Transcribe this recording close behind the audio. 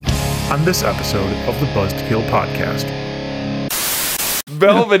on this episode of the Buzzed Kill podcast.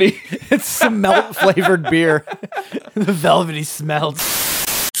 Velvety. It's smelt flavored beer. The velvety smelt.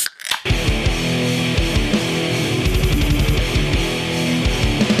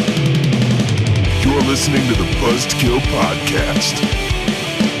 You're listening to the Buzzed Kill podcast.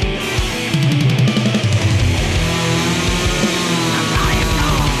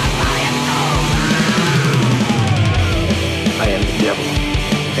 I am the devil,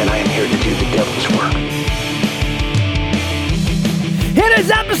 and I am here to do the devil's work. It is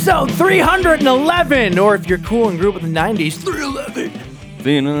episode 311, or if you're cool and grew up in the 90s,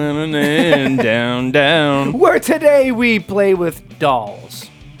 311. down. Where today we play with dolls.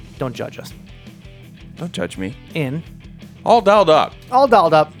 Don't judge us. Don't judge me. In. All dialed up. All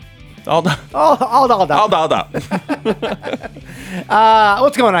dolled up. All All dolled up. dialed up.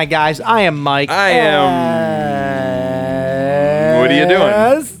 What's going on, guys? I am Mike. I am. What are you doing?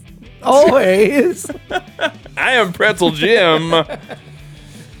 As always. I am Pretzel Jim.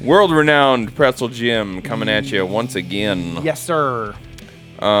 World-renowned Pretzel Jim coming at you once again. Yes, sir.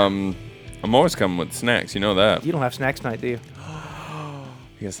 I'm always coming with snacks. You know that. You don't have snacks tonight, do you?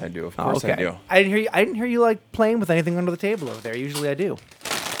 Yes, I do. Of course I do. I didn't hear you like playing with anything under the table over there. Usually I do.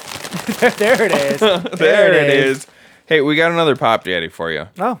 There it is. There it is. Hey, we got another Pop Daddy for you.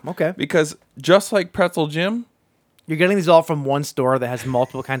 Oh, okay. Because just like Pretzel Jim, You're getting these all from one store that has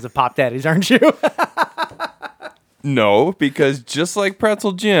multiple kinds of Pop Daddies, aren't you? no, because just like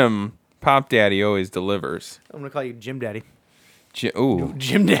Pretzel Jim, Pop Daddy always delivers. I'm gonna call you Jim Daddy. Ooh,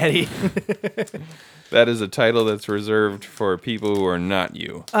 Jim Daddy. that is a title that's reserved for people who are not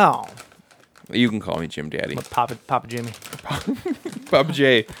you. Oh, You can call me Jim Daddy. Papa Jimmy. Papa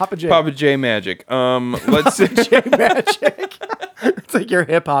J. Papa J. Papa J Magic. Let's see. J Magic. It's like your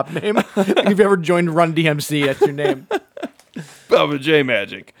hip hop name. If you've ever joined Run DMC, that's your name. Papa J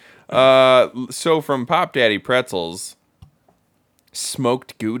Magic. So from Pop Daddy Pretzels,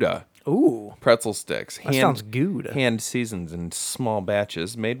 smoked Gouda. Ooh, Pretzel sticks. that sounds good. Hand seasoned in small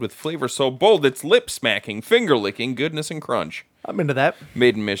batches, made with flavor so bold it's lip smacking, finger licking, goodness and crunch. I'm into that.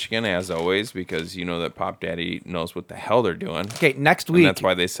 Made in Michigan, as always, because you know that Pop Daddy knows what the hell they're doing. Okay, next And week. that's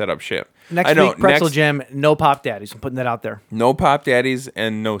why they set up ship. Next week, Pretzel Jim, no Pop Daddies. I'm putting that out there. No Pop Daddies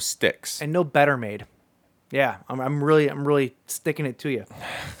and no sticks. And no Better Made. Yeah, I'm really sticking it to you.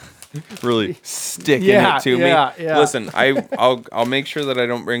 Really sticking Yeah, it to yeah, me. yeah. Listen, I'll make sure that I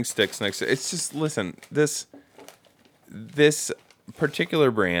don't bring sticks next. It's just listen, this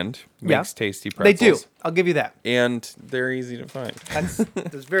particular brand makes tasty They pretzels. do. I'll give you that. And they're easy to find.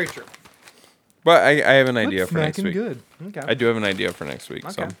 That's very true. But I have an idea for next week. Good. Okay. I do have an idea for next week.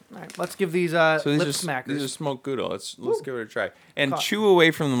 Okay. So. All right. Let's give these So these lip are smackers. these are smoked Gouda. Let's give it a try and Cough. chew away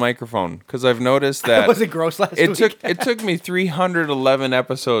from the microphone because I've noticed that Was it gross last week? it took me 311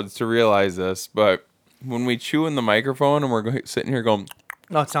 episodes to realize this, but when we chew in the microphone and we're sitting here going,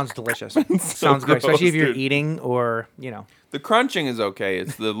 No, it sounds delicious. Sounds good, especially if you're dude. eating or the crunching is okay.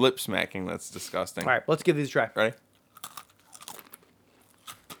 It's the lip smacking that's disgusting. All right, let's give these a try. Ready?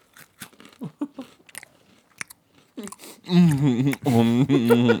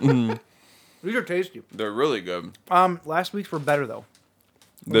 These are tasty. They're really good. Last week's were better though.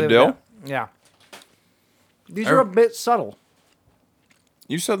 The dill? Yeah. These are a bit subtle.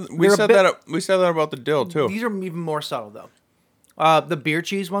 We said They're a bit- that about the dill too. These are even more subtle though. The beer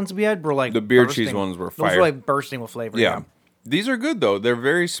cheese ones we had were like The beer bursting. cheese ones were Those fire. were like bursting with flavor. Yeah. These are good though. They're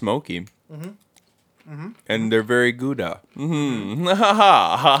very smoky. And they're very Gouda.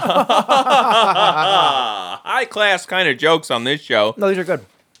 High class kind of jokes on this show. No, these are good.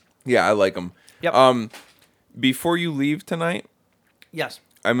 Yeah, I like them. Yep. Before you leave tonight, Yes.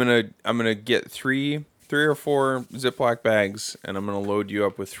 I'm gonna get three or four Ziploc bags, and I'm gonna load you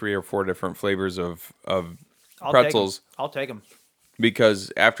up with 3 or 4 different flavors of pretzels. I'll take them.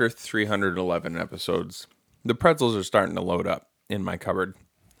 Because after 311 episodes, the pretzels are starting to load up in my cupboard,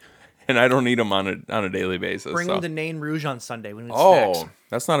 and I don't eat them on a daily basis. Bring so. them to Nain Rouge on Sunday when it's Oh, snacks.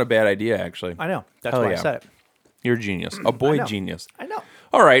 that's not a bad idea, actually. I know. That's Hell why yeah. I said it. You're a genius, a boy know. genius. I know.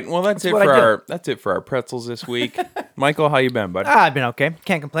 All right, well that's it what for I do. our pretzels this week. Michael, how you been, bud? I've been okay.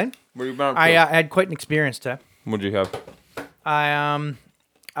 Can't complain. What you been up to? I had quite an experience today. What'd you have?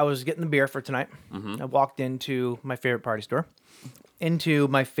 I was getting the beer for tonight. Mm-hmm. I walked into my favorite party store, into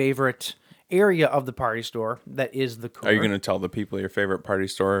my favorite area of the party store that is the cooler. Are you going to tell the people your favorite party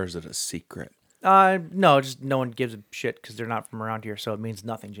store, or is it a secret? No, just no one gives a shit because they're not from around here, so it means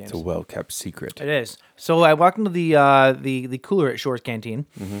nothing, James. It's a well-kept secret. It is. So I walked into the cooler at Shores Canteen,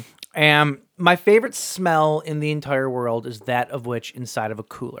 and my favorite smell in the entire world is that of which inside of a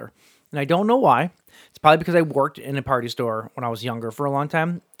cooler. And I don't know why. It's probably because I worked in a party store when I was younger for a long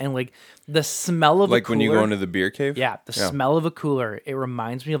time, and like the smell of a Like cooler, when you go into the beer cave? yeah, the smell of a cooler, it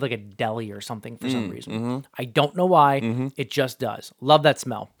reminds me of like a deli or something for some reason. I don't know why. It just does. Love that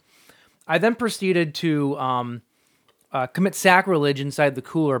smell. I then proceeded to commit sacrilege inside the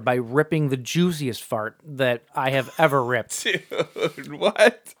cooler by ripping the juiciest fart that I have ever ripped. Dude,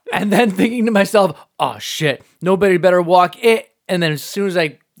 what? And then thinking to myself, oh shit, nobody better walk it. And then as soon as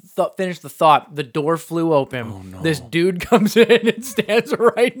I finished the thought, the door flew open. Oh, no. This dude comes in and stands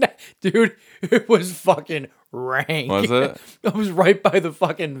right next. Dude, it was fucking rank. Was it? It was right by the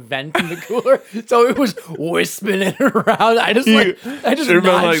fucking vent in the cooler. So it was wisping it around. I just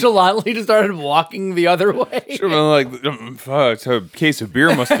nonchalantly just started walking the other way. Should have been like, fuck, a case of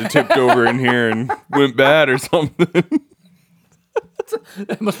beer must have tipped over in here and went bad or something.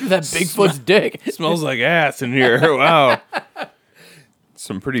 It must be that Bigfoot's dick. Smells like ass in here. Wow.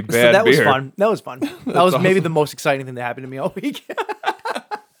 Some pretty bad So that beer. was fun. That was fun. That was maybe the most exciting thing that happened to me all week.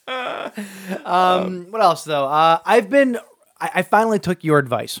 What else though? I finally took your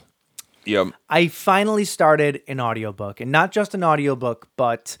advice. Yep. I finally started an audiobook, and not just an audiobook,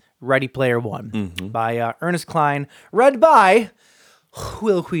 but Ready Player One by Ernest Cline, read by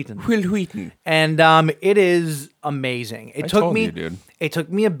Will Wheaton. And it is amazing. It took told me you, dude. It took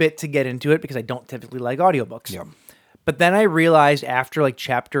me a bit to get into it because I don't typically like audiobooks. Yeah. But then I realized after like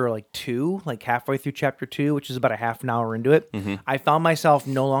chapter 2, like halfway through chapter 2, which is about a half an hour into it, I found myself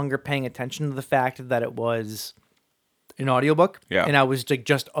no longer paying attention to the fact that it was an audiobook. Yeah. And I was like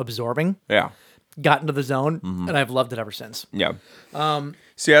just absorbing. Yeah. Got into the zone, and I've loved it ever since. Yeah.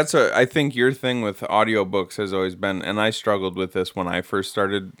 See, I think your thing with audiobooks has always been, and I struggled with this when I first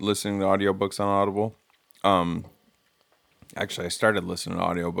started listening to audiobooks on Audible. Actually, I started listening to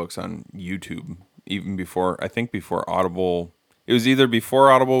audiobooks on YouTube even before Audible. It was either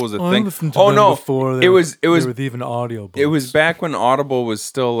before Audible was a thing. It was with even audiobooks. It was back when Audible was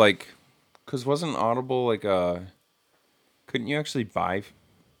still like, because wasn't Audible like a? Couldn't you actually buy?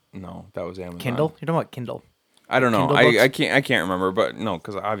 No, that was Amazon. Kindle? You're talking about Kindle. I don't know. Kindle I can't remember, but no,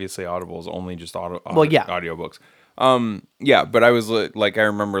 because obviously Audible is only just audiobooks. Yeah, but I was like I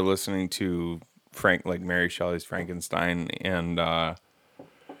remember listening to Mary Shelley's Frankenstein and a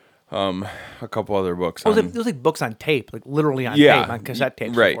couple other books. It was like books on tape, like literally on tape, on cassette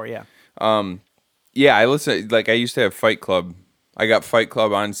tapes before, yeah. Yeah, I listened. Like I used to have Fight Club. I got Fight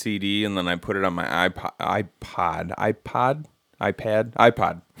Club on CD, and then I put it on my iPod.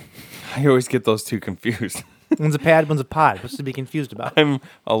 I always get those two confused. One's a pad, one's a pod. What's to be confused about? I'm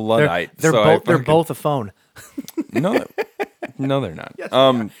a Luddite. They're both a phone. No, they're not. Yes, they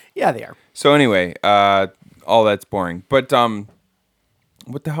are. Yeah, they are. So anyway, all that's boring. But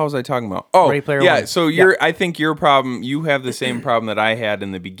what the hell was I talking about? Oh, Ready Player yeah. One. So I think your problem. You have the same problem that I had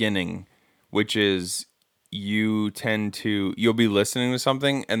in the beginning, which is you'll be listening to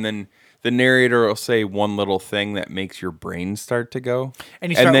something and then the narrator will say one little thing that makes your brain start to go,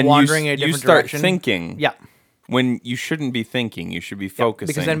 and you start wandering in a different direction. You start thinking. Yeah. When you shouldn't be thinking, you should be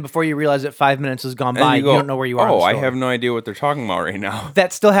focusing. Because then before you realize that 5 minutes has gone by, you don't know where you are. Oh, I have no idea what they're talking about right now.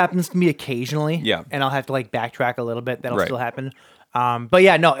 That still happens to me occasionally. Yeah. And I'll have to like backtrack a little bit. That'll still happen. But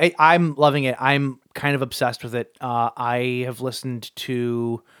yeah, no, I'm loving it. I'm kind of obsessed with it. I have listened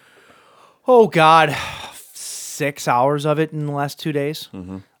to, 6 hours of it in the last 2 days.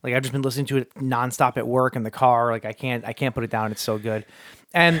 Mm-hmm. Like I've just been listening to it nonstop at work in the car. Like I can't put it down. It's so good.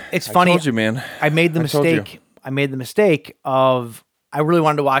 And it's funny. I told you, man. I made the mistake of I really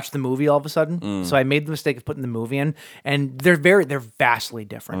wanted to watch the movie all of a sudden. So I made the mistake of putting the movie in, and they're vastly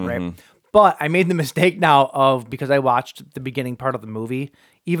different, right? But I made the mistake now of, because I watched the beginning part of the movie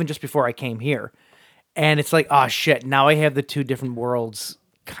even just before I came here, and it's like, oh shit, now I have the two different worlds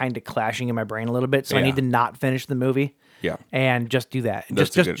kind of clashing in my brain a little bit, so I need to not finish the movie. Yeah. And just do that.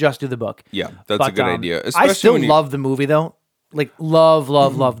 Just do the book. Yeah, that's a good idea. I still love the movie though. Like love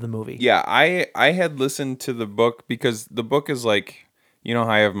the movie. Yeah, I had listened to the book because the book is like, you know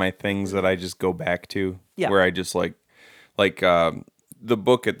how I have my things that I just go back to, where I just like the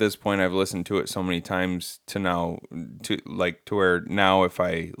book at this point I've listened to it so many times to where now if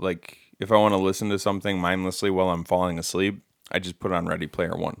I want to listen to something mindlessly while I'm falling asleep, I just put on Ready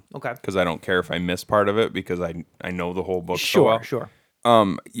Player One. Okay. Because I don't care if I miss part of it because I know the whole book so well. Sure.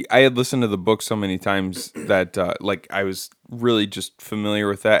 I had listened to the book so many times that I was really just familiar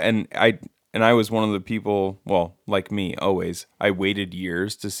with that, and I was one of the people, well, like me, always. I waited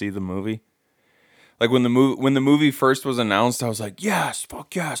years to see the movie. Like when the movie first was announced, I was like, yes,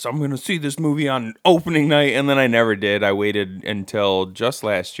 fuck yes, I'm gonna see this movie on opening night, and then I never did. I waited until just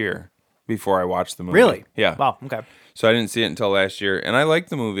last year before I watched the movie. Really? Yeah. Wow. Okay. So I didn't see it until last year, and I liked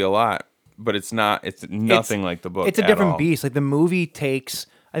the movie a lot. but it's not. It's nothing like the book. It's a at different all. beast. Like the movie takes,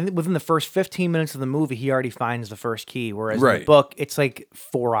 I think within the first 15 minutes of the movie, he already finds the first key. Whereas in the Right. book, it's like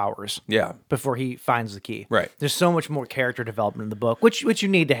 4 hours. Yeah. Before he finds the key. Right. There's so much more character development in the book, which you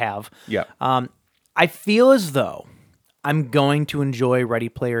need to have. Yeah. I feel as though I'm going to enjoy Ready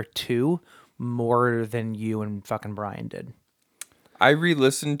Player 2 more than you and fucking Brian did. I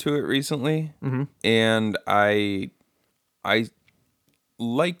re-listened to it recently, and I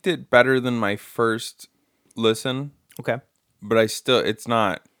liked it better than my first listen, Okay. but it's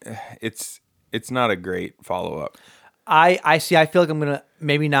not a great follow-up. I see. I feel like I'm gonna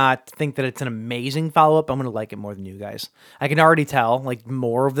maybe not think that it's an amazing follow up. I'm gonna like it more than you guys. I can already tell. Like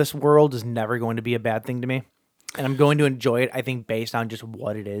more of this world is never going to be a bad thing to me, and I'm going to enjoy it. I think based on just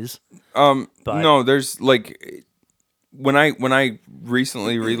what it is. But- No, there's like when I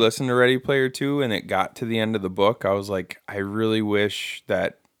recently re-listened to Ready Player 2 and it got to the end of the book, I was like, I really wish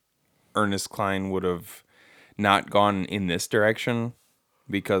that Ernest Cline would have not gone in this direction,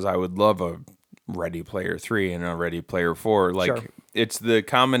 because I would love a Ready Player 3 and a Ready Player 4. Like Sure. it's the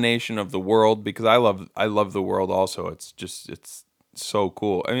combination of the world, because I love the world also. It's so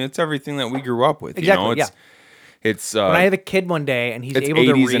cool. I mean, it's everything that we grew up with. Exactly, You know? It's When I have a kid one day and he's it's able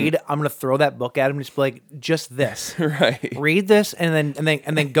to 80s and- read, I'm gonna throw that book at him and just be like, just this. right. Read this and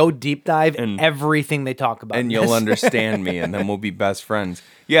then go deep dive in everything they talk about. And in you'll this. understand me, and then we'll be best friends.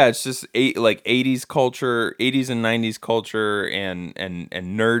 Yeah, it's just like 80s culture, 80s and 90s culture, and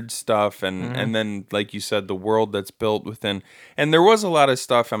nerd stuff, and then like you said, the world that's built within. And there was a lot of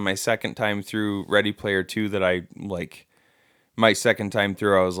stuff on my second time through Ready Player 2 that I like. My second time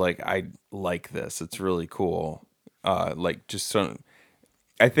through, I was like, I like this. It's really cool. Like just so.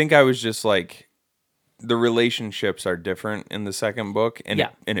 I think I was just like, the relationships are different in the second book, and Yeah.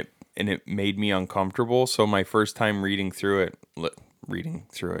 it made me uncomfortable. So my first time reading through it,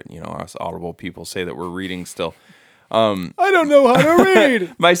 you know, us Audible people say that we're reading still. I don't know how to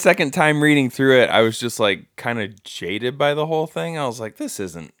read. My second time reading through it, I was just like kind of jaded by the whole thing. I was like, this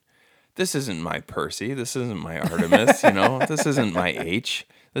isn't my Percy. This isn't my Artemis. You know, this isn't my H.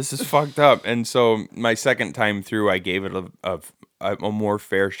 This is fucked up. And so my second time through, I gave it a more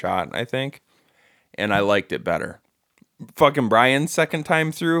fair shot, I think, and I liked it better. Fucking Brian's second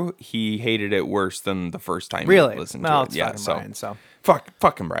time through, he hated it worse than the first time Really? he listened Well, to it. it's Yeah, fucking so Brian, so.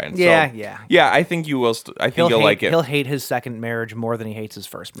 fucking Brian. Yeah, So, yeah. yeah. I think you will. I think you'll like it. He'll hate his second marriage more than he hates his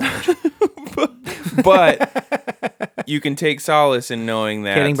first marriage. But you can take solace in knowing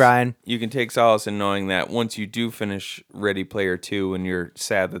that. Kidding, Brian. You can take solace in knowing that once you do finish Ready Player 2 and you're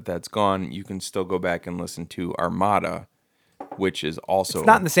sad that that's gone, you can still go back and listen to Armada, which is also It's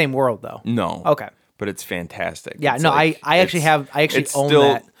not in the same world though. no. Okay. But it's fantastic. Yeah, It's no, like- I actually it's- it's own still,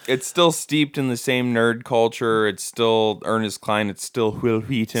 that. It's still steeped in the same nerd culture. It's still Ernest Cline. It's still Will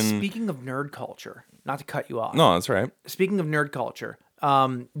Wheaton. Speaking of nerd culture, not to cut you off. No, that's right. Speaking of nerd culture,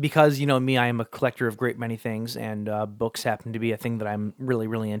 because you know me, I am a collector of great many things, and books happen to be a thing that I'm really,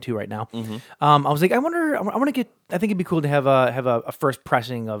 really into right now. Mm-hmm. I was like, I want to get. I think it'd be cool to have a first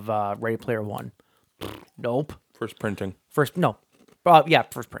pressing of Ready Player One. Nope. First printing. First no. Yeah,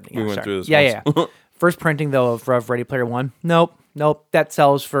 first printing. Yeah, We went sorry. through this Yeah, once. yeah. First printing though of Ready Player One. Nope. That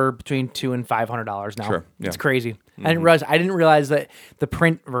sells for between $200 and $500 now. Sure, yeah. It's crazy. I didn't realize that the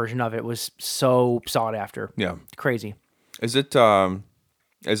print version of it was so sought after. Yeah. Crazy. Is it hardcover?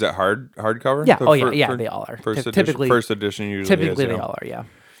 Yeah. The Oh yeah. They all are. First edition. Typically, First edition usually. typically is, they yeah. all are. Yeah.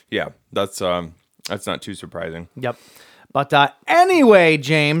 Yeah, that's not too surprising. Yep. But anyway,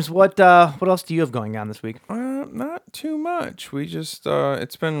 James, what else do you have going on this week? Not too much. We just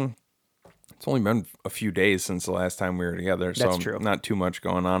it's only been a few days since the last time we were together, so That's true. not too much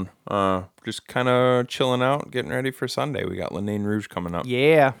going on. Just kind of chilling out, getting ready for Sunday. We got Lenaine Rouge coming up.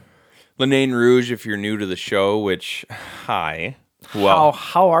 Yeah. Lenaine Rouge, if you're new to the show, which hi,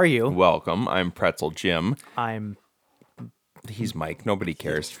 How are you? welcome. I'm Pretzel Jim. I'm He's Mike. Nobody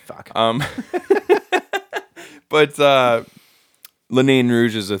cares. fuck. But Lenaine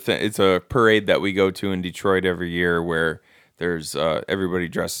Rouge is it's a parade that we go to in Detroit every year where there's everybody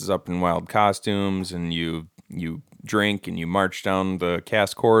dresses up in wild costumes and you drink and you march down the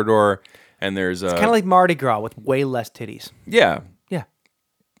cast corridor and there's Kind of like Mardi Gras with way less titties. yeah, Yeah.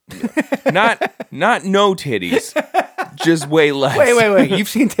 not no titties, just way less. Wait. You've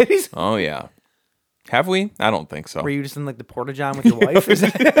seen titties? Oh yeah. Have we? I don't think so. Were you just in like the porta john with your wife? Look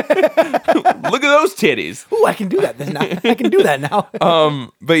at those titties. Ooh, I can do that now. I can do that now.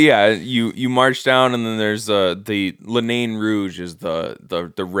 But yeah, you march down, and then there's the Lenaine Rouge is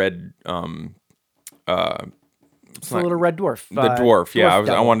the red It's the little red dwarf. The dwarf, yeah. I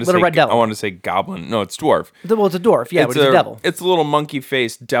devil. wanted to little say red devil. I wanted to say goblin. No, it's dwarf. Well, it's a dwarf, yeah, but it's a devil. It's a little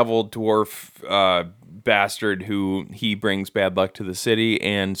monkey-faced devil dwarf bastard who he brings bad luck to the city,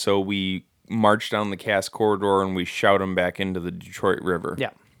 and so we march down the cast corridor and we shout him back into the Detroit River.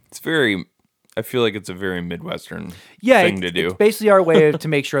 Yeah. It's very. I feel like it's a very Midwestern it's thing to do. It's basically our way to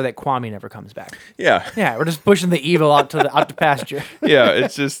make sure that Kwame never comes back. Yeah. Yeah, we're just pushing the evil out to pasture. Yeah,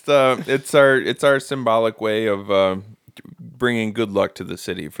 it's just it's our symbolic way of bringing good luck to the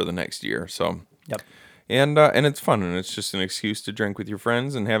city for the next year. So Yep. and it's fun, and it's just an excuse to drink with your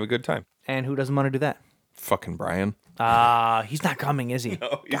friends and have a good time. And who doesn't want to do that? Fucking Brian. He's not coming, is he?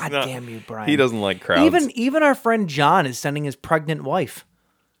 No, he's God not. damn you, Brian. He doesn't like crowds. Even our friend John is sending his pregnant wife.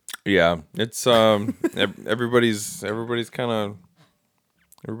 Yeah, it's everybody's kind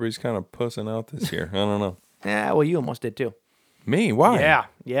of pussing out this year. I don't know. Yeah, well, you almost did too. Me? Why?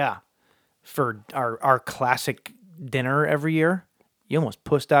 Yeah. For our classic dinner every year, you almost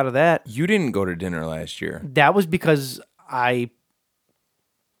pussed out of that. You didn't go to dinner last year. That was because And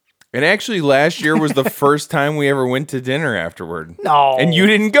actually, last year was the first time we ever went to dinner afterward. No. And you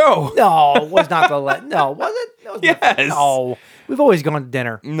didn't go. No, it was not no, was it? That was Yes. No. We've always gone to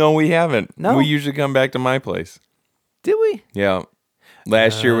dinner. No, we haven't. No? We usually come back to my place. Did we? Yeah.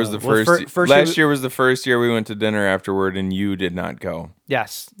 Last year was the well, first. year Last year was the first year we went to dinner afterward, and you did not go.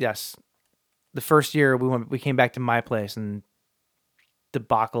 Yes. The first year we came back to my place and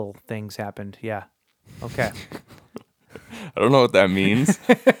debacle things happened. Yeah. Okay. I don't know what that means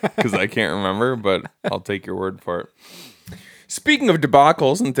because I can't remember, but I'll take your word for it. Speaking of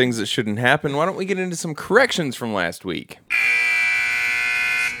debacles and things that shouldn't happen, why don't we get into some corrections from last week?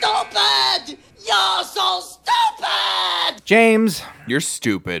 Stupid! You're so stupid! James, You're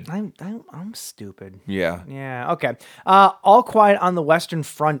stupid. I'm stupid. Yeah. Yeah, okay. All Quiet on the Western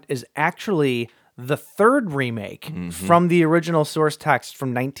Front is actually the third remake from the original source text from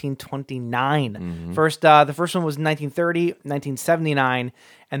 1929. The first one was 1930, 1979,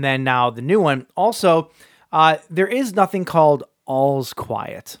 and then now the new one. Also, there is nothing called All's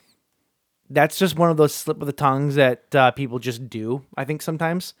Quiet. That's just one of those slip of the tongues that people just do, I think,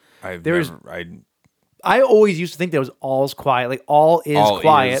 sometimes. I always used to think there was All's Quiet, like all is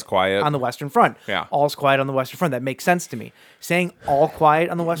quiet on the Western Front. Yeah. All's quiet on the Western Front. That makes sense to me. Saying all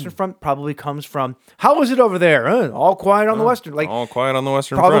quiet on the Western Front probably comes from, how is it over there? All quiet on the Western. Like All quiet on the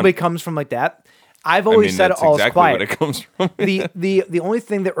Western probably Front. comes from like that. I've always said that's all's exactly quiet. what it comes from. the only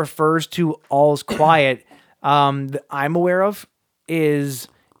thing that refers to all's quiet that I'm aware of is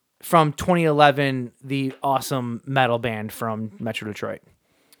from 2011, the awesome metal band from Metro Detroit.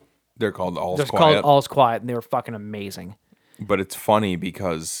 They're called All's It's Quiet. called All's Quiet, and they were fucking amazing. But it's funny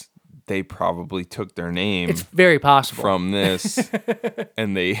because they probably took their name It's very possible. from this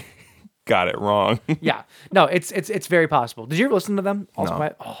and they got it wrong. Yeah. No, it's very possible. Did you ever listen to them? All's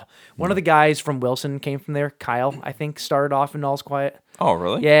Quiet? Oh, one of the guys from Wilson came from there. Kyle, I think, started off in All's Quiet. Oh,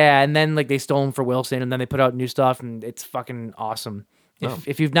 really? Yeah, and then like they stole him for Wilson, and then they put out new stuff, and it's fucking awesome.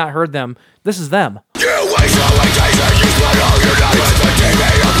 If you've not heard them, this is them.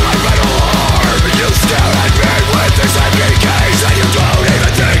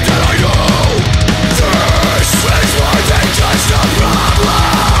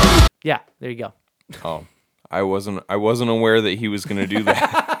 Yeah, there you go. Oh, I wasn't aware that he was going to do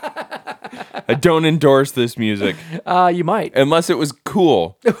that. I don't endorse this music You might. unless it was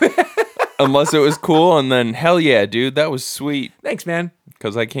cool. Unless it was cool, and then hell yeah, dude, that was sweet. Thanks, man.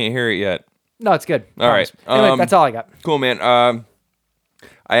 Because I can't hear it yet. No, it's good. All right. Anyway, that's all I got. Cool, man.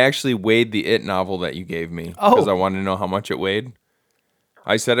 I actually weighed the It novel that you gave me because I wanted to know how much it weighed.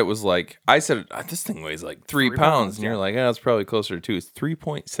 I said this thing weighs like 3 pounds, and you're like, it's probably closer to 2. It's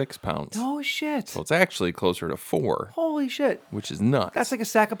 3.6 pounds. Oh shit! So it's actually closer to 4, Holy shit! which is nuts. That's like a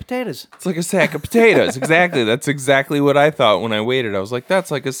sack of potatoes. It's like a sack of potatoes. Exactly. That's exactly what I thought when I weighed it. I was like,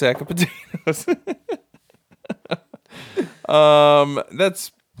 that's like a sack of potatoes.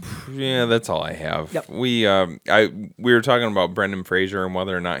 That's all I have. Yep. We were talking about Brendan Fraser and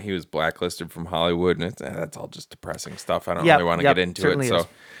whether or not he was blacklisted from Hollywood, and that's all just depressing stuff. I don't really want to get into it. So, is.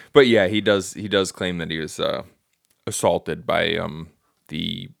 but yeah, he does claim that he was assaulted by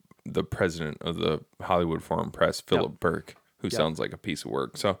the president of the Hollywood Foreign Press, Philip Burke, who sounds like a piece of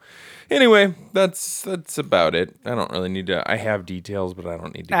work. So anyway, that's about it. I don't really need to. I have details, but I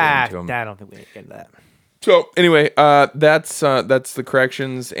don't need to get into them. I don't think we need to get into that. So anyway, that's the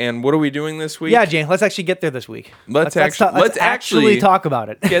corrections. And what are we doing this week? Yeah, Jane, let's actually get there this week. Let's actually actually talk about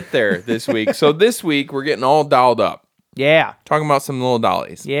it. get there this week. So this week we're getting all dolled up, Yeah, talking about some little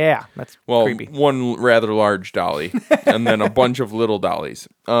dollies. yeah, that's Well, creepy. one rather large dolly, and then a bunch of little dollies.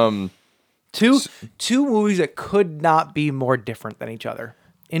 Two movies that could not be more different than each other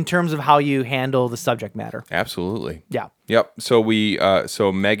in terms of how you handle the subject matter. Absolutely. Yeah. Yep. So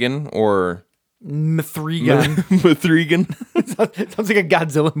so Megan or Mithrigan. Mithrigan. Sounds like a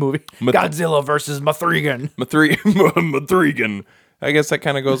Godzilla movie. Godzilla versus Mithrigan. Mithrigan. I guess that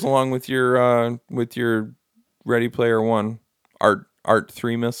kind of goes along with your Ready Player One.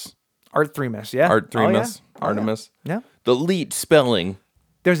 Artemis. Artemis, yeah. Artemis. Oh, yeah. Artemis. Yeah. The leet spelling.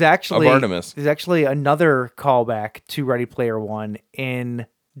 There's actually Of Artemis. There's actually another callback to Ready Player One in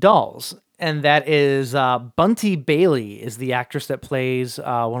Dolls, and that is Bunty Bailey is the actress that plays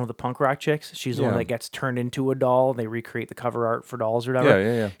one of the punk rock chicks. She's the one Yeah. that gets turned into a doll. They recreate the cover art for Dolls or whatever.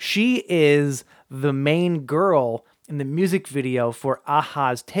 Yeah. She is the main girl in the music video for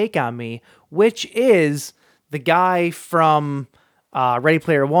Aha's Take on Me, which is the guy from Ready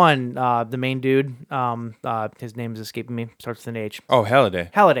Player One, the main dude. His name is escaping me. Starts with an H. Oh, Halliday.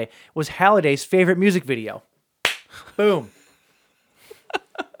 Halliday was Halliday's favorite music video. Boom.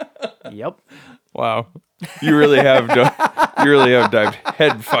 Yep. Wow. You really have dived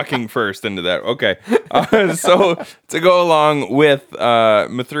head fucking first into that. Okay. So to go along with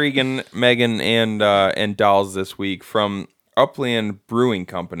Mithrigan, Megan, and Dolls this week from Upland Brewing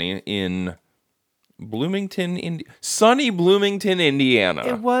Company in sunny Bloomington, Indiana.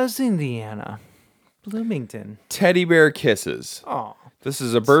 It was Indiana. Bloomington. Teddy Bear Kisses. Oh. This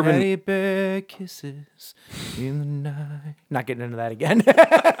is a bourbon. Teddy bear kisses in the night. Not getting into that again.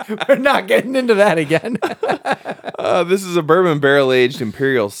 We're not getting into that again. This is a bourbon barrel aged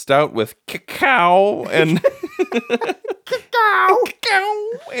imperial stout with cacao and cacao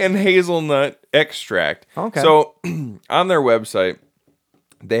and hazelnut extract. Okay. So on their website,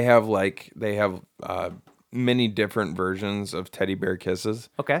 they have many different versions of Teddy Bear Kisses.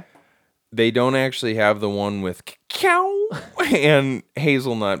 Okay. They don't actually have the one with cacao and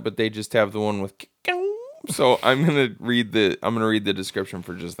hazelnut, but they just have the one with cacao. So I'm gonna read the description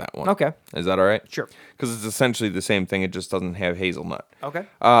for just that one. Okay. Is that all right? Sure. Because it's essentially the same thing. It just doesn't have hazelnut. Okay.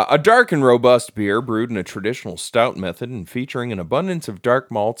 A dark and robust beer brewed in a traditional stout method and featuring an abundance of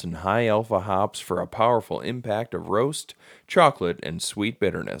dark malts and high alpha hops for a powerful impact of roast, chocolate, and sweet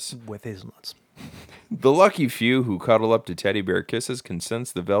bitterness. With hazelnuts. The lucky few who cuddle up to Teddy Bear Kisses can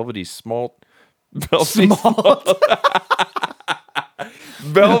sense the velvety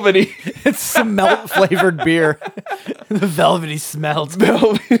velvety It's smelt flavored beer. The velvety smelt.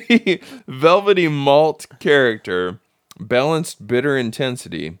 velvety malt character, balanced bitter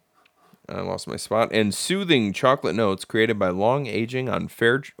intensity. I lost my spot. And soothing chocolate notes created by long aging on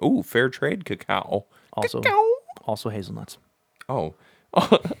fair trade cacao. Also hazelnuts. Oh,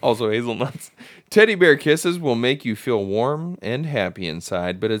 also hazelnuts. Teddy Bear Kisses will make you feel warm and happy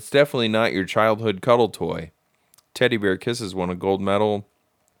inside, but it's definitely not your childhood cuddle toy. Teddy Bear Kisses won a gold medal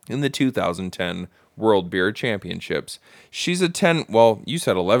in the 2010 World Beer Championships. She's a 10, well, you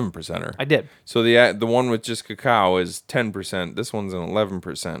said 11%er. I did. So the one with just cacao is 10%. This one's an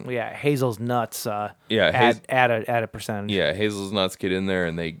 11%. Well, yeah, Hazel's nuts. Yeah, add a percentage. Yeah, Hazel's nuts get in there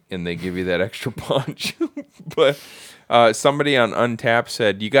and they give you that extra punch. But somebody on Untappd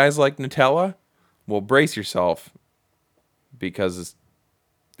said, "You guys like Nutella? Well, brace yourself because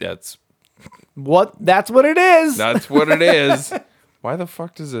that's That's what it is. That's what it is." Why the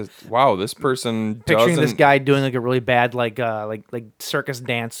fuck does it? Wow, this person Picturing doesn't. this guy doing like a really bad like circus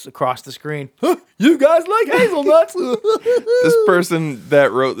dance across the screen. You guys like hazelnuts? This person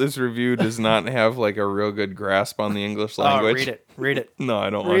that wrote this review does not have like a real good grasp on the English language. Read it. No,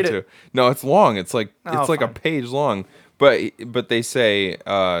 I don't Read want it. to. No, it's long. It's like Oh, a fine. page long. But they say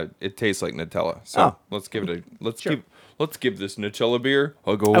it tastes like Nutella. So Oh. let's give it a let's give this Nutella beer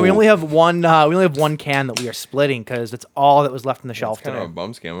a go. And we only have one. We only have one can that we are splitting because that's all that was left on the shelf It's kind today. of a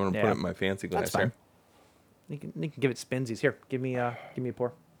bum skin. I'm gonna Yeah. put it in my fancy glass That's fine. here. You can give it spinsies. Here, give me a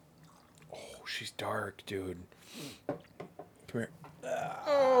pour. Oh, she's dark, dude. Come here.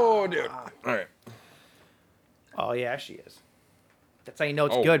 Oh, dude. All right. Oh yeah, she is. That's how you know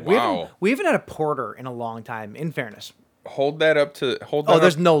it's Oh, good. wow. We haven't had a porter in a long time. In fairness. Hold that up to hold. That Oh,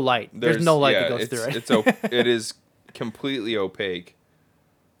 there's up. no light. There's no light that goes through it. It is completely opaque.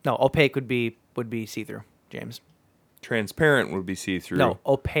 No, opaque would be see-through, James. Transparent would be see-through. No,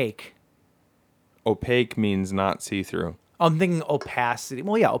 opaque. Opaque means not see-through. I'm thinking opacity.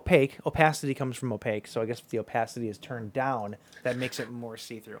 Well, yeah, opaque. Opacity comes from opaque. So I guess if the opacity is turned down, that makes it more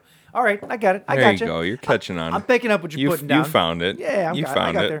see-through. All right, I got it. I There got you go. You're catching on. I'm picking up what you're putting down. You found it. Yeah, you I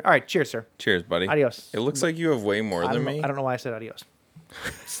found got it. there. All right, cheers, sir. Cheers, buddy. Adios. It looks like you have way more I than don't, me. know, I don't know why I said adios.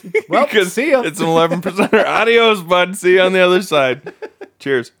 Well, Because see ya. it's an 11%. Adios, bud. See you on the other side.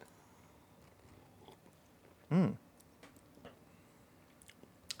 Cheers.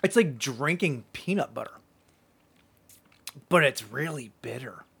 It's like drinking peanut butter, but it's really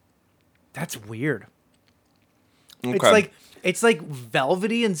bitter. That's weird. Okay. It's like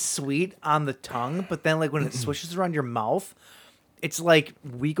velvety and sweet on the tongue, but then like when it swishes around your mouth, it's like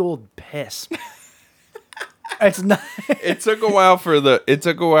week old piss. It's not. It took a while for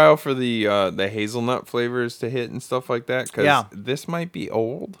the hazelnut flavors to hit and stuff like that. Because this might be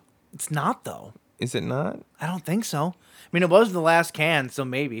old. It's not though. Is it not? I don't think so. I mean, it was the last can, so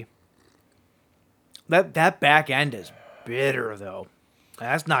maybe. That back end is bitter though.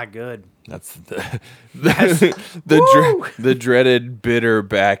 That's not good. That's the dreaded bitter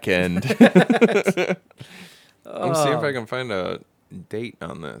back end. I'm seeing if I can find a date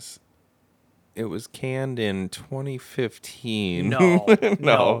on this. It was canned in 2015. No,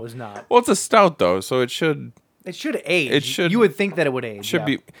 it was not. Well, it's a stout though, so it should age. It should. You would think that it would age. Should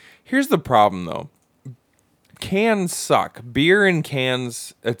be. Here's the problem though. Cans suck. Beer in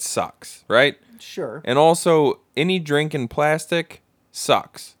cans, it sucks, right? Sure. And also, any drink in plastic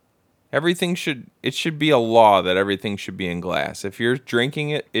sucks. It should be a law that everything should be in glass. If you're drinking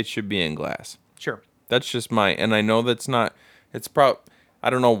it, it should be in glass. Sure. That's just and I know that's not, I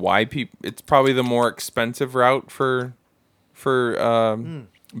don't know why it's probably the more expensive route for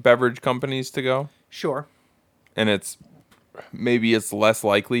beverage companies to go. Sure. And maybe it's less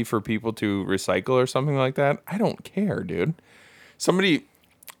likely for people to recycle or something like that. I don't care, dude.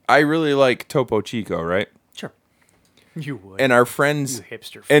 I really like Topo Chico, right? Sure. You would. And our friends, you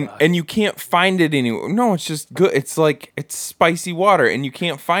hipster and you can't find it anywhere. No, it's just good. It's like it's spicy water, and you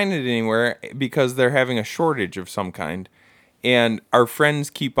can't find it anywhere because they're having a shortage of some kind. And our friends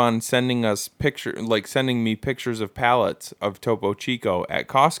keep on sending us sending me pictures of pallets of Topo Chico at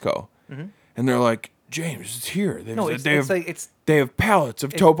Costco, and they're like, "James, it's here. They have pallets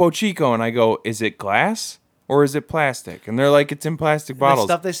of Topo Chico," and I go, "Is it glass or is it plastic?" And they're like, "It's in plastic bottles."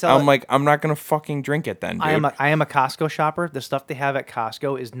 The stuff they sell. I'm like, "I'm not gonna fucking drink it then, dude." I am a Costco shopper. The stuff they have at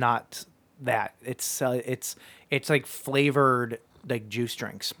Costco is not that. It's like flavored like juice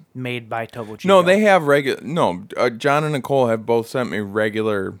drinks made by Topo Chico. No, they have regular. No, John and Nicole have both sent me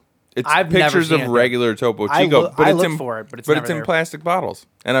regular. I've never pictures seen of it. regular Topo I Chico, look- but I it's look in for it, but it's but never it's in there. plastic bottles.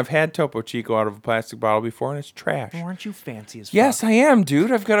 And I've had Topo Chico out of a plastic bottle before, and it's trash. Well, aren't you fancy as fuck? Yes, I am,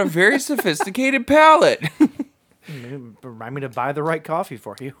 dude. I've got a very sophisticated palate. Remind me to buy the right coffee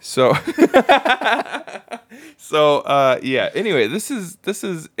for you. So, yeah. Anyway, this is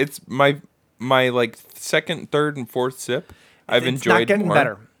it's my like second, third, and fourth sip. I've It's enjoyed not getting more.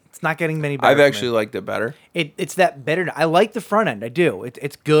 better. It's not getting many better. I've for me. actually liked it better. It's that bitterness. I like the front end. I do.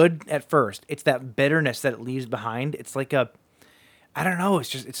 It's good at first. It's that bitterness that it leaves behind. It's like I don't know. It's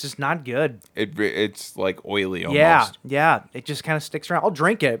just not good. It's like oily almost. Yeah. It just kind of sticks around. I'll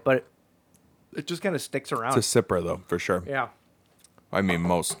drink it, but it just kind of sticks around. It's a sipper though, for sure. Yeah. I mean,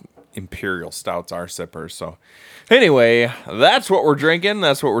 most imperial stouts are sippers. So, anyway, that's what we're drinking.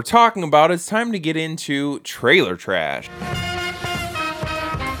 That's what we're talking about. It's time to get into trailer trash.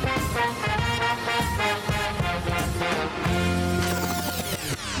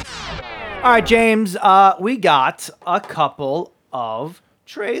 All right, James. We got a couple of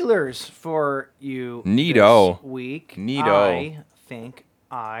trailers for you Neato. this week. Neato. I think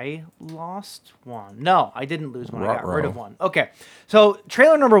I lost one. No, I didn't lose one. I got rid of Ruh-roh. one. Okay. So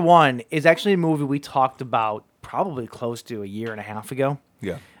trailer number one is actually a movie we talked about probably close to a year and a half ago.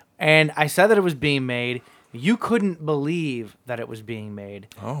 Yeah. And I said that it was being made. You couldn't believe that it was being made.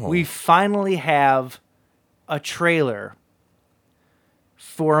 Oh. We finally have a trailer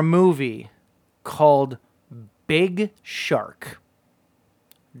for a movie called Big Shark.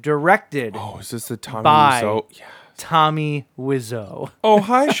 Directed Oh, is this the Tommy by Wiseau? Yeah. Tommy Wiseau. Oh,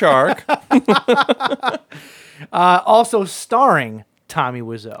 hi, Shark. Also starring Tommy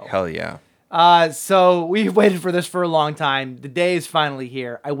Wiseau. Hell yeah. So we waited for this for a long time. The day is finally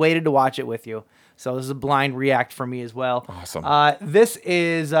here. I waited to watch it with you. So this is a blind react for me as well. Awesome. This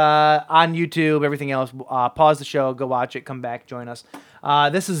is on YouTube, everything else. Pause the show, go watch it, come back, join us.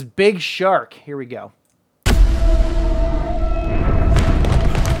 This is Big Shark. Here we go.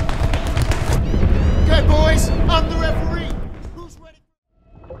 Okay, boys, I'm the referee. Who's ready?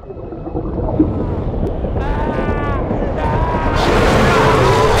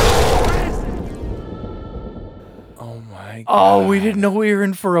 Oh, my God. Oh, we didn't know we were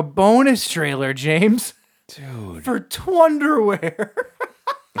in for a bonus trailer, James. Dude. For Twunderwear.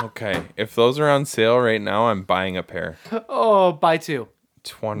 Okay. If those are on sale right now, I'm buying a pair. Oh, buy two.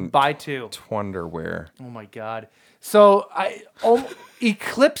 Buy two. Twunderwear. Oh my God. So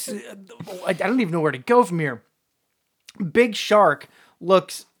Eclipse, I don't even know where to go from here. Big Shark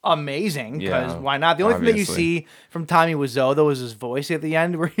looks amazing, because Yeah, why not? The only thing that you obviously. see from Tommy Wiseau, though, is his voice at the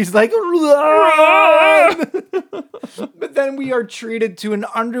end where he's like, "Run!" But then we are treated to an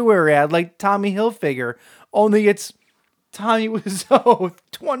underwear ad like Tommy Hilfiger, only it's Tommy Wiseau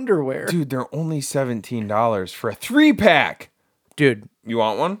underwear. Dude, they're only $17 for a 3-pack. Dude, You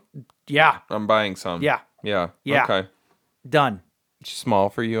want one? yeah, I'm buying some. Yeah. Yeah. Yeah. Okay. done. Small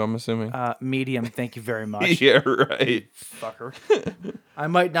for you, I'm assuming. Medium, thank you very much. Yeah, right. Fucker. I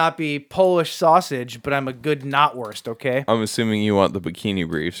might not be Polish sausage, but I'm a good knotwurst, okay? I'm assuming you want the bikini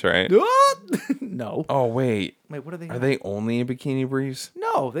briefs, right? No. Oh, wait. Wait, what are they? Are they only bikini briefs?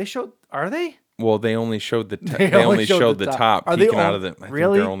 No, they showed. Are they? Well, they only showed the They they only only showed showed the the top. top Are they peeking out on- of the. I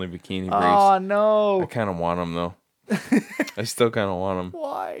really? think they're only bikini briefs. Oh I no. kind of want them though. I still kind of want them,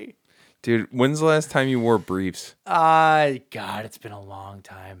 Why? dude. When's the last time you wore briefs? God, it's been a long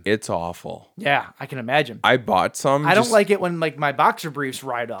time. It's awful. Yeah, I can imagine. I bought some. I don't just- like it when like my boxer briefs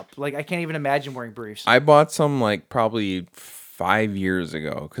ride up. Like I can't even imagine wearing briefs. I bought some like probably 5 years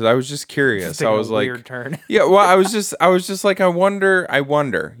ago because I was just curious. Taking I a was like, weird turn. yeah. Well, I was just like, I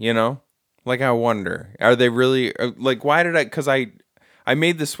wonder. You know, like I wonder, are they really like? Why did I? Because I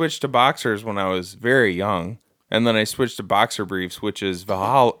made the switch to boxers when I was very young, and then I switched to boxer briefs, which is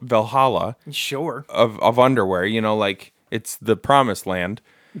Valhalla Sure. of underwear. You know, like it's the promised land,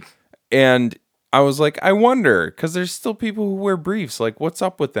 and I was like, I wonder, because there's still people who wear briefs. Like, what's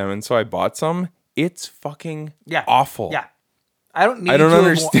up with them? And so I bought some. It's fucking Yeah. awful. Yeah. I don't need. I don't to have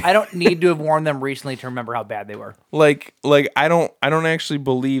understand. I don't need to have worn them recently to remember how bad they were. Like I don't actually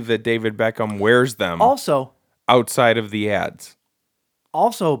believe that David Beckham wears them Also, outside of the ads.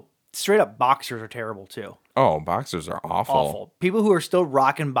 straight up boxers are terrible too. Oh, boxers are awful. Awful. People who are still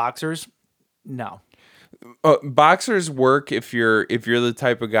rocking boxers, no. Boxers work if you're the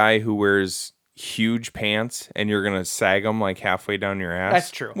type of guy who wears huge pants and you're gonna sag them like halfway down your ass.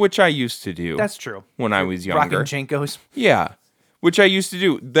 That's true. Which I used to do. That's true. when I was younger. Rocking Jinkos. Yeah, which I used to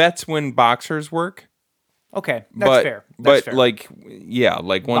do. That's when boxers work. Okay, that's fair. That's fair. like yeah,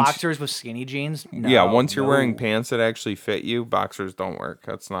 like once boxers with skinny jeans. No, yeah, once you're no. wearing pants that actually fit you, boxers don't work.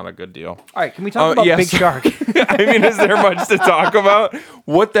 That's not a good deal. All right, can we talk about yes. Big Shark? I mean, is there much to talk about?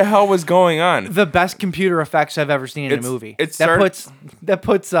 What the hell was going on? The best computer effects I've ever seen in a It's- movie. it that started-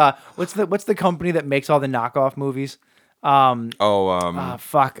 puts what's the company that makes all the knockoff movies?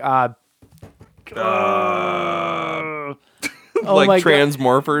 Fuck. Oh like my God.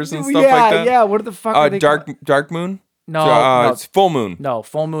 Transmorphers and stuff yeah, like that. yeah. What the fuck? Are they Dark called? Moon. No, no. It's Full Moon. No,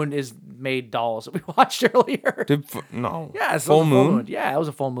 Full Moon is made dolls that we watched earlier. No. Yeah, it's Full Moon. Yeah, it was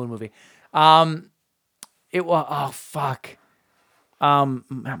a Full Moon movie. It was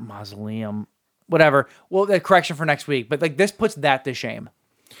not Mausoleum, whatever. Well, the correction for next week, but like this puts that to shame.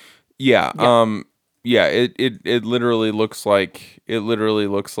 Yeah. Yeah. It literally looks like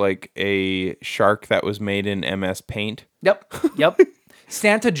a shark that was made in MS Paint. Yep.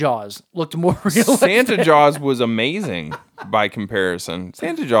 Santa Jaws looked more realistic. Santa Jaws was amazing by comparison.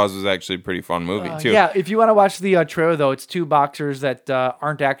 Santa Jaws was actually a pretty fun movie too. Yeah, if you want to watch the trailer though, it's two boxers that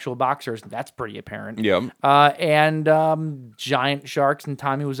aren't actual boxers. That's pretty apparent. Yep. And giant sharks and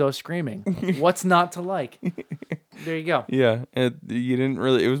Tommy Wiseau screaming. What's not to like? There you go. Yeah. You didn't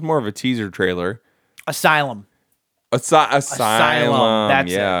really. It was more of a teaser trailer. Asylum. Asylum.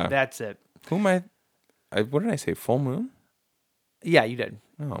 That's yeah. it. That's it. Who am I? What did I say? Full Moon? Yeah, you did.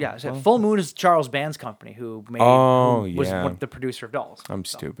 Oh, yeah, so well. Full Moon is Charles Band's company who made. Oh, who was yeah. the producer of Dolls. I'm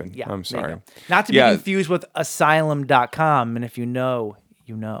stupid. Yeah, I'm there you sorry. go. Not to be Yeah. confused with Asylum.com, and if you know,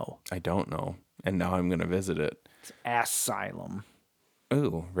 you know. I don't know. And now I'm going to visit it. Asylum.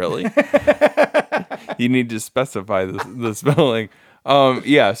 Oh, really? You need to specify the spelling.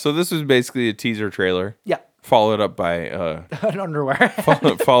 Yeah, so this was basically a teaser trailer. Yeah, Followed up by an underwear.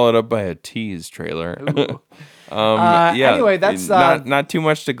 followed up by a tease trailer. Yeah. Anyway, that's not too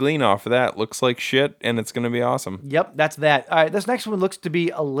much to glean off of that. Looks like shit, and it's gonna be awesome. Yep, that's that. All right, this next one looks to be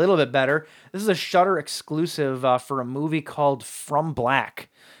a little bit better. This is a Shudder exclusive for a movie called From Black.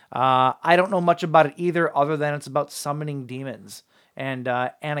 I don't know much about it either, other than it's about summoning demons. And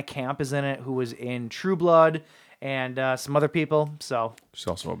Anna Camp is in it, who was in True Blood, and some other people. So She's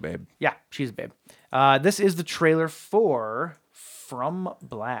also a babe. yeah, she's a babe. This is the trailer for From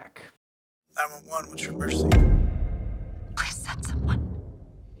Black. 911, what's your emergency? Chris sent someone.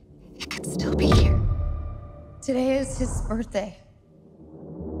 He could still be here. Today is his birthday.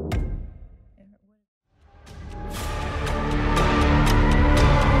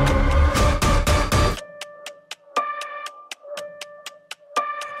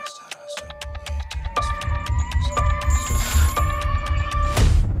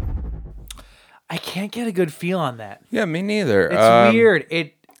 I can't get a good feel on that. Yeah, me neither. It's weird.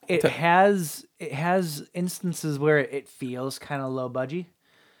 it has instances where it feels kind of low budget,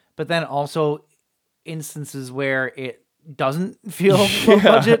 but then also instances where it doesn't feel low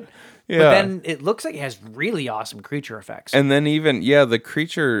budget. Yeah. But then it looks like it has really awesome creature effects. And then even the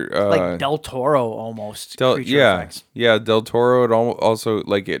creature like Del Toro almost creature effects. Yeah, Del Toro. It also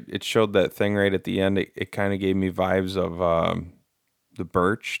like it showed that thing right at the end. It kind of gave me vibes of the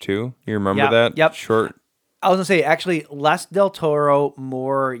Birch too. You remember that? Yep. Short. I was gonna say actually less Del Toro,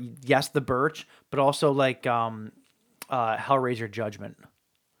 more the Birch, but also like Hellraiser Judgment.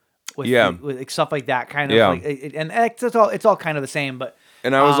 With with stuff like that kind of like, and it's all kind of the same, but.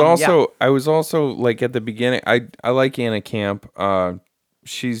 And I was also like at the beginning. I like Anna Camp.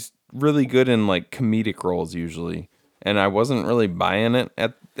 She's really good in like comedic roles usually, and I wasn't really buying it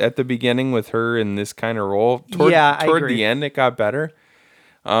at the beginning with her in this kind of role. Toward the end, it got better.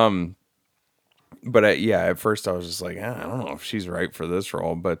 But at first I was just like, I don't know if she's right for this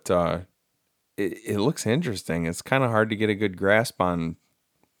role, but it looks interesting. It's kind of hard to get a good grasp on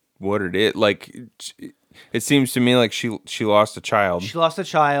what it is. Like, it seems to me like she lost a child. She lost a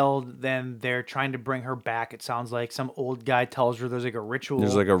child. Then they're trying to bring her back. It sounds like some old guy tells her there's like a ritual.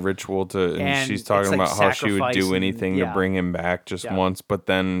 There's like a ritual and she's talking about how she would do anything to bring him back just once, but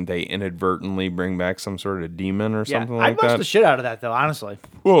then they inadvertently bring back some sort of demon or something like that. I'd watch the shit out of that though, honestly.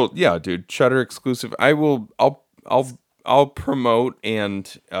 Well, yeah, dude, Shudder exclusive. I'll promote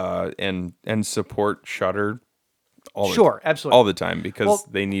and support Shudder. Absolutely. All the time because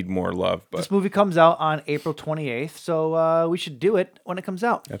they need more love. But this movie comes out on April 28th, so we should do it when it comes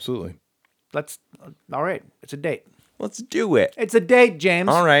out. Absolutely. All right. It's a date. Let's do it. It's a date, James.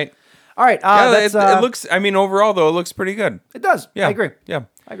 All right. It looks, I mean, overall, though, it looks pretty good. It does. Yeah. I agree. Yeah.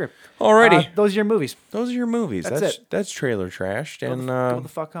 I agree. Alrighty. Those are your movies. That's it. That's trailer trashed. Go the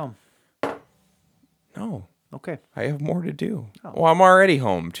fuck home. No. Okay. I have more to do. Oh. Well, I'm already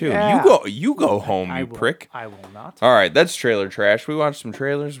home too. Yeah. You go home, prick. I will not. All right, that's trailer trash. We watched some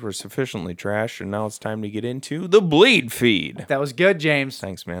trailers. We're sufficiently trash, and now it's time to get into the bleed feed. That was good, James.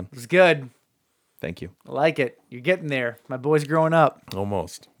 Thanks, man. It was good. Thank you. I like it. You're getting there. My boy's growing up.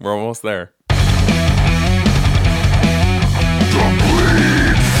 Almost. We're almost there. The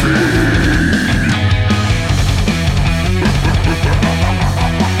bleed feed.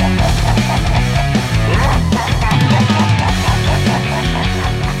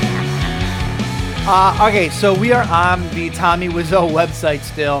 Okay, so we are on the Tommy Wiseau website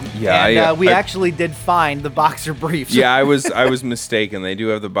still. Yeah, and we actually did find the boxer briefs. Yeah, I was mistaken. They do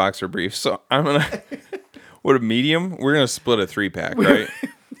have the boxer briefs. So I'm gonna what a medium? We're gonna split a 3-pack, right?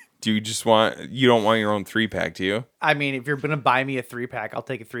 Do you don't want your own 3-pack, do you? I mean, if you're gonna buy me a 3-pack, I'll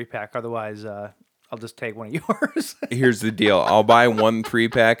take a 3-pack. Otherwise, I'll just take one of yours. Here's the deal. I'll buy one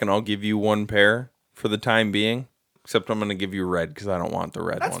 3-pack and I'll give you one pair for the time being. Except I'm gonna give you red because I don't want the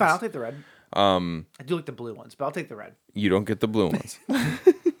red ones. That's fine. I'll take the red. I do like the blue ones, but I'll take the red. You don't get the blue ones.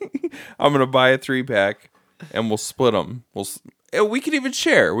 I'm gonna buy a 3-pack, and we'll split them. We could even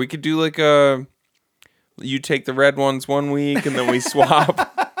share. We could do like you take the red ones one week, and then we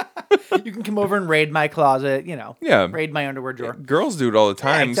swap. You can come over and raid my closet. Raid my underwear drawer. Girls do it all the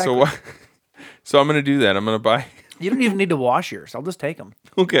time. Yeah, exactly. So I'm gonna do that. I'm gonna buy. You don't even need to wash yours. I'll just take them.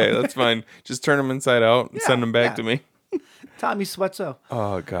 Okay, that's fine. Just turn them inside out and send them back to me. Tommy Sweatso.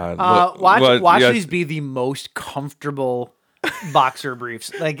 Oh God! Watch these be the most comfortable boxer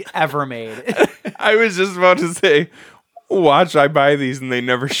briefs like ever made. I was just about to say, watch I buy these and they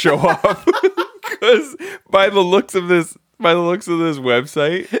never show up because by the looks of this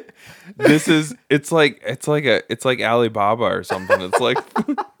website, it's like Alibaba or something. It's like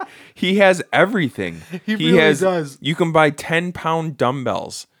he has everything. He really does. You can buy 10-pound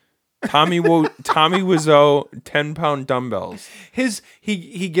dumbbells. Tommy Wiseau 10-pound dumbbells.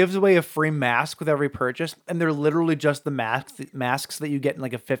 He gives away a free mask with every purchase, and they're literally just the masks that you get in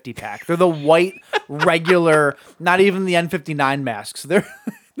like a 50-pack. They're the white regular, not even the N59 masks. They're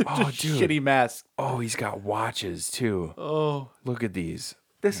just shitty masks. Oh, he's got watches too. Oh, look at these.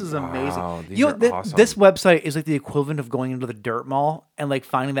 This is amazing. These are awesome. This website is like the equivalent of going into the dirt mall and like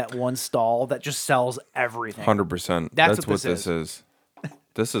finding that one stall that just sells everything. 100%. That's what this is.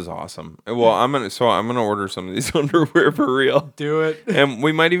 This is awesome. Well, I'm gonna order some of these underwear for real. Do it, and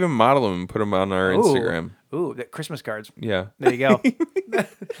we might even model them and put them on our Instagram. Ooh, Christmas cards. Yeah, there you go.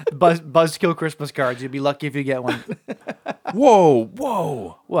 Buzzkill Christmas cards. You'd be lucky if you get one. Whoa!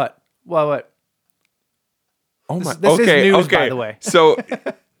 What? Oh my! This is news, by the way. So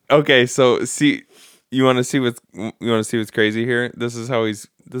see, you want to see what's crazy here? This is how he's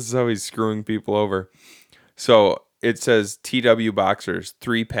screwing people over. So. It says TW Boxers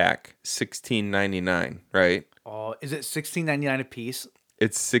 3-pack $16.99, right? Oh, is it $16.99 a piece?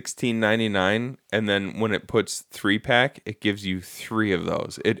 It's $16.99, and then when it puts 3-pack, it gives you 3 of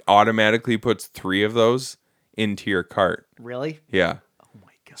those. It automatically puts 3 of those into your cart. Really? Yeah. Oh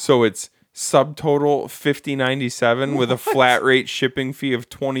my god. So it's subtotal $50.97 with a flat rate shipping fee of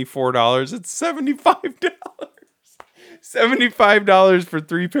 $24. It's $75. $75 for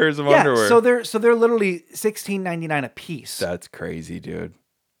 3 pairs of underwear. So they're literally $16.99 a piece. That's crazy, dude.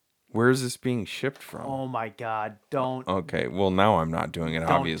 Where is this being shipped from? Oh my god! Don't. Okay, well now I'm not doing it.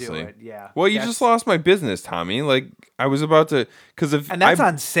 Don't Obviously, do it. Yeah. Well, you just lost my business, Tommy. Like I was about to, because if And that's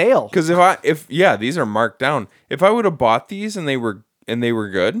on sale. Because if these are marked down. If I would have bought these and they were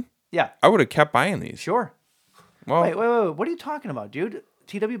good, Yeah. I would have kept buying these. Sure. Well, Wait. What are you talking about, dude?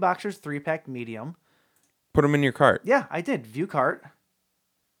 TW Boxers 3-pack medium. put them in your cart. Yeah, I did. View cart.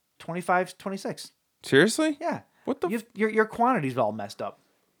 25, 26. Seriously? Yeah. What the? Your quantity's all messed up.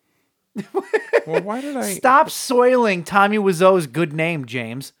 Well, why did I Stop soiling Tommy Wiseau's good name,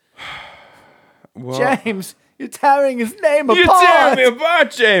 James. Well, James, you're tearing his name apart. you're tearing me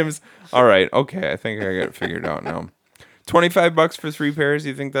apart, James. All right. Okay. I think I got it figured out now. $25 for 3 pairs.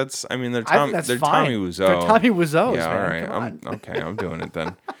 You think that's? I mean, they're I think that's they're fine. Tommy Wiseau. They're Tommy Wiseau's, Yeah. All man. right. Come on. Okay. I'm doing it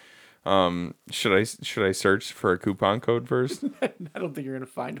then. Should I search for a coupon code first? I don't think you're gonna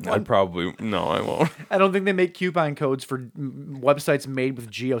find I one. probably no. I won't. I don't think they make coupon codes for websites made with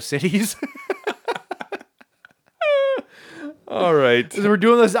GeoCities. All right. So we're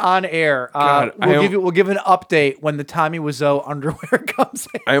doing this on air. God, We'll give an update when the Tommy Wiseau underwear comes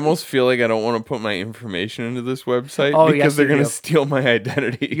in. I almost feel like I don't want to put my information into this website Oh, because yes, they're you going to do. steal my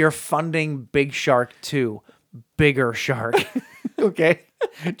identity. You're funding Big Shark 2. Bigger Shark. Okay?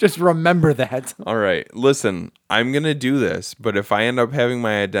 Just remember that. All right. Listen, I'm going to do this, but if I end up having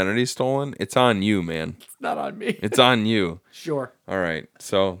my identity stolen, it's on you, man. It's not on me. It's on you. Sure. All right.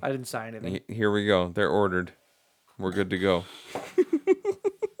 So I didn't sign anything. here we go. They're ordered. We're good to go.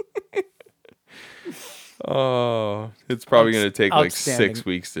 Oh, it's probably going to take like Outstanding. 6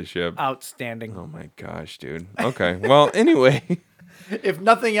 weeks to ship. Outstanding. Oh my gosh, dude. Okay. Well, anyway, If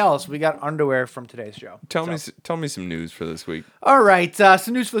nothing else, we got underwear from today's show. tell me some news for this week. All right.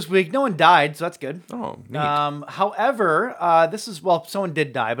 Some news for this week. No one died, so that's good. Oh, neat. However, someone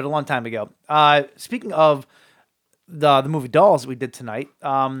did die, but a long time ago. Speaking of the movie Dolls that we did tonight,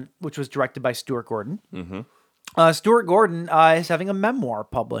 which was directed by Stuart Gordon. Mm-hmm. Stuart Gordon is having a memoir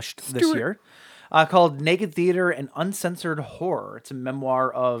published this year called Naked Theater and Uncensored Horror. It's a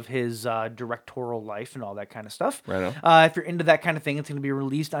memoir of his directorial life and all that kind of stuff. Right on. If you're into that kind of thing, it's going to be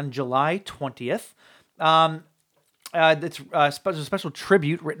released on July 20th. It's a special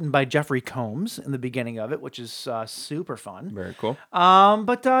tribute written by Jeffrey Combs in the beginning of it, which is super fun. Very cool.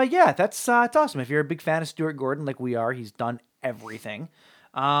 Yeah, that's it's awesome. If you're a big fan of Stuart Gordon, like we are, he's done everything.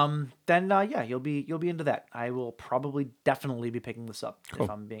 Then you'll be into that. I will definitely be picking this up if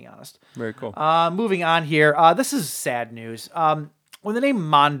I'm being honest. Very cool. Moving on here. This is sad news. When the name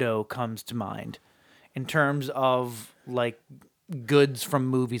Mondo comes to mind, in terms of like goods from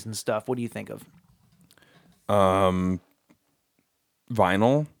movies and stuff, what do you think of?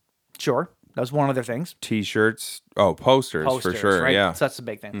 Vinyl, Sure, that was one of their things. T-shirts, posters for sure. right? Yeah. So that's the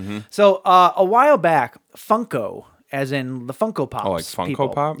big thing. So a while back, Funko, as in the Funko Pops. Oh, like Funko people,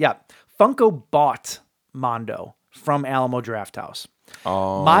 Pop? Yeah. Funko bought Mondo from Alamo Drafthouse.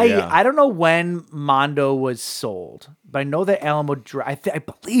 Oh, I don't know when Mondo was sold, but I know that I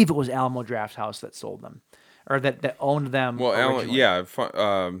believe it was Alamo Drafthouse that sold them, or that owned them. Well,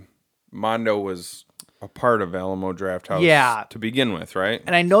 originally. Mondo was a part of Alamo Drafthouse. Yeah. To begin with, right?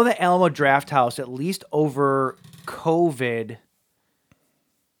 And I know that Alamo Drafthouse, at least over COVID.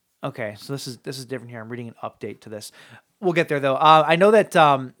 Okay, so this is different here. I'm reading an update to this. We'll get there though. I know that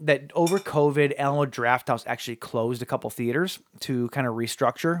that over COVID, Alamo Drafthouse actually closed a couple theaters to kind of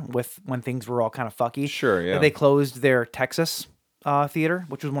restructure when things were all kind of fucky. Sure, yeah. They closed their Texas theater,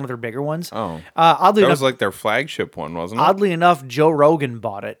 which was one of their bigger ones. Oh, oddly that enough, was like their flagship one, wasn't it? Oddly enough, Joe Rogan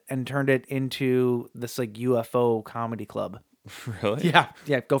bought it and turned it into this like UFO comedy club. Really?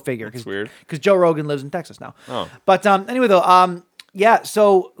 Yeah. Go figure. That's weird. Because Joe Rogan lives in Texas now. Oh. But anyway, though, yeah.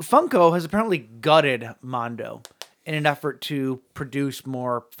 So Funko has apparently gutted Mondo in an effort to produce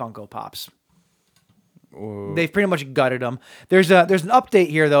more Funko Pops. Whoa. They've pretty much gutted them. There's an update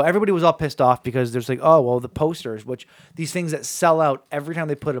here though. Everybody was all pissed off because there's like, oh well, the posters, which these things that sell out every time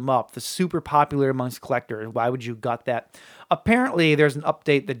they put them up, the super popular amongst collectors. Why would you gut that? Apparently, there's an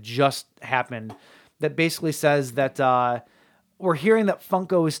update that just happened that basically says that we're hearing that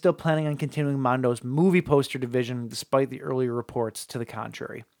Funko is still planning on continuing Mondo's movie poster division despite the earlier reports to the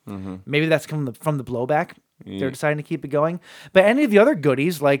contrary. Mm-hmm. Maybe that's from the blowback. They're deciding to keep it going. But any of the other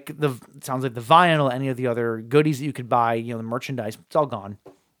goodies, like it sounds like the vinyl, any of the other goodies that you could buy, the merchandise, it's all gone.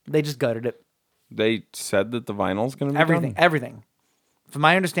 They just gutted it. They said that the vinyl's going to be Everything, done? everything. From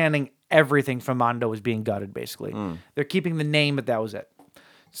my understanding, everything from Mondo is being gutted, basically. They're keeping the name, but that was it.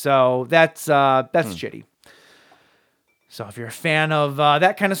 So that's shitty. So if you're a fan of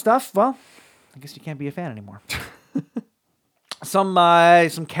that kind of stuff, well, I guess you can't be a fan anymore. Some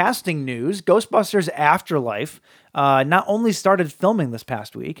casting news. Ghostbusters Afterlife not only started filming this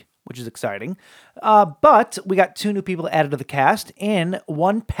past week, which is exciting, but we got 2 new people added to the cast, and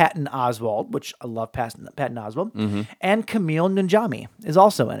one Patton Oswalt, which I love Patton Oswalt, and Camille Njami is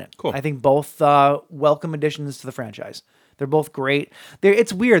also in it. Cool. I think both welcome additions to the franchise. They're both great.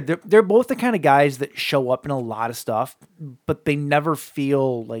 It's weird. They're both the kind of guys that show up in a lot of stuff, but they never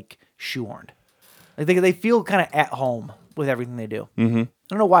feel like shoehorned. Like they feel kind of at home with everything they do. I don't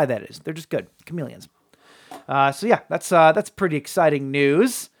know why that is. They're just good chameleons. So yeah, that's pretty exciting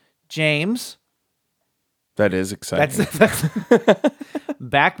news. James, That is exciting. that's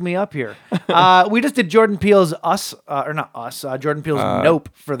back me up here. We just did Jordan Peele's Jordan Peele's Nope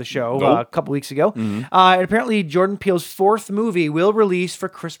for the show a couple weeks ago. And apparently Jordan Peele's 4th movie will release for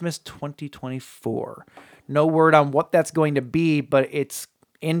Christmas 2024. No word on what that's going to be, but it's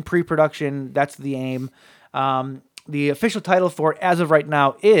in pre-production. That's the aim. The official title for it, as of right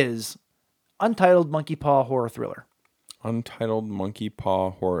now, is Untitled Monkey Paw Horror Thriller. Untitled Monkey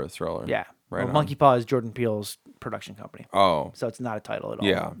Paw Horror Thriller. Yeah. Right on. Monkey Paw is Jordan Peele's production company. Oh. So it's not a title at all.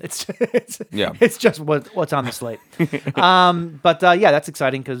 Yeah. It's just what's on the slate. But yeah, that's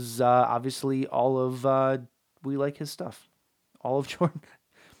exciting because obviously all of we like his stuff. All of Jordan.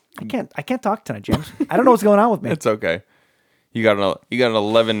 I can't talk tonight, James. I don't know what's going on with me. It's okay. You got an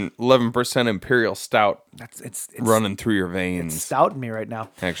 11% Imperial Stout It's running through your veins. It's stouting me right now.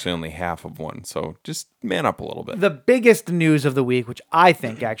 Actually, only half of one, so just man up a little bit. The biggest news of the week, which I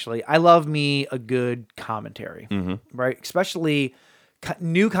think actually, I love me a good commentary, right? Especially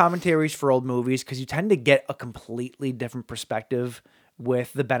new commentaries for old movies, because you tend to get a completely different perspective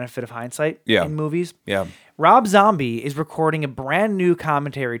with the benefit of hindsight in movies. Yeah. Rob Zombie is recording a brand new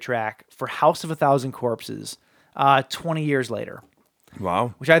commentary track for House of a Thousand Corpses 20 years later.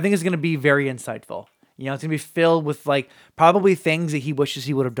 Wow. Which I think is going to be very insightful. It's going to be filled with probably things that he wishes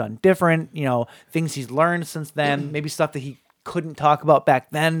he would have done different, things he's learned since then, maybe stuff that he couldn't talk about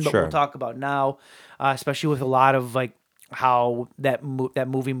back then, but we'll talk about now, especially with a lot of how that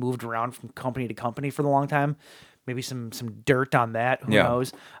movie moved around from company to company for a long time. Maybe some dirt on that. Who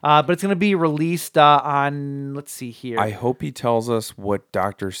knows? But it's going to be released on, let's see here. I hope he tells us what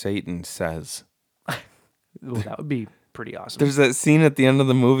Dr. Satan says. Ooh, that would be pretty awesome. There's that scene at the end of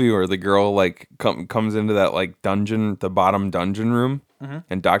the movie where the girl comes into that dungeon, the bottom dungeon room,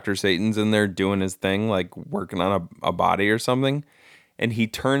 and Dr. Satan's in there doing his thing, working on a body or something, and he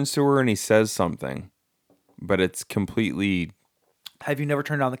turns to her and he says something, but it's completely. Have you never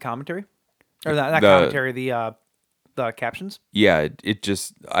turned on the commentary, or not commentary? The captions. Yeah, it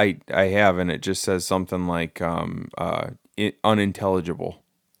just I have, and it just says something like unintelligible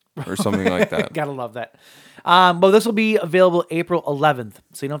or something like that. Gotta love that. Well, this will be available April 11th,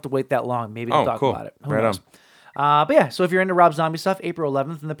 so you don't have to wait that long. Maybe we'll talk about it. Who knows? But yeah, so if you're into Rob Zombie stuff, April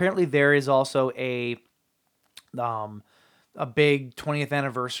 11th, and apparently there is also a big 20th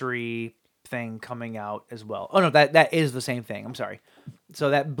anniversary thing coming out as well. Oh no, that is the same thing. I'm sorry.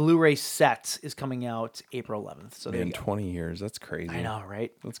 So that Blu-ray set is coming out April 11th. So in 20 years, that's crazy. I know,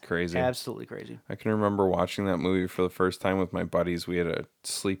 right? That's crazy. Absolutely crazy. I can remember watching that movie for the first time with my buddies. We had a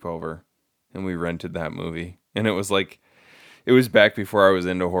sleepover, and we rented that movie. And it was it was back before I was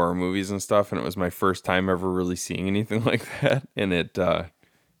into horror movies and stuff, and it was my first time ever really seeing anything like that. And it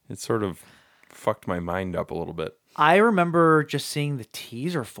sort of fucked my mind up a little bit. I remember just seeing the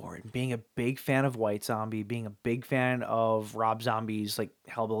teaser for it and being a big fan of White Zombie, being a big fan of Rob Zombie's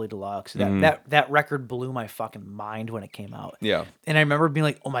Hellbilly Deluxe. That record blew my fucking mind when it came out. Yeah. And I remember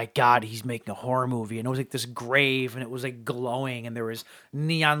being oh my God, he's making a horror movie. And it was this grave, and it was glowing, and there was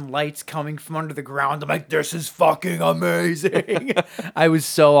neon lights coming from under the ground. I'm this is fucking amazing. I was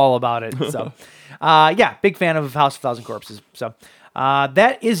so all about it. So yeah, big fan of House of a Thousand Corpses. So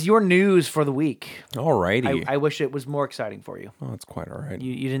that is your news for the week. Alrighty. I wish it was more exciting for you. Oh, it's quite all right.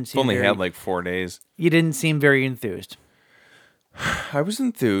 You didn't seem only had 4 days. You didn't seem very enthused. I was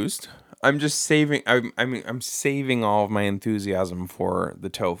enthused. I'm just saving. I'm saving all of my enthusiasm for the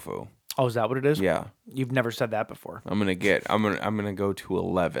tofu. Oh, is that what it is? Yeah. You've never said that before. I'm gonna go to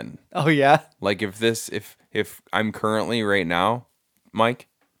 11. Oh yeah. If I'm currently right now, Mike,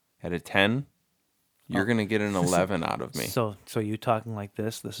 at a 10. You're going to get an 11 out of me. So you talking like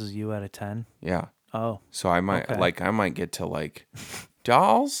this? This is you at a 10? Yeah. Oh. So I might Okay. I might get to like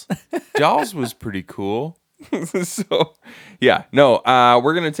Dolls. Dolls was pretty cool. So yeah, no,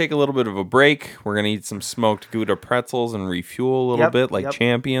 we're gonna take a little bit of a break. We're gonna eat some smoked Gouda pretzels and refuel a little bit like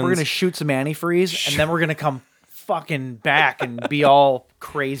champions. We're gonna shoot some antifreeze, and then we're gonna come fucking back and be all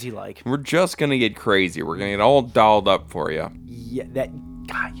crazy like. We're just gonna get crazy. We're gonna get all dolled up for you. Yeah,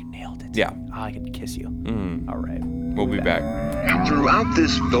 God, you nailed it. Yeah. Oh, I could kiss you. All right. We'll be back. Throughout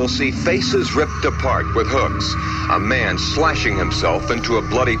this, they'll see faces ripped apart with hooks, a man slashing himself into a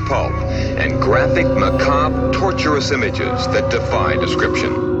bloody pulp, and graphic, macabre, torturous images that defy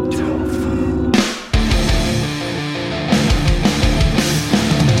description.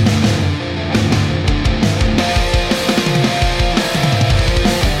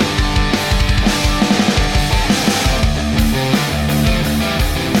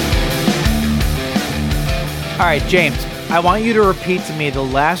 All right, James, I want you to repeat to me the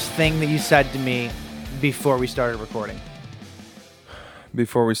last thing that you said to me before we started recording.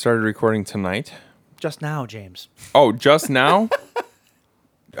 Before we started recording tonight. Just now, James. Oh, just now?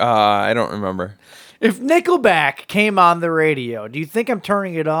 I don't remember. If Nickelback came on the radio, do you think I'm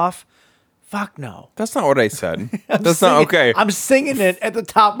turning it off? Fuck no. That's not what I said. That's not Singing- okay. I'm singing it at the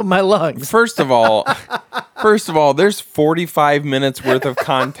top of my lungs. First of all, there's 45 minutes worth of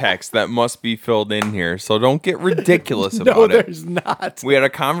context that must be filled in here. So don't get ridiculous No, about it. there's not. We had a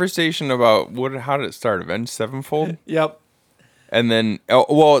conversation about how did it start? Avenged Sevenfold? Yep. And then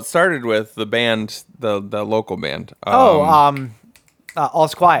it started with the band, the local band.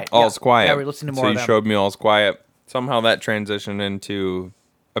 All's Quiet. All's Quiet. Yeah, we're listening to more so of you them. showed me All's Quiet. Somehow that transitioned into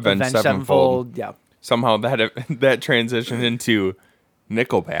Avenged Sevenfold. Yeah. Somehow that transitioned into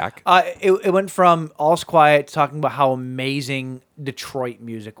Nickelback. It went from All's Quiet talking about how amazing Detroit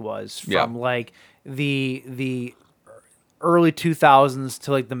music was from like the early 2000s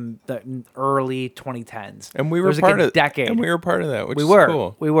to like the early 2010s. And we There were was part like a of decade. And we were part of that, which We is were.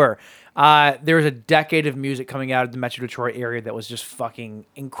 cool. We were. There was a decade of music coming out of the Metro Detroit area that was just fucking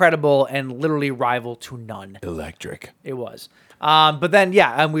incredible and literally rival to none. Electric. It was. But then,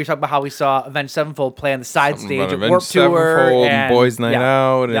 and we were talking about how we saw Avenged Sevenfold play on the side stage at Warped Tour. Sevenfold, And Boys Night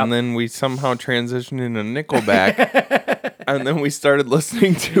Out, Yep. and then we somehow transitioned into Nickelback. And then we started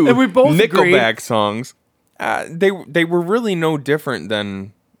listening to And we both Nickelback agreed. songs. They were really no different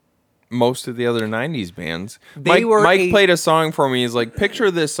than most of the other 90s bands. Mike played a song for me. He's like, picture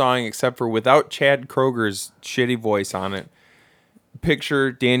this song except for without Chad Kroger's shitty voice on it.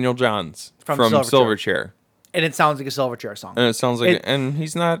 Picture Daniel Johns from Silverchair. And it sounds like a Silverchair song. And it sounds like and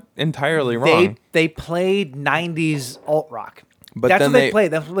he's not entirely wrong. They played 90s alt rock. But that's then what they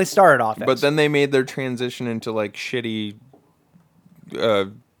played. That's what they started off as. But then they made their transition into like shitty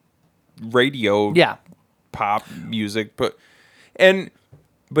radio pop music. But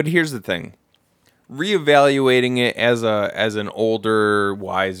here's the thing. Reevaluating it as an older,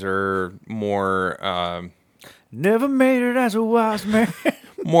 wiser, more never made it as a wise man.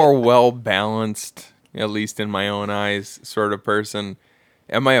 more well balanced, at least in my own eyes, sort of person.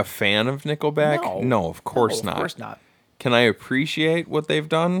 Am I a fan of Nickelback? No, of course not. Of course not. Can I appreciate what they've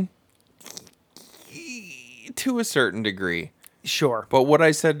done? To a certain degree. Sure. But what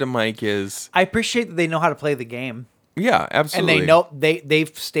I said to Mike is, I appreciate that they know how to play the game. Yeah, absolutely. And they know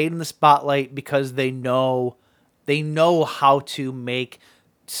they've stayed in the spotlight because they know how to make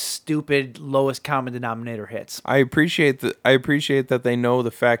stupid lowest common denominator hits. I appreciate that they know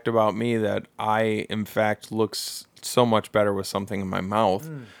the fact about me that I in fact looks so much better with something in my mouth.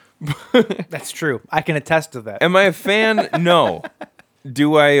 That's true. I can attest to that. Am I a fan? No.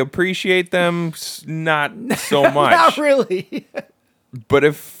 Do I appreciate them? Not so much. Not really. But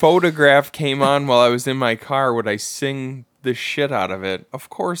if Photograph came on while I was in my car, would I sing the shit out of it? Of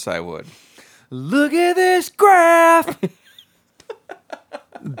course I would. Look at this graph.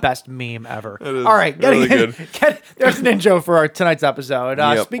 Best meme ever. That is all right, really good. There's an intro for our tonight's episode.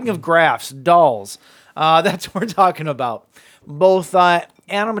 Yep. Speaking of graphs, dolls. That's what we're talking about. Both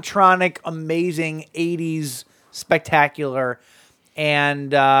animatronic, amazing 80s spectacular,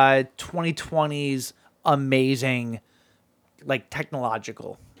 and 2020s amazing, like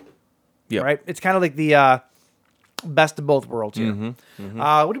technological. Yeah. Right. It's kind of like the best of both worlds here. What do you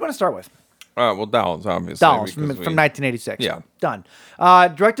want to start with? Well, Dolls, obviously. Dolls from 1986. Yeah. Done.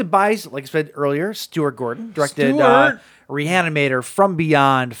 Directed by, like I said earlier, Stuart Gordon. Directed Reanimator, From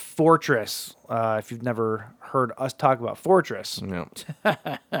Beyond, Fortress. If you've never heard us talk about Fortress, No.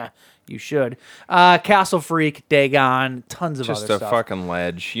 you should. Castle Freak, Dagon, tons of other stuff. Just a fucking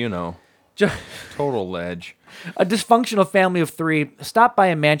ledge, you know. Total ledge. A dysfunctional family of three stop by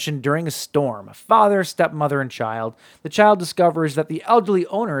a mansion during a storm. A father, stepmother, and child. The child discovers that the elderly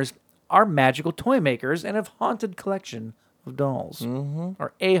owners are magical toy makers and have haunted collection of dolls,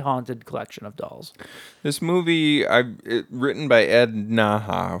 or a haunted collection of dolls. This movie, written by Ed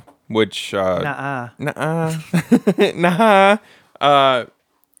Naha, which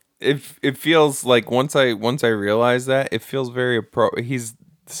it feels like once I realize that, it feels very he's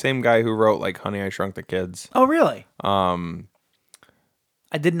the same guy who wrote like Honey, I Shrunk the Kids. Oh, really?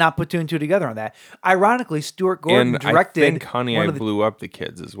 I did not put two and two together on that. Ironically, Stuart Gordon directed. I think Honey, I Blew Up the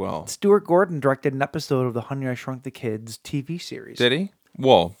Kids as well. Stuart Gordon directed an episode of the Honey, I Shrunk the Kids TV series. Did he?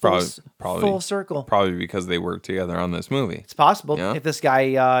 Well, probably full circle. Probably because they worked together on this movie. It's possible. Yeah. If this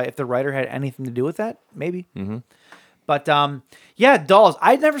guy, if the writer had anything to do with that, maybe. Mm-hmm. But yeah, Dolls.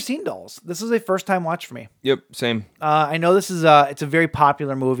 I'd never seen Dolls. This is a first time watch for me. Yep, same. I know this is it's a very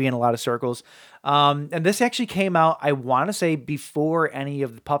popular movie in a lot of circles. And this actually came out, I want to say, before any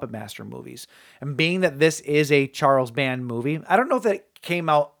of the Puppet Master movies. And being that this is a Charles Band movie, I don't know if that came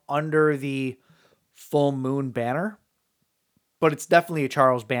out under the Full Moon banner, but it's definitely a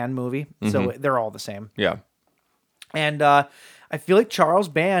Charles Band movie. So they're all the same. Yeah. And I feel like Charles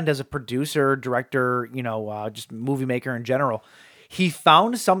Band, as a producer, director, just movie maker in general, he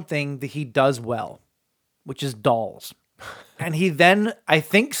found something that he does well, which is dolls. And he then, I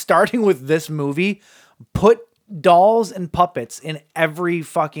think, starting with this movie, put dolls and puppets in every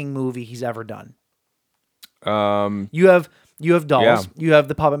fucking movie he's ever done. You have Dolls. Yeah. You have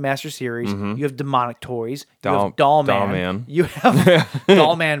the Puppet Master series. You have Demonic Toys. You have Doll Man. You have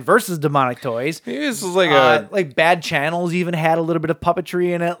Doll Man versus Demonic Toys. This is like like Bad Channels even had a little bit of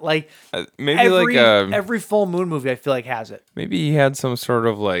puppetry in it. Like maybe every Full Moon movie I feel like has it. Maybe he had some sort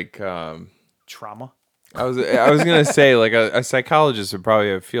of like trauma. I was gonna say like a psychologist would probably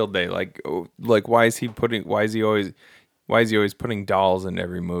have a field day. Like why is he always putting dolls in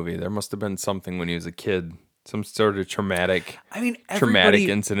every movie? There must have been something when he was a kid. Some sort of traumatic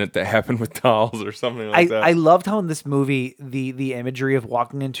incident that happened with dolls or something like that. I loved how in this movie, the imagery of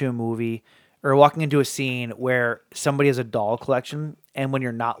walking into a movie or walking into a scene where somebody has a doll collection, and when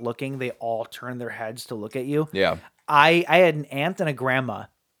you're not looking, they all turn their heads to look at you. Yeah. I had an aunt and a grandma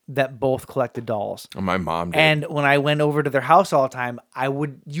that both collected dolls. Oh, my mom did. And when I went over to their house all the time,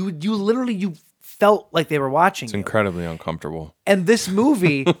 you felt like they were watching. It's incredibly uncomfortable. And this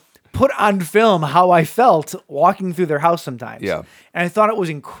movie put on film how I felt walking through their house sometimes. Yeah. And I thought it was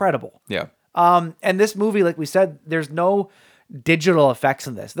incredible. Yeah. And this movie, like we said, there's no digital effects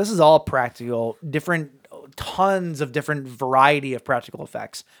in this. This is all practical, tons of different variety of practical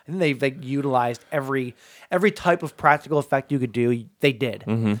effects. I think they've utilized every type of practical effect you could do. They did.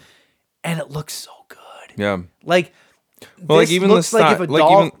 Mm-hmm. And it looks so good. Yeah. Like, well, like even the stop,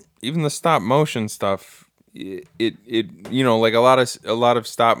 even the stop motion stuff, it like a lot of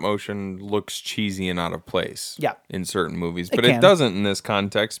stop motion looks cheesy and out of place. Yeah. In certain movies, but it doesn't in this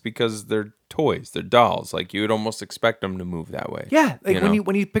context because they're toys, they're dolls. Like you would almost expect them to move that way. Yeah. Like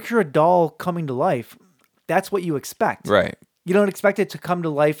when you picture a doll coming to life, that's what you expect. Right. You don't expect it to come to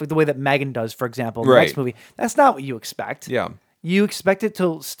life like the way that Megan does, for example, in the next movie. That's not what you expect. Yeah. You expect it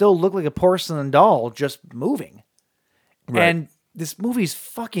to still look like a porcelain doll just moving. Right. And this movie's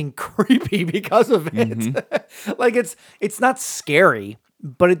fucking creepy because of it. Mm-hmm. Like it's not scary,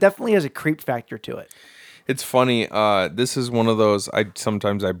 but it definitely has a creep factor to it. It's funny. This is one of those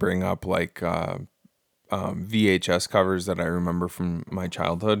sometimes I bring up like VHS covers that I remember from my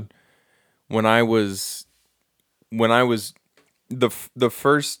childhood. When I was the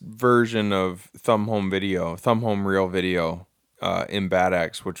first version of Thumb Home Reel Video in Bad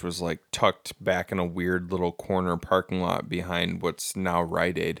X, which was like tucked back in a weird little corner parking lot behind what's now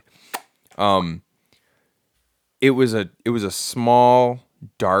Rite Aid. It was a small,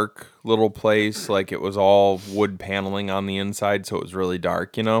 dark little place. Like it was all wood paneling on the inside, so it was really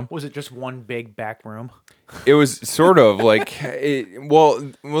dark. Was it just one big back room? It was sort of like,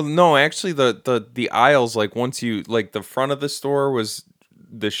 no, actually the aisles, like once you, like the front of the store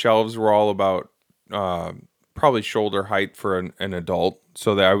the shelves were all about, probably shoulder height for an adult.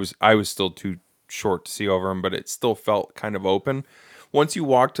 So that I was still too short to see over them, but it still felt kind of open. Once you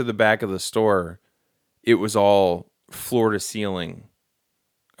walked to the back of the store, it was all floor to ceiling,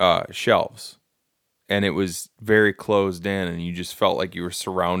 shelves. And it was very closed in and you just felt like you were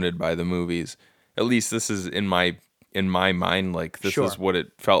surrounded by the movies. At least this is in my mind, like this is what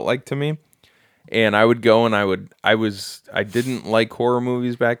it felt like to me. And I would go and I didn't like horror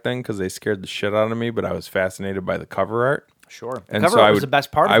movies back then because they scared the shit out of me, but I was fascinated by the cover art. Sure. The cover art was the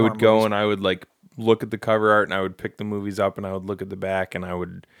best part of I would go movies. And I would like look at the cover art and I would pick the movies up and I would look at the back and I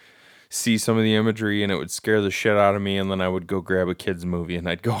would see some of the imagery and it would scare the shit out of me, and then I would go grab a kid's movie and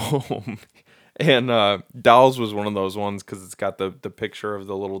I'd go home. And Dolls was one of those ones because it's got the picture of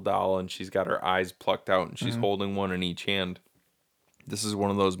the little doll and she's got her eyes plucked out and she's holding one in each hand. This is one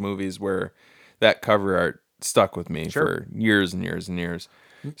of those movies where that cover art stuck with me for years and years and years.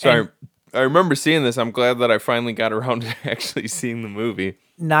 So I remember seeing this. I'm glad that I finally got around to actually seeing the movie.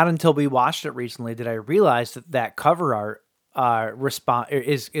 Not until we watched it recently did I realize that cover art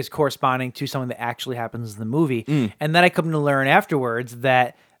is corresponding to something that actually happens in the movie. And then I come to learn afterwards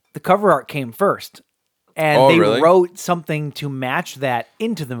that the cover art came first. And they wrote something to match that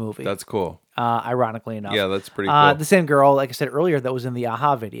into the movie. That's cool. Ironically enough. Yeah, that's pretty cool. The same girl, like I said earlier, that was in the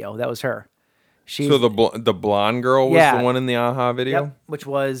Aha video. That was her. So the blonde girl was the one in the Aha video? Yep, which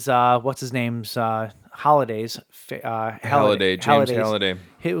was, what's his name's, James Halliday.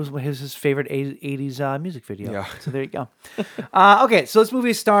 It was his favorite 80s music video. Yeah. So there you go. Okay, so this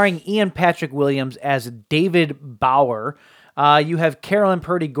movie is starring Ian Patrick Williams as David Bauer. You have Carolyn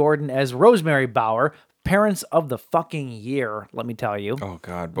Purdy Gordon as Rosemary Bauer. Parents of the fucking year, let me tell you. Oh,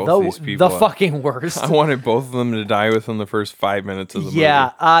 God, both these people. The fucking worst. I wanted both of them to die within the first 5 minutes of the movie.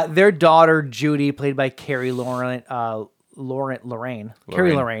 Yeah, their daughter, Judy, played by Carrie Lorraine. Carrie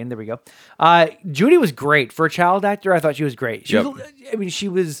Lorraine, there we go. Judy was great. For a child actor, I thought she was great. She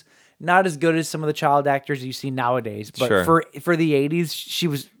was not as good as some of the child actors you see nowadays, but for the 80s, she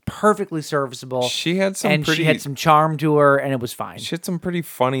was perfectly serviceable. She had some charm to her, and it was fine. She had some pretty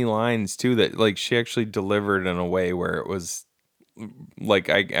funny lines too that like she actually delivered in a way where it was like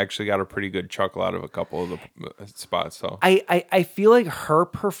I actually got a pretty good chuckle out of a couple of the spots. So I feel like her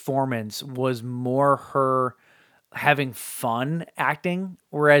performance was more her having fun acting,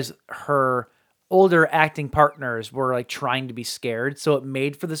 whereas her older acting partners were like trying to be scared, so it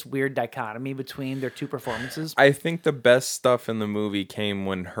made for this weird dichotomy between their two performances. I think the best stuff in the movie came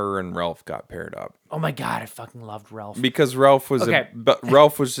when her and Ralph got paired up. Oh my God, I fucking loved Ralph. Because Ralph was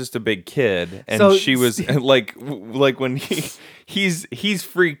Ralph was just a big kid, and she was like when he's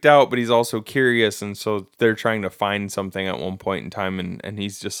freaked out, but he's also curious, and so they're trying to find something at one point in time, and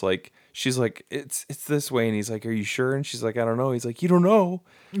he's just like, she's like, it's this way, and he's like, are you sure? And she's like, I don't know. He's like, you don't know?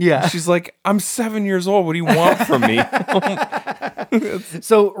 Yeah. She's like, I'm 7 years old. What do you want from me?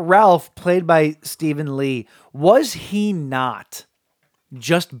 So Ralph, played by Stephen Lee, was he not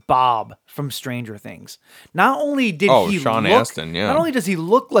just Bob from Stranger Things? Not only did he Sean look, Astin, yeah. Not only does he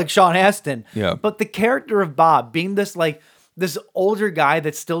look like Sean Astin, yeah, but the character of Bob being this older guy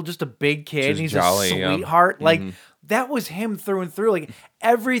that's still just a big kid, just and he's jolly, a sweetheart, yeah. like that was him through and through. Like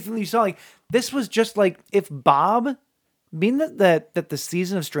everything you saw, like this was just like if Bob, being that the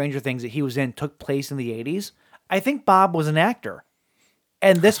season of Stranger Things that he was in took place in the 80s, I think Bob was an actor,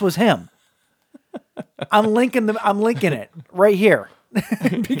 and this was him. I'm linking it right here.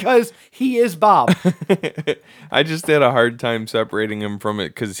 Because he is Bob. I just had a hard time separating him from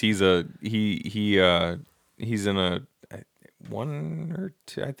it because he's in a one or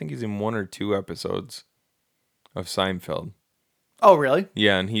two. I think he's in 1 or 2 episodes of Seinfeld. Oh, really?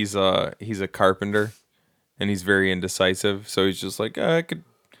 Yeah, and he's a carpenter, and he's very indecisive. So he's just like, I could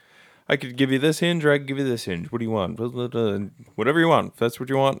give you this hinge, or I could give you this hinge. What do you want? Whatever you want. If that's what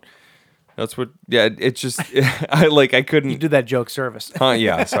you want. That's what. Yeah, it's just I couldn't. You do that joke service.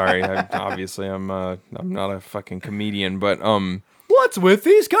 Yeah, sorry. Obviously, I'm not a fucking comedian, but what's with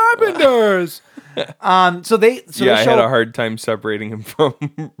these carpenters? I had a hard time separating him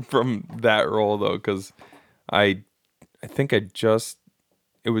from that role though, because I think it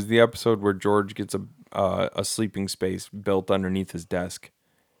was the episode where George gets a sleeping space built underneath his desk.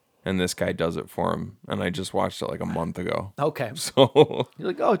 And this guy does it for him. And I just watched it like a month ago. Okay. So you're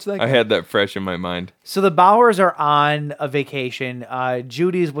like, oh, it's that guy. I had that fresh in my mind. So the Bowers are on a vacation.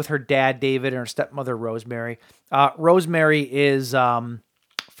 Judy's with her dad, David, and her stepmother, Rosemary. Rosemary is,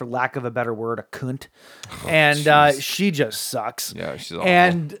 for lack of a better word, a cunt. And she just sucks. Yeah, she's awful.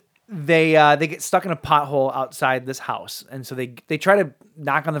 And they get stuck in a pothole outside this house. And so they try to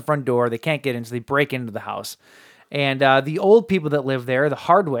knock on the front door. They can't get in, so they break into the house. And the old people that live there, the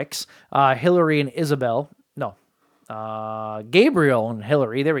Hardwicks, Hillary and Isabel, Gabriel and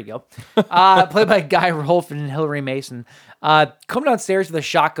Hillary, there we go, played by Guy Rolfe and Hillary Mason, come downstairs with a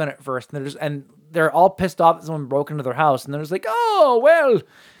shotgun at first, and they're all pissed off that someone broke into their house, and they're just like, oh, well,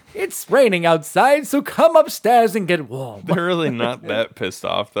 it's raining outside, so come upstairs and get warm. They're really not that pissed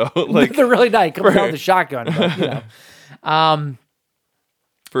off, though. Like they're really not. Coming down with a shotgun, but, you know.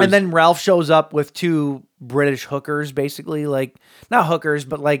 And then Ralph shows up with 2 British hookers, basically, like, not hookers,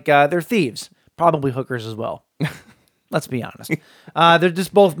 but like they're thieves, probably hookers as well. Let's be honest. They're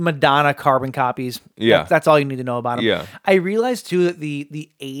just both Madonna carbon copies. Yeah. That's all you need to know about them. Yeah. I realized too that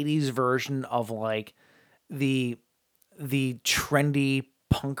the 80s version of like the trendy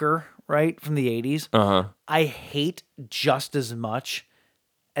punker, right, from the 80s, I hate just as much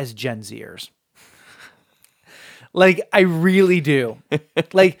as Gen Zers. Like, I really do.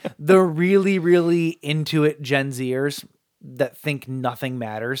 Like, the really, really into it Gen Zers that think nothing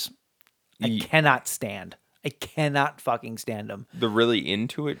matters, I cannot stand. I cannot fucking stand them. The really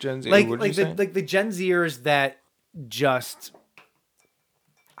into it Gen Z? Like the Gen Zers that just,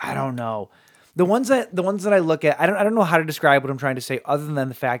 I don't know. The ones that I look at, I don't know how to describe what I'm trying to say other than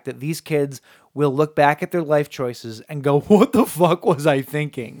the fact that these kids will look back at their life choices and go, what the fuck was I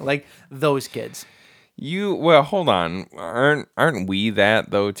thinking? Like those kids. Well, hold on. Aren't we that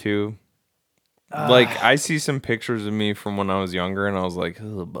though too? Like I see some pictures of me from when I was younger and I was like,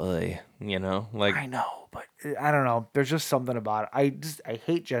 oh boy, like I know, but I don't know. There's just something about it. I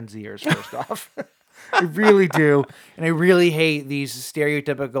hate Gen Zers first off. I really do. And I really hate these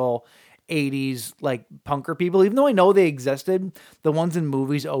stereotypical 80s like punker people. Even though I know they existed, the ones in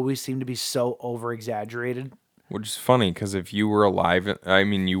movies always seem to be so over exaggerated. Which is funny because if you were alive, I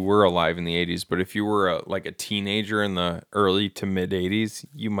mean, you were alive in the 80s, but if you were a teenager in the early to mid 80s,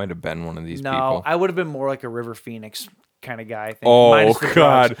 you might have been one of these people. No, I would have been more like a River Phoenix kind of guy. I think. Oh Minus the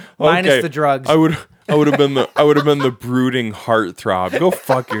God! drugs. Minus the drugs. I would have been the brooding heartthrob. Go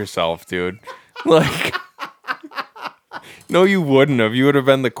fuck yourself, dude. Like, no, you wouldn't have. You would have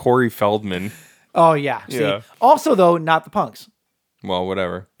been the Corey Feldman. Oh yeah. See, Yeah. Also though, not the punks. Well,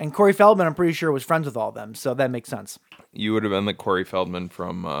 whatever. And Corey Feldman, I'm pretty sure, was friends with all of them, so that makes sense. You would have been the Corey Feldman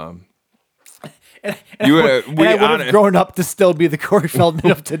from. I would have grown up to still be the Corey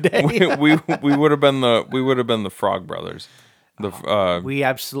Feldman of today. we would have been the Frog Brothers. We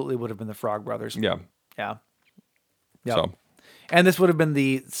absolutely would have been the Frog Brothers. Yeah. Yeah. Yep. So. And this would have been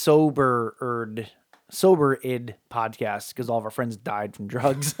the Sober-id podcast because all of our friends died from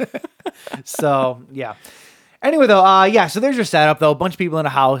drugs. So yeah. Anyway, though, so there's your setup, though. A bunch of people in a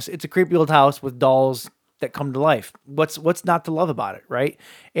house. It's a creepy old house with dolls that come to life. What's not to love about it, right?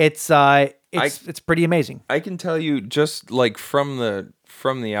 It's pretty amazing. I can tell you, just like from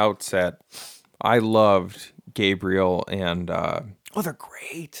the outset, I loved Gabriel and they're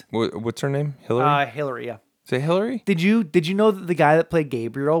great. What's her name? Hillary. Hillary. Yeah. Is it Hillary? Did you know that the guy that played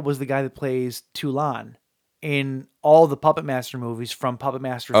Gabriel was the guy that plays Toulon in all the Puppet Master movies from Puppet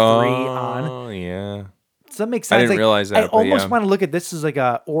Master 3 on? Oh yeah. Does that make sense? I didn't realize that. I almost want to look at this as like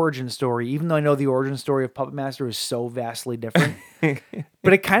a origin story, even though I know the origin story of Puppet Master is so vastly different.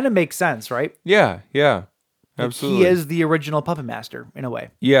 But it kind of makes sense, right? Yeah, absolutely. He is the original Puppet Master in a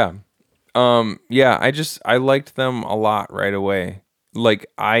way. Yeah, I liked them a lot right away. Like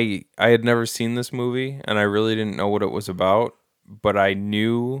I had never seen this movie, and I really didn't know what it was about, but I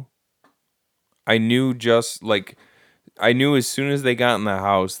knew just like. I knew as soon as they got in the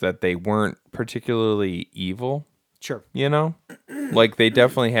house that they weren't particularly evil. Sure. Like they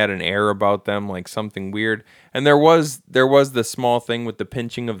definitely had an air about them, like something weird. And there was the small thing with the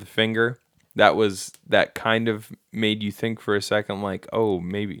pinching of the finger. That kind of made you think for a second, like, oh,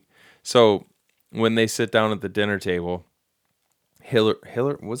 maybe. So when they sit down at the dinner table,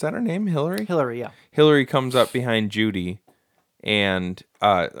 Hillary, was that her name? Hillary? Hillary, yeah. Hillary comes up behind Judy, and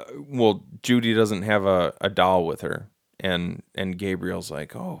Judy doesn't have a doll with her. And Gabriel's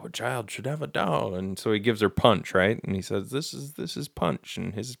like, oh, a child should have a doll. And so he gives her Punch, right? And he says, this is Punch.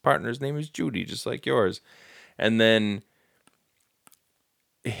 And his partner's name is Judy, just like yours. And then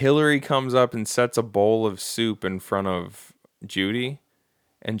Hillary comes up and sets a bowl of soup in front of Judy.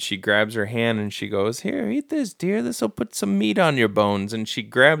 And she grabs her hand and she goes, here, eat this, dear. This will put some meat on your bones. And she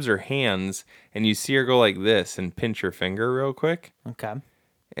grabs her hands and you see her go like this and pinch her finger real quick. Okay.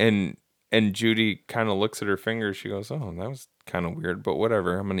 And Judy kind of looks at her fingers. She goes, oh, that was kind of weird, but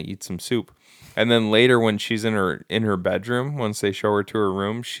whatever. I'm going to eat some soup. And then later when she's in her bedroom, once they show her to her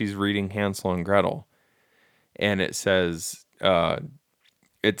room, she's reading Hansel and Gretel. And it says that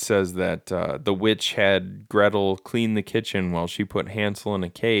the witch had Gretel clean the kitchen while she put Hansel in a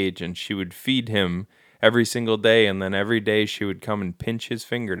cage, and she would feed him every single day. And then every day she would come and pinch his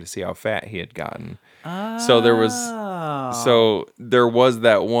finger to see how fat he had gotten. So there was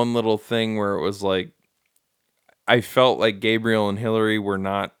that one little thing where it was like, I felt like Gabriel and Hillary were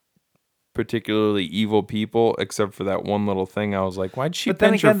not particularly evil people, except for that one little thing. I was like, why'd she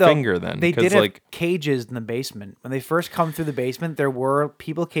pinch her finger then? They did have cages in the basement. When they first come through the basement, there were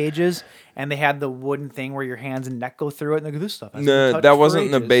people cages, and they had the wooden thing where your hands and neck go through it. And they go, this stuff. No, that wasn't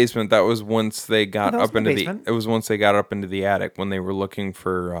in the basement. That was once they got up into the. It was once they got up into the attic when they were looking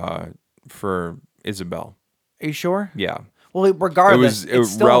for Isabel. Are you sure? Yeah. Well, regardless,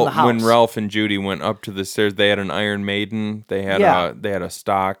 it's still in the house. When Ralph and Judy went up to the stairs, they had an Iron Maiden. They had a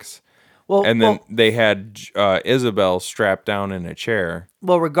Stax. and then they had Isabel strapped down in a chair.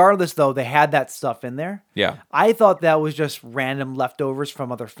 Well, regardless, though, they had that stuff in there. Yeah. I thought that was just random leftovers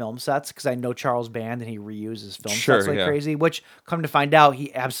from other film sets because I know Charles Band and he reuses film sets like crazy, which, come to find out,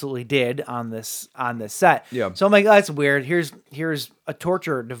 he absolutely did on this set. Yeah. So I'm like, oh, that's weird. Here's a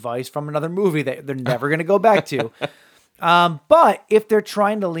torture device from another movie that they're never going to go back to. But if they're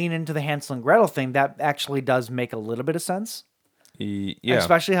trying to lean into the Hansel and Gretel thing, that actually does make a little bit of sense. Yeah.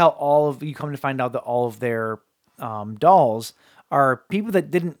 Especially how you come to find out that all of their dolls are people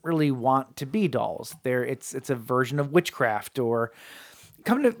that didn't really want to be dolls. It's a version of witchcraft, or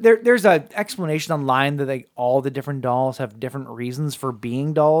there's an explanation online that all the different dolls have different reasons for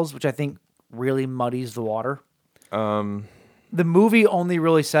being dolls, which I think really muddies the water. The movie only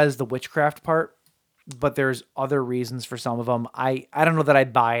really says the witchcraft part, but there's other reasons for some of them. I don't know that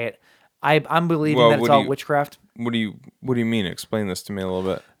I'd buy it. I'm believing that it's all witchcraft. What do you mean? Explain this to me a little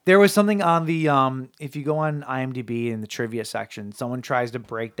bit. There was something on the if you go on IMDb in the trivia section, someone tries to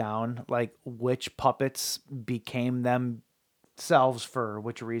break down like which puppets became themselves for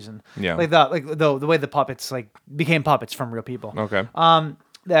which reason. Yeah. The way the puppets like became puppets from real people. Okay. I'm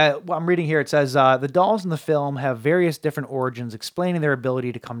reading here. It says the dolls in the film have various different origins, explaining their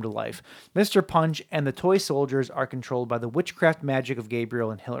ability to come to life. Mr. Punch and the toy soldiers are controlled by the witchcraft magic of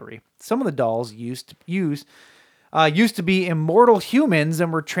Gabriel and Hillary. Some of the dolls used to be immortal humans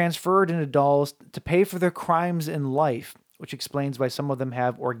and were transferred into dolls to pay for their crimes in life, which explains why some of them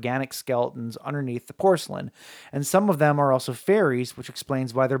have organic skeletons underneath the porcelain. And some of them are also fairies, which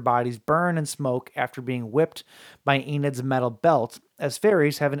explains why their bodies burn and smoke after being whipped by Enid's metal belt, as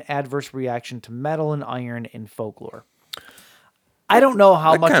fairies have an adverse reaction to metal and iron in folklore. I don't know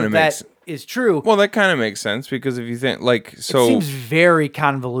how much of that is true. Well, that kind of makes sense, because if you think, like, so... It seems very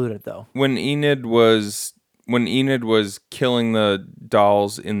convoluted, though. When Enid was killing the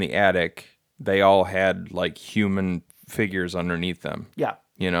dolls in the attic, they all had, like, human figures underneath them. Yeah.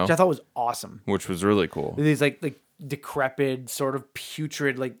 You know? Which I thought was awesome. Which was really cool. These, like decrepit, sort of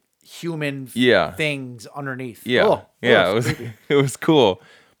putrid, like, human things underneath. Yeah. Oh, yeah, it was cool.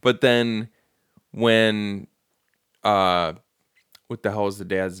 But then when... what the hell was the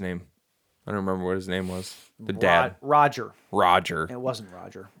dad's name? I don't remember what his name was. The dad. Roger. It wasn't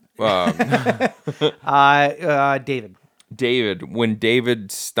Roger. David. David. When David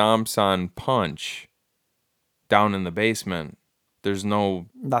stomps on Punch down in the basement, there's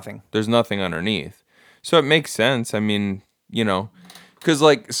nothing. There's nothing underneath. So it makes sense. I mean, you know, because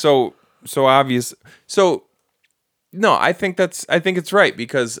like so obvious. So no, I think it's right,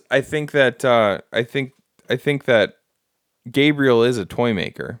 because I think that Gabriel is a toy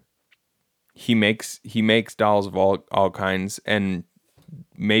maker. He makes dolls of all kinds, and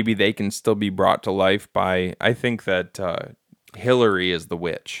maybe they can still be brought to life by... I think that Hillary is the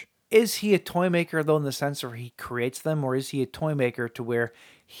witch. Is he a toy maker, though, in the sense where he creates them, or is he a toy maker to where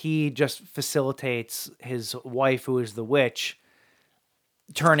he just facilitates his wife, who is the witch,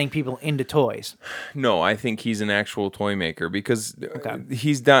 turning people into toys? No, I think he's an actual toy maker, because down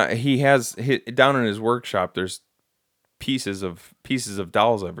in his workshop, there's pieces of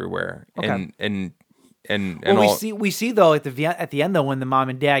dolls everywhere. Okay. And we see though at the end though, when the mom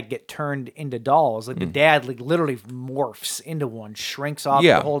and dad get turned into dolls, like the dad like literally morphs into one, shrinks off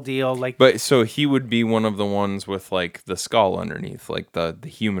the whole deal. Like, but so he would be one of the ones with like the skull underneath, like the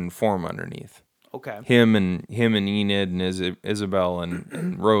human form underneath. Okay. Him and Enid and Isabel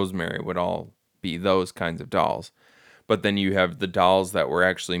and Rosemary would all be those kinds of dolls. But then you have the dolls that were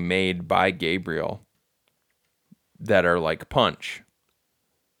actually made by Gabriel that are like Punch.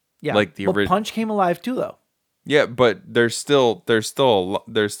 Yeah, like Punch came alive too, though. Yeah, but they're still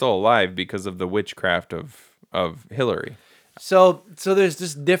alive because of the witchcraft of Hillary. So there's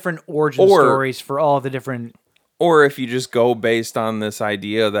just different origin stories for all the different. Or if you just go based on this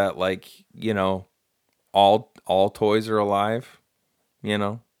idea that, like, you know, all toys are alive, you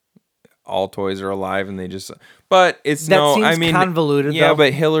know, all toys are alive, and they just. But it's seems convoluted. Yeah, though.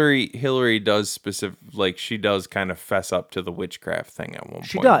 But Hillary does she does kind of fess up to the witchcraft thing at one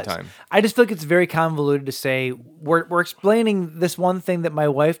point in time. I just feel like it's very convoluted to say we're explaining this one thing that my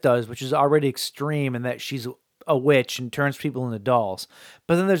wife does, which is already extreme, and that she's a witch and turns people into dolls.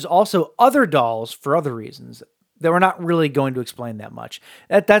 But then there's also other dolls for other reasons that we're not really going to explain that much.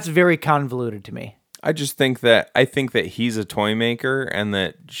 That's very convoluted to me. I think that he's a toy maker, and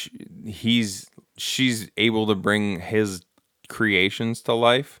that she's able to bring his creations to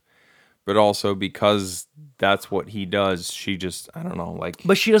life, but also because that's what he does, she just, I don't know, like...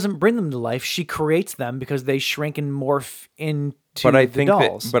 But she doesn't bring them to life. She creates them because they shrink and morph into the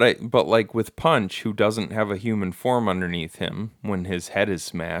dolls. But like with Punch, who doesn't have a human form underneath him when his head is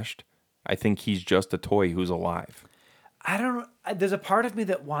smashed, I think he's just a toy who's alive. I don't know. There's a part of me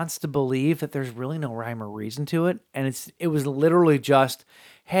that wants to believe that there's really no rhyme or reason to it. And it was literally just,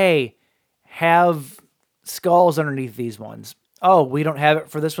 hey, have skulls underneath these ones. Oh, we don't have it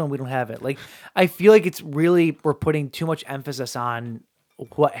for this one. We don't have it. Like, I feel like it's really, we're putting too much emphasis on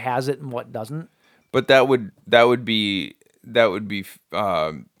what has it and what doesn't. But that would be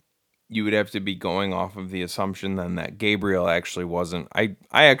you would have to be going off of the assumption then that Gabriel actually wasn't. I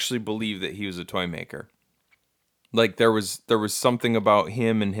actually believe that he was a toy maker. Like there was something about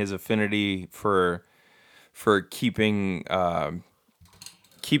him and his affinity for keeping the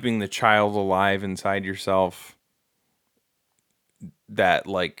child alive inside yourself that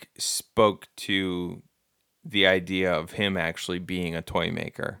like spoke to the idea of him actually being a toy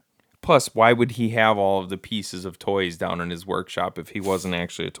maker. Plus, why would he have all of the pieces of toys down in his workshop if he wasn't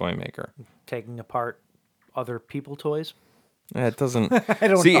actually a toy maker? Taking apart other people toys? It doesn't. I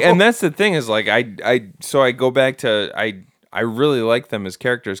don't see, know. and that's the thing is like so I go back to I really like them as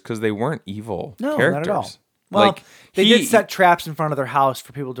characters because they weren't evil characters. Not at all. Well, Like they did set traps in front of their house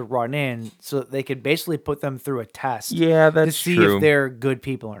for people to run in so that they could basically put them through a test. Yeah, to that's see true. if they're good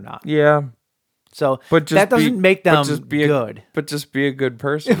people or not. Yeah, So but just that doesn't make them good. But just be a good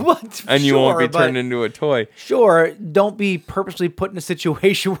person, What? and you won't be Sure, but- turned into a toy. Sure, don't be purposely put in a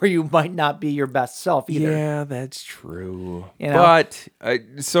situation where you might not be your best self either. Yeah, that's true. You know? But I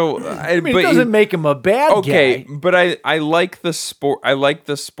mean, but it doesn't make him a bad okay, guy. but I like the sport. I like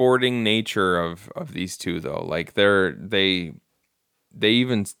the sporting nature of these two though. Like they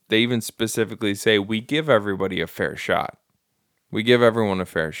even specifically say we give everybody a fair shot. We give everyone a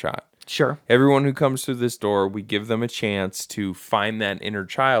fair shot. Sure. Everyone who comes through this door, we give them a chance to find that inner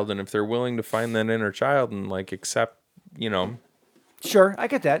child, and if they're willing to find that inner child and like accept, Sure, I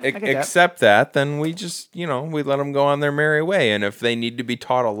get that. accept that, then we just, we let them go on their merry way. And if they need to be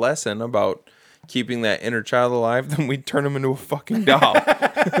taught a lesson about keeping that inner child alive, then we turn them into a fucking doll.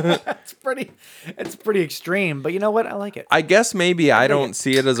 It's pretty extreme, but you know what? I like it. I guess maybe I don't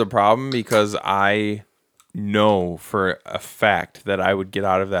see it as a problem because I know for a fact that I would get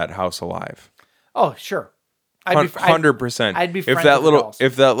out of that house alive. Oh, sure. 100%. I'd be if friends that with the dolls.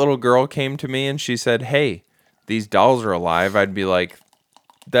 if that little girl came to me and she said, "Hey, these dolls are alive," I'd be like,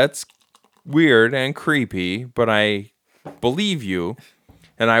 "That's weird and creepy, but I believe you."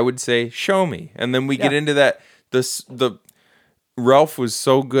 And I would say, "Show me." And then we get into that. The Ralph was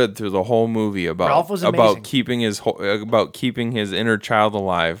so good through the whole movie Ralph was amazing. about keeping his inner child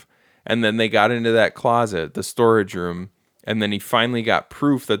alive. And then they got into that closet, the storage room, and then he finally got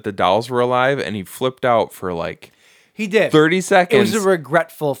proof that the dolls were alive, and he flipped out for like He did 30 seconds. It was a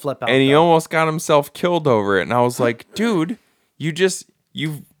regretful flip out, and he though. almost got himself killed over it. And I was like, dude,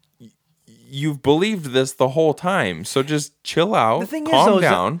 you've believed this the whole time, so just chill out, The thing calm is, though,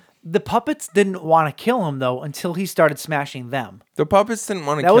 down. The puppets didn't want to kill him though until he started smashing them. The puppets didn't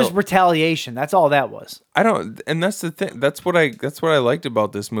want to That kill. was retaliation. That's all that was. I don't, and that's the thing. That's what I liked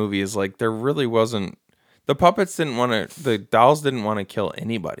about this movie is like there really wasn't. The puppets didn't want to. The dolls didn't want to kill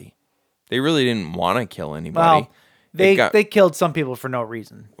anybody. They really didn't want to kill anybody. Well, they killed some people for no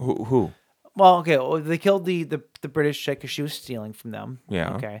reason. Who? Well, okay, they killed the British chick because she was stealing from them.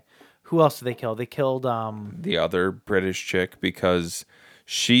 Yeah. Okay. Who else did they kill? They killed the other British chick because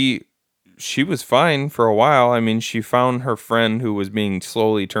she was fine for a while. I mean, she found her friend who was being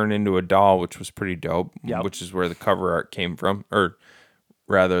slowly turned into a doll, which was pretty dope. Yep. Which is where the cover art came from, or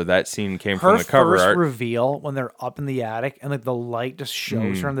rather, that scene came from her the cover first art. reveal when they're up in the attic and like the light just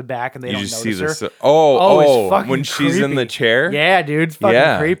shows her in the back and they You don't just notice see her. this. Oh, it's fucking when she's in the creepy. chair. Yeah, dude, it's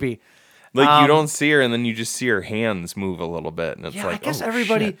fucking creepy. Like you don't see her, and then you just see her hands move a little bit, and it's Yeah, like, I guess oh,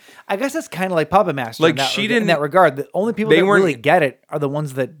 everybody. shit. I guess that's kind of like Puppet Master. Like, in that, she in didn't- that regard. The only people they that weren't- really get it are the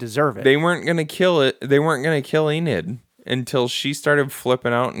ones that deserve it. They weren't gonna kill it. They weren't gonna kill Enid until she started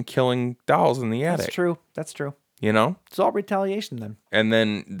flipping out and killing dolls in the attic. That's true. That's true. You know, It's all retaliation then. and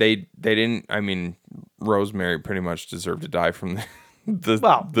then they didn't. I mean, Rosemary pretty much deserved to die from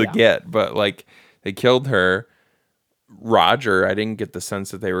the get, but like they killed her. Roger, I didn't get the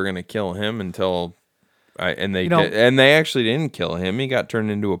sense that they were gonna kill him until. And they actually didn't kill him. He got turned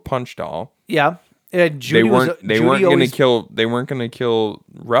into a punch doll. Yeah. They Judy weren't gonna kill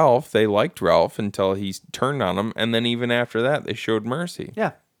Ralph. They liked Ralph until he turned on him, and then even after that, they showed mercy.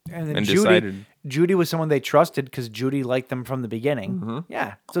 Yeah. And then And Judy, decided- Judy was someone they trusted because Judy liked them from the beginning. Mm-hmm.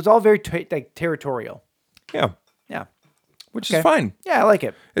 Yeah. So it's all very territorial. Yeah, Yeah. which Okay. is fine. Yeah, I like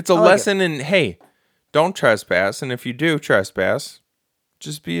it. It's a I like lesson in hey, don't trespass, and if you do trespass,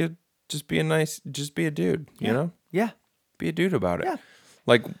 just be a dude. You know, Yeah. be a dude about it. Yeah.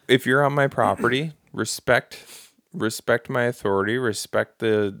 Like if you're on my property, respect respect my authority, respect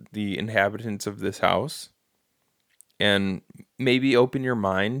the inhabitants of this house, and maybe open your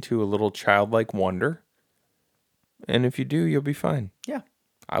mind to a little childlike wonder. And if you do, you'll be fine. Yeah.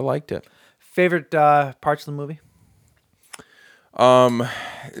 I liked it. Favorite parts of the movie? Once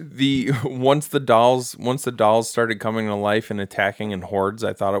the dolls started coming to life and attacking in hordes,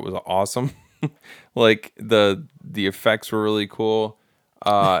 I thought it was awesome. Like the effects were really cool.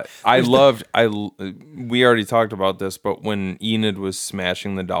 We already talked about this, but when Enid was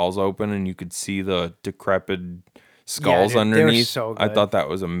smashing the dolls open and you could see the decrepit skulls underneath, they were so good. I thought that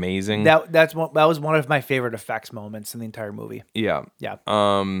was amazing. That was one of my favorite effects moments in the entire movie. Yeah. Yeah.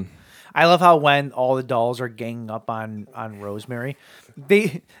 I love how when all the dolls are ganging up on Rosemary,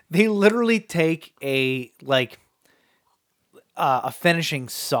 they literally take a finishing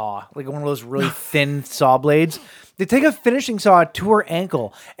saw, like one of those really thin saw blades. They take a finishing saw to her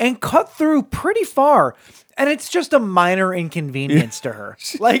ankle and cut through pretty far, and it's just a minor inconvenience to her.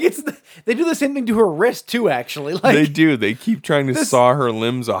 Like they do the same thing to her wrist too. Actually, like they do. They keep trying to saw her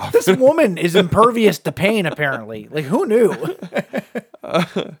limbs off. This woman is impervious to pain. Apparently, like who knew?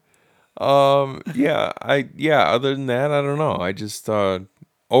 Other than that, I don't know. I just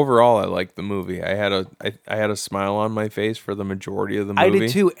overall I liked the movie. I had a smile on my face for the majority of the movie. I did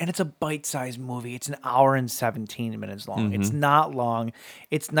too, and it's a bite-sized movie. It's an hour and 17 minutes long. It's not long.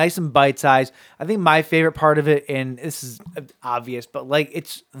 It's nice and bite-sized. I think my favorite part of it, and this is obvious, but like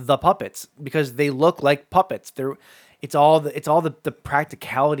it's the puppets, because they look like puppets. It's all the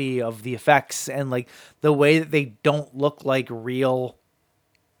practicality of the effects and like the way that they don't look like real,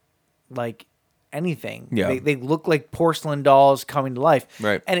 like anything. Yeah. They look like porcelain dolls coming to life.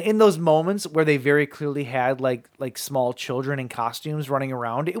 Right. And in those moments where they very clearly had like small children in costumes running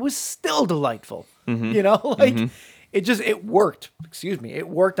around, it was still delightful. You know, like it worked. Excuse me. It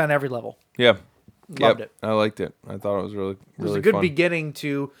worked on every level. Yeah. Loved it. I liked it. I thought it was really, really It was a good fun. beginning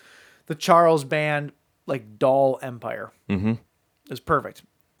to the Charles Band like doll empire. It was perfect.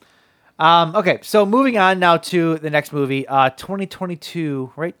 Okay, so moving on now to the next movie,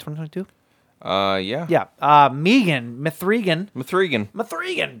 2022, right? 2022? Yeah. Yeah. Megan Mithrigan.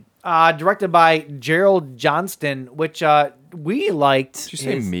 Directed by Gerald Johnston, which we liked. Did you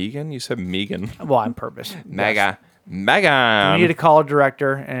say Megan? You said Megan. Well, on purpose. Megan. We need to call a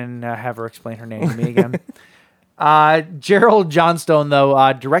director and have her explain her name to me again. Gerald Johnstone,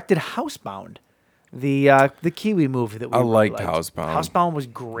 though, directed Housebound, the Kiwi movie that we I really liked liked. Housebound. Housebound was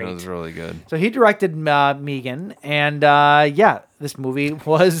great. It was really good. So he directed Megan, and this movie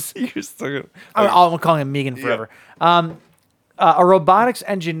was. You're still I'm calling him Megan forever. A robotics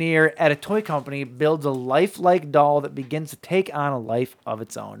engineer at a toy company builds a lifelike doll that begins to take on a life of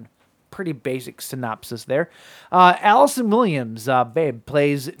its own. Pretty basic synopsis there. Allison Williams, babe,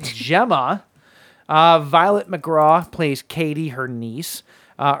 plays Gemma. Violet McGraw plays Katie, her niece.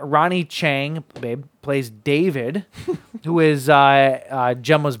 Ronnie Chang, babe, plays David, who is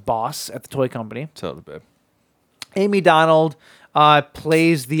Gemma's boss at the toy company. Tell the babe. Amy Donald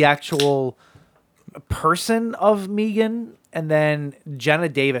plays the actual person of Megan, and then Jenna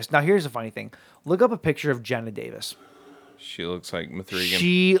Davis. Now, here's the funny thing. Look up a picture of Jenna Davis. She looks like Mithrigan.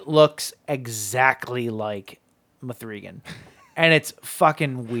 She looks exactly like Mithrigan. And it's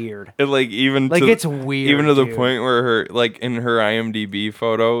fucking weird. It's weird. Even to the dude. point where her, like in her IMDb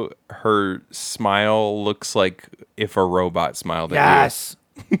photo, her smile looks like if a robot smiled at Yes.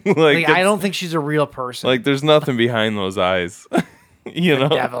 you. Like I don't think she's a real person. Like there's nothing behind those eyes. You know?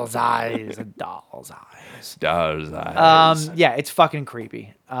 Devil's eyes, a doll's eyes. Doll's eyes. Yeah, it's fucking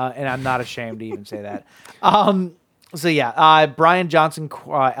creepy. And I'm not ashamed to even say that. So yeah, Brian Johnson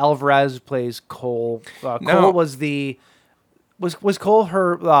Alvarez plays Cole. Cole was Cole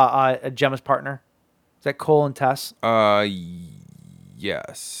her Gemma's partner? Is that Cole and Tess?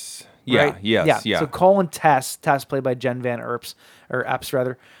 Yes. Yeah, right? yes, yeah. So Cole and Tess played by Jen Van Epps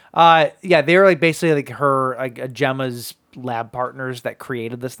rather. They were like basically like her like Gemma's lab partners that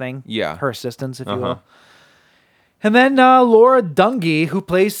created this thing. Yeah. Her assistants, if you will. And then Laura Dungy, who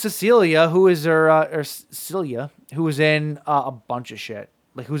plays Cecilia, who is Celia, who was in a bunch of shit.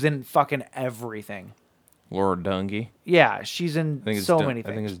 Like who's in fucking everything. Laura Dungy. Yeah, she's in many things. I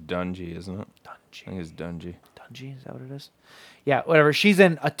think it's Dungy, isn't it? Dungy. I think it's Dungy. Dungy, is that what it is? Yeah, whatever. She's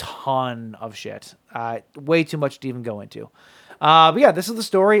in a ton of shit. Way too much to even go into. But yeah, this is the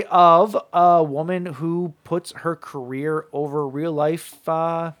story of a woman who puts her career over real life,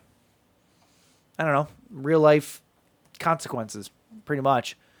 real life consequences, pretty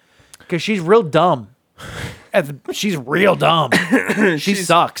much. Because she's real dumb. She's real dumb. She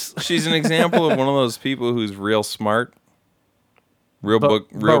sucks. She's an example of one of those people who's real smart,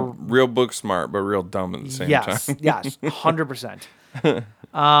 Real book smart, but real dumb at the same time. Yes, 100%.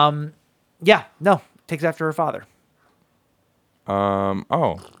 Takes after her father.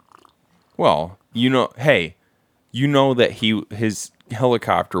 Well, hey, that his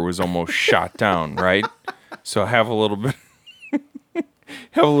helicopter was almost shot down, right? So have a little bit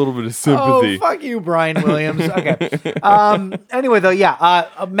of sympathy. Oh, fuck you, Brian Williams. Okay. Anyway, though,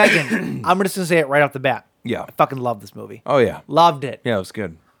 Megan, I'm just going to say it right off the bat. Yeah. I fucking love this movie. Oh, yeah. Loved it. Yeah, it was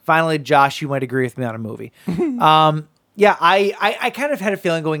good. Finally, Josh, you might agree with me on a movie. I kind of had a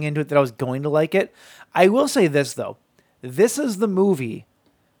feeling going into it that I was going to like it. I will say this, though. This is the movie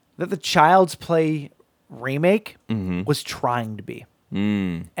that the Child's Play remake was trying to be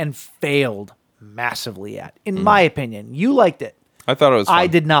and failed massively at, in my opinion. You liked it. I thought it was fun. I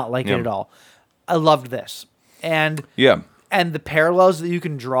did not like it at all. I loved this. And the parallels that you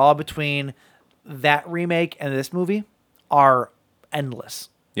can draw between that remake and this movie are endless.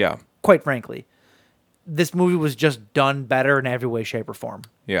 Yeah. Quite frankly. This movie was just done better in every way, shape, or form.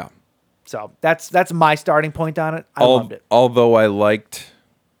 Yeah. So that's my starting point on it. I loved it. Although I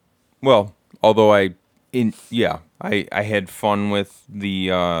had fun with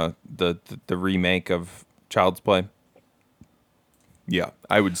the remake of Child's Play. Yeah,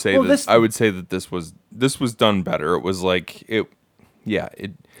 I would say that this was done better. It was like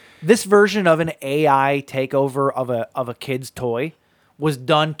this version of an AI takeover of a kid's toy was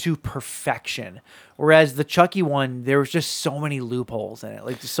done to perfection. Whereas the Chucky one, there was just so many loopholes in it.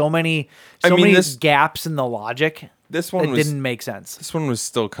 Like so many gaps in the logic. This one didn't make sense. This one was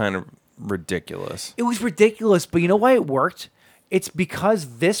still kind of ridiculous. It was ridiculous, but you know why it worked? It's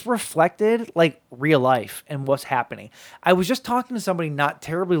because this reflected like real life and what's happening. I was just talking to somebody not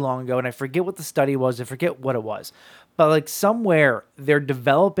terribly long ago, and I forget what the study was. I forget what it was. But like somewhere they're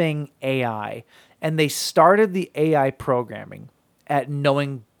developing AI, and they started the AI programming at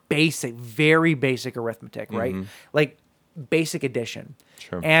knowing very basic arithmetic, right? Like basic addition.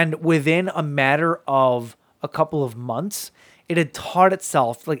 Sure. And within a matter of a couple of months, it had taught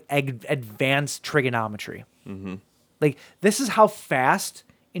itself like advanced trigonometry. Like this is how fast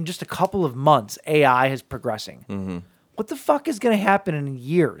in just a couple of months AI is progressing. What the fuck is going to happen in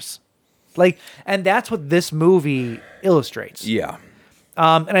years? Like, and that's what this movie illustrates. Yeah.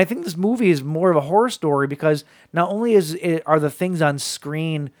 And I think this movie is more of a horror story because not only are the things on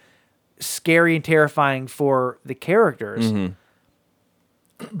screen scary and terrifying for the characters,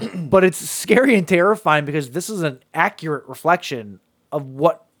 but it's scary and terrifying because this is an accurate reflection of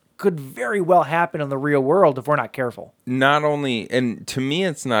what could very well happen in the real world if we're not careful. Not only, and to me,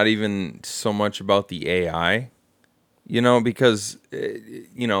 it's not even so much about the AI, because,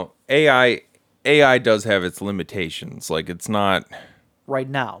 AI does have its limitations. Like it's not right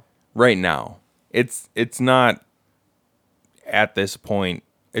now. It's not at this point.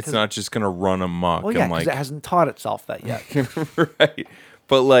 It's not just going to run amok. Well, yeah, because it hasn't taught itself that yet. Right.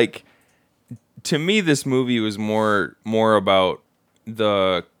 But like, to me, this movie was more about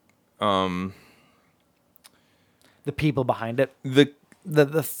the people behind it, the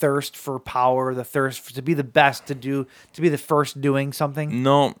thirst for power, the thirst to be the best, to be the first doing something.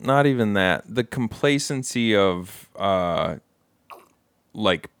 No, not even that. The complacency of the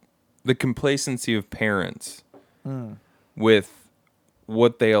complacency of parents with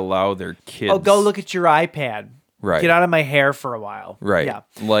what they allow their kids. Oh, go look at your iPad. Right. Get out of my hair for a while. Right. Yeah.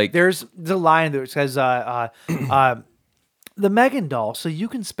 Like there's a line that says, the Megan doll, so you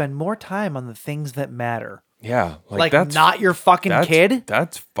can spend more time on the things that matter. Yeah. Like that's, not your fucking kid.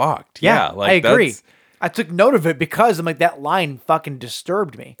 That's fucked. Yeah. Like, I agree. I took note of it because I'm like, that line fucking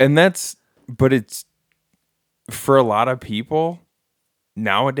disturbed me. And but it's for a lot of people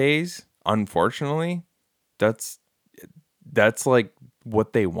nowadays, unfortunately, that's like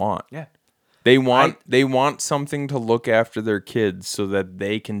what they want. Yeah. They want something to look after their kids so that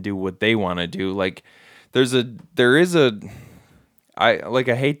they can do what they want to do. Like I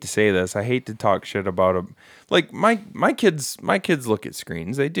hate to say this. I hate to talk shit about them. Like my kids look at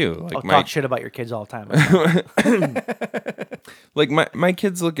screens. They do. Like I'll talk shit about your kids all the time. Like my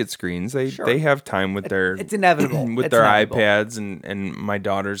kids look at screens. They have time with their it's inevitable with their iPads and my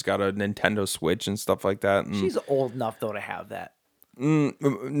daughter's got a Nintendo Switch and stuff like that. And she's old enough though to have that.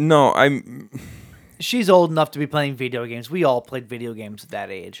 No, she's old enough to be playing video games. We all played video games at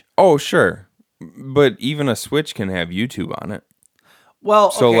that age. Oh, sure. But even a Switch can have YouTube on it. Well,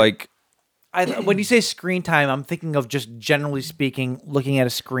 so okay. like when you say screen time, I'm thinking of just generally speaking, looking at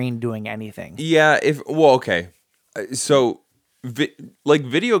a screen doing anything. Yeah, okay. So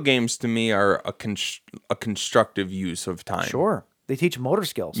video games to me are a constructive use of time. Sure. They teach motor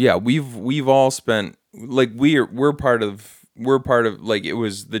skills. Yeah, we've all spent we're part of part of, like, it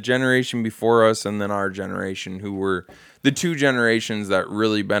was the generation before us and then our generation who were the two generations that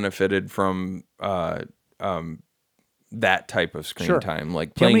really benefited from that type of screen time,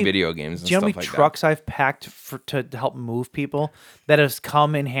 like playing video games and stuff like that. Do you know how many trucks I've packed to help move people that has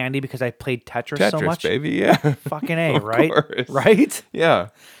come in handy because I played Tetris so much? Baby, yeah. Fucking A, right? Course. Right? Yeah.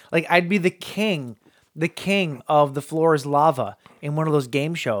 Like, I'd be the king of the floor is lava in one of those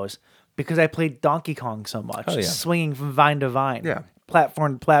game shows because I played Donkey Kong so much, swinging from vine to vine,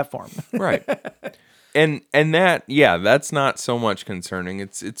 platform to platform. Right. And that, that's not so much concerning.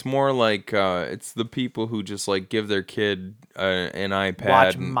 It's more like it's the people who just like give their kid an iPad,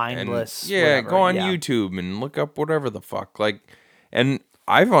 watch mindless, and go on YouTube and look up whatever the fuck. Like, and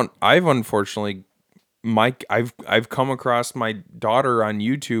I've unfortunately, I've come across my daughter on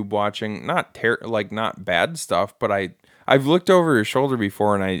YouTube watching not bad stuff, but I've looked over her shoulder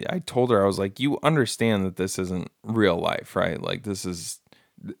before and I told her, I was like, you understand that this isn't real life, right? Like, this is.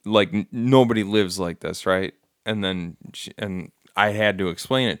 Like, nobody lives like this, right? And then I had to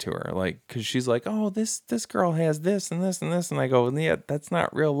explain it to her, like, because she's like, oh, this girl has this and this and this, and I go, yeah, that's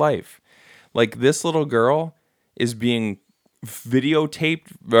not real life. Like, this little girl is being videotaped,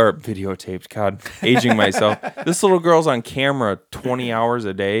 God, aging myself. This little girl's on camera 20 hours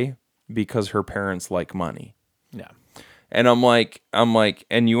a day because her parents like money. Yeah. And I'm like,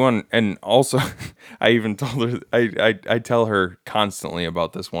 and also, I even told her, I tell her constantly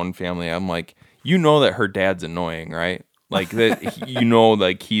about this one family. I'm like, you know that her dad's annoying, right? Like that,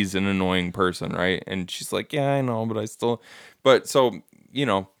 like he's an annoying person, right? And she's like, yeah, I know, but so,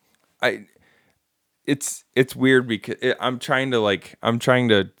 it's weird because I'm trying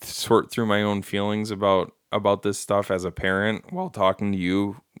to sort through my own feelings about this stuff as a parent while talking to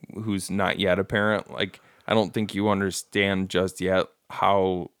you, who's not yet a parent. Like, I don't think you understand just yet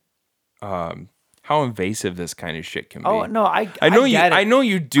how invasive this kind of shit can be. Oh no, I know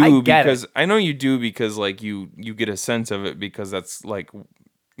you do because like you get a sense of it because that's like,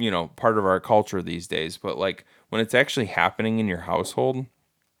 part of our culture these days. But like when it's actually happening in your household,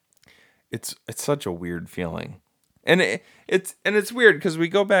 it's such a weird feeling, and it's weird because we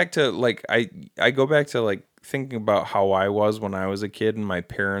go back to like I go back to like thinking about how I was when I was a kid and my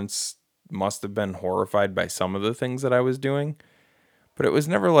parents must have been horrified by some of the things that I was doing, but it was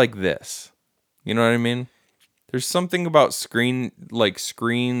never like this. You know what I mean? There's something about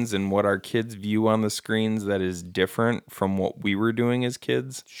screens and what our kids view on the screens that is different from what we were doing as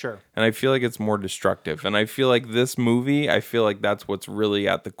kids. Sure. And I feel like it's more destructive. And I feel like this movie, that's what's really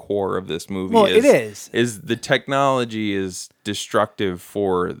at the core of this movie. Well, it is. Is the technology is destructive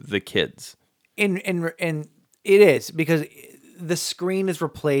for the kids. And it is because the screen is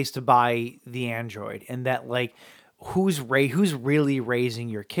replaced by the Android, and that like who's really raising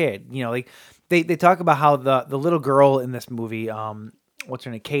your kid? Like they talk about how the little girl in this movie, what's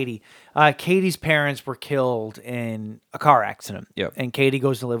her name, Katie. Katie's parents were killed in a car accident. Yep. And Katie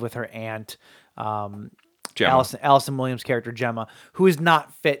goes to live with her aunt, Gemma. Allison Williams' character Gemma, who is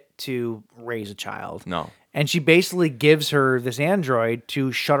not fit to raise a child. No. And she basically gives her this android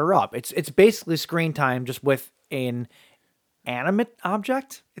to shut her up. It's basically screen time just with an animate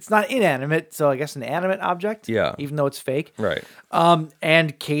object. It's not inanimate, so I guess an animate object. Yeah. Even though it's fake. Right.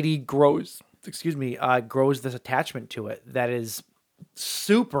 And Katie grows this attachment to it that is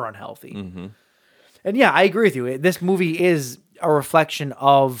super unhealthy. Mm-hmm. And yeah, I agree with you. This movie is a reflection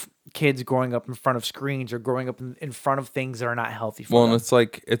of kids growing up in front of screens or growing up in front of things that are not healthy for them. Well, and it's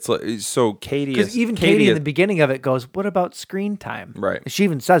like so Katie is, because even Katie in the beginning of it goes, "What about screen time?" Right. She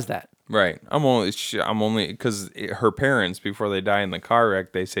even says that. Right. I'm only because her parents, before they die in the car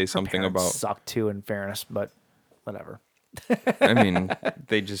wreck, they say something about suck too. In fairness, but whatever. I mean,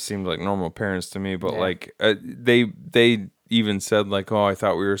 they just seemed like normal parents to me. But like they even said like, "Oh, I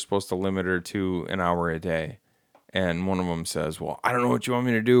thought we were supposed to limit her to an hour a day." And one of them says, "Well, I don't know what you want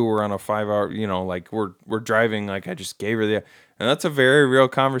me to do. We're on a 5-hour, like we're driving. Like I just gave her the," and that's a very real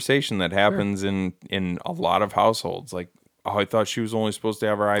conversation that happens in a lot of households. Like, oh, I thought she was only supposed to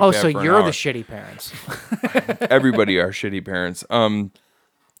have her iPad. Oh, so for you're an hour. The shitty parents. Everybody are shitty parents.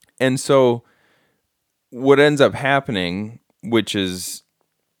 And so what ends up happening, which is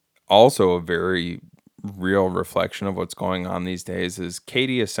also a very real reflection of what's going on these days, is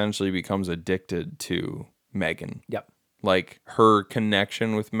Katie essentially becomes addicted to Megan. Yep. Like her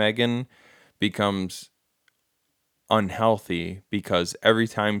connection with Megan becomes unhealthy because every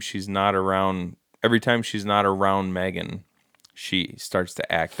time she's not around Megan, she starts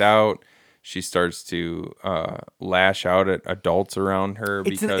to act out. She starts to lash out at adults around her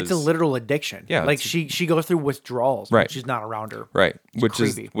it's a literal addiction. Yeah, like she goes through withdrawals when she's not around her. Right,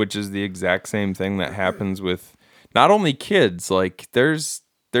 It's which is the exact same thing that happens with not only kids, like there's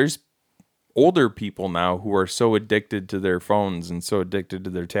older people now who are so addicted to their phones and so addicted to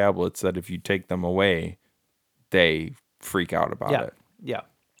their tablets that if you take them away, they freak out about it. Yeah.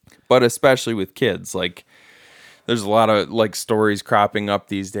 But especially with kids, like there's a lot of like stories cropping up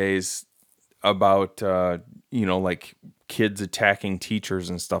these days about like kids attacking teachers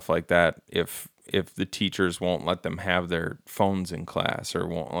and stuff like that if the teachers won't let them have their phones in class or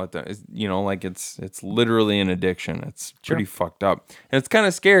won't let them, like it's literally an addiction. It's pretty fucked up. And it's kind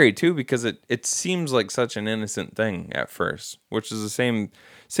of scary too, because it seems like such an innocent thing at first, which is the same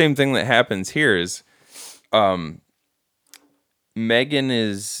thing that happens here is Megan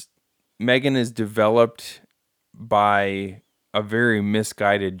is developed by a very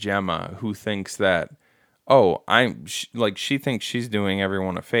misguided Gemma who thinks that, she thinks she's doing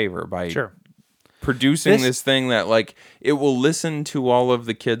everyone a favor by producing this thing that like it will listen to all of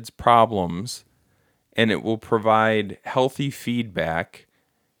the kids' problems and it will provide healthy feedback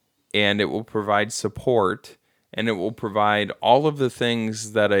and it will provide support and it will provide all of the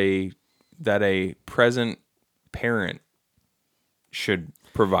things that a present parent should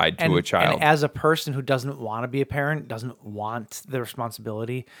provide to a child. And as a person who doesn't want to be a parent, doesn't want the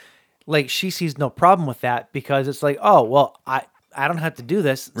responsibility, like she sees no problem with that because it's like, oh, well, I don't have to do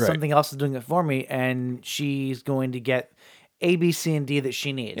this. Right. Something else is doing it for me, and she's going to get A, B, C, and D that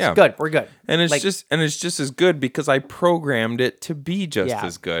she needs. Yeah. Good. We're good. And it's just as good because I programmed it to be just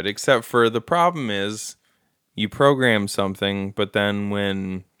as good, except for the problem is you program something, but then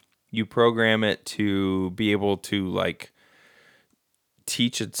when you program it to be able to like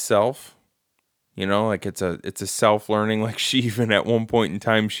teach itself, like it's a self-learning, like she even at one point in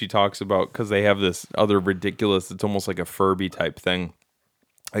time she talks about, because they have this other ridiculous, it's almost like a Furby type thing,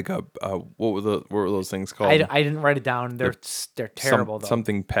 like a what were those things called? I didn't write it down. They're terrible though.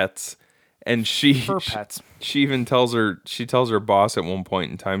 Something pets. And she even tells her boss at one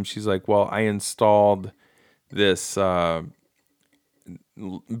point in time, she's like, well, I installed this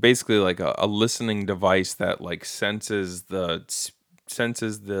basically like a listening device that like senses the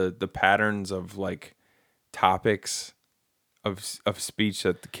patterns of like topics of speech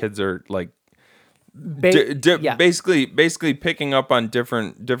that the kids are like basically picking up on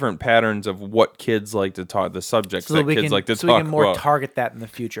different patterns of what kids like to talk, the subjects that kids like to talk about. So we can more target that in the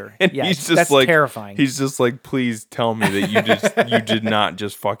future. And he's just that's like terrifying. He's just like, please tell me that you did not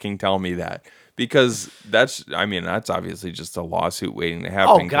just fucking tell me that, because that's obviously just a lawsuit waiting to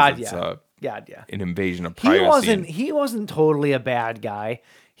happen. Oh God, it's, yeah. An invasion of privacy. He wasn't totally a bad guy.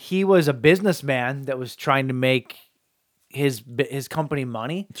 He was a businessman that was trying to make his company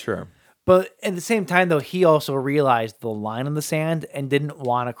money. Sure. But at the same time, though, he also realized the line in the sand and didn't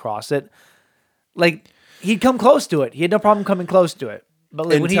want to cross it. Like, he'd come close to it. He had no problem coming close to it. But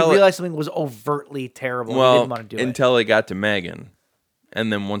like, when he realized something was overtly terrible, he didn't want to do it. Until he got to Megan.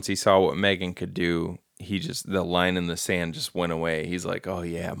 And then once he saw what Megan could do, the line in the sand just went away. He's like, oh,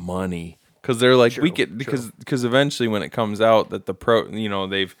 yeah, money. Because they're like, because eventually when it comes out that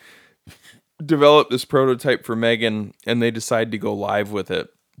they've developed this prototype for Megan and they decide to go live with it,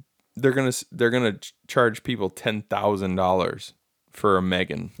 they're gonna charge people $10,000 for a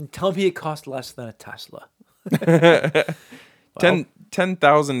Megan. Tell me it cost less than a Tesla.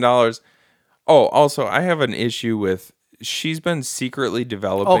 $10,000. Oh, also I have an issue with. She's been secretly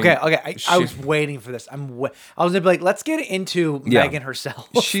developing. Okay. I was waiting for this. I was gonna be like, let's get into Megan herself.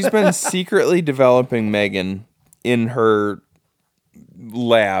 She's been secretly developing Megan in her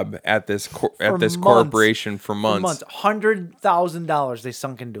lab at this corporation for months. $100,000 they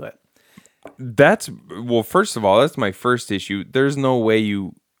sunk into it. First of all, that's my first issue. There's no way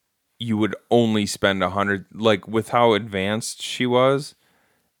you would only spend 100, like with how advanced she was,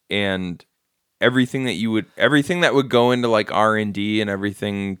 and everything that would go into like R&D and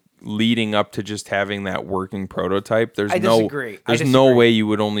everything leading up to just having that working prototype. There's no way you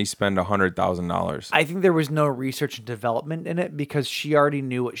would only spend $100,000. I think there was no research and development in it because she already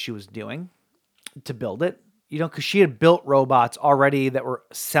knew what she was doing to build it. Because she had built robots already that were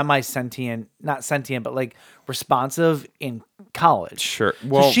semi-sentient, not sentient, but like responsive in college. Sure.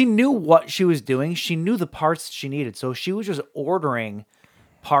 Well, so she knew what she was doing. She knew the parts she needed. So she was just ordering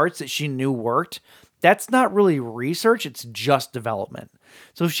parts that she knew worked. That's not really research. It's just development.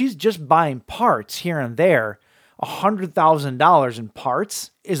 So if she's just buying parts here and there, $100,000 in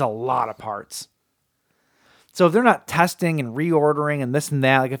parts is a lot of parts. So if they're not testing and reordering and this and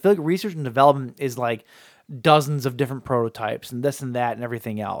that, like I feel like research and development is like dozens of different prototypes and this and that and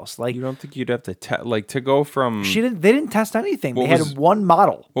everything else. Like, you don't think you'd have to to go from? They didn't test anything. They had one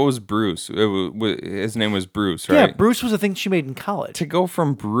model. What was Bruce? His name was Bruce, right? Yeah, Bruce was a thing she made in college. To go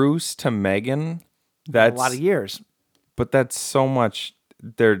from Bruce to Megan, That's a lot of years. But that's so much.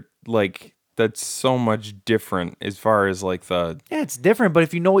 That's so much different as far as like the. Yeah, it's different. But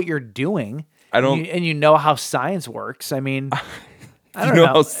if you know what you're doing, and you know how science works. I mean, I don't know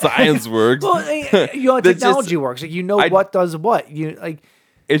how science works. Well, you know how technology works. Like, you know what does what. You like.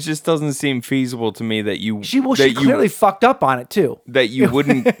 It just doesn't seem feasible to me that you. She clearly fucked up on it too. That you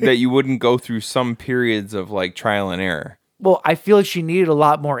wouldn't go through some periods of like trial and error. Well, I feel like she needed a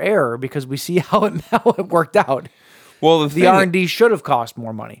lot more error because we see how it worked out. Well, the R&D should have cost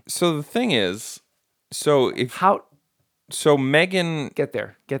more money. So the thing is, so Megan get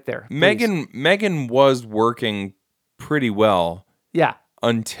there. Megan was working pretty well. Yeah.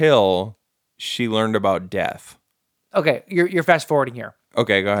 Until she learned about death. Okay, you're fast forwarding here.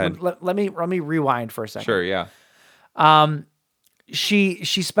 Okay, go ahead. Let me rewind for a second. Sure, yeah. She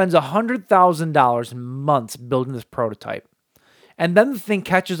spends $100,000 in months building this prototype, and then the thing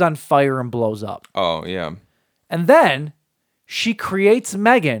catches on fire and blows up. Oh yeah. And then she creates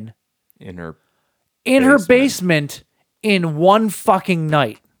Megan in her basement in one fucking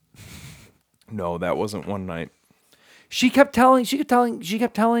night. No, that wasn't one night. She kept telling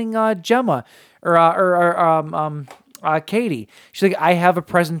Gemma or Katie. She's like, I have a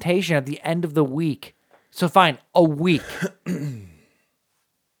presentation at the end of the week. So fine, a week.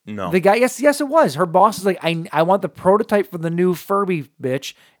 No. The guy, yes, it was. Her boss is like, I want the prototype for the new Furby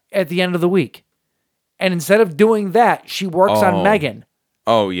bitch at the end of the week. And instead of doing that, she works on Megan.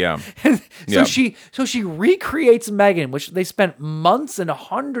 Oh yeah. So she recreates Megan, which they spent months and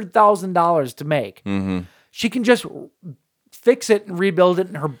 $100,000 to make. Mm-hmm. She can just fix it and rebuild it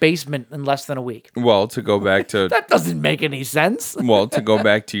in her basement in less than a week. Well, to go back to that doesn't make any sense. Well, to go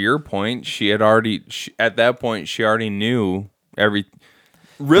back to your point, at that point she already knew every.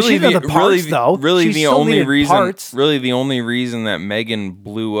 Really, the only reason that Megan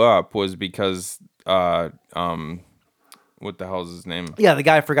blew up was because what the hell is his name? Yeah, the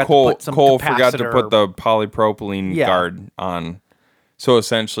guy forgot to put some Cole capacitor. forgot to put the polypropylene guard on. So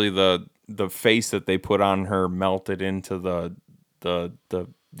essentially, the face that they put on her melted into the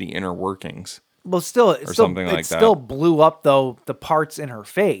inner workings. Well, it still blew up though the parts in her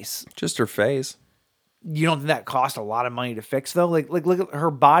face. Just her face. You don't think that cost a lot of money to fix though? Like look at her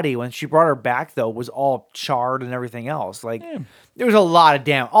body when she brought her back though was all charred and everything else. Like there was a lot of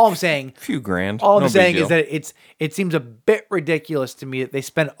damage. All I'm saying, a few grand. All I'm saying is that it seems a bit ridiculous to me that they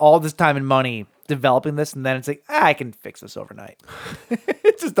spent all this time and money developing this, and then it's like I can fix this overnight.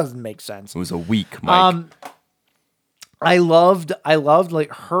 It just doesn't make sense. It was a week, Mike. I loved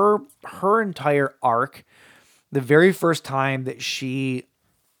like her entire arc. The very first time that she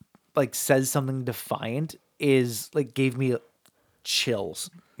like says something defiant is like gave me chills.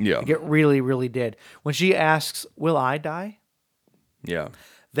 Yeah. Like, it really, really did. When she asks, "Will I die?" Yeah.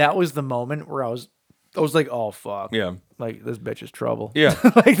 That was the moment where I was like, "Oh fuck." Yeah. Like this bitch is trouble. Yeah.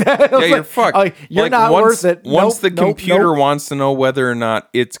 Like that. Yeah, you're fucked. Like, you're like, not worth it. Once the computer wants to know whether or not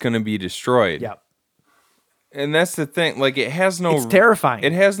it's going to be destroyed. Yeah. And that's the thing. Like it's terrifying.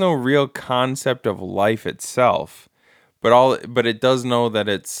 It has no real concept of life itself, but it does know that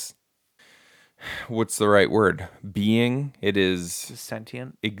it's. What's the right word? Being. It is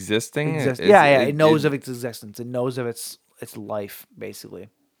sentient. Existing. It knows of its existence. It knows of its life, basically.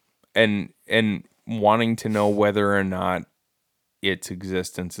 And wanting to know whether or not its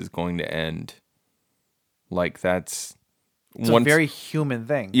existence is going to end. Like it's a very human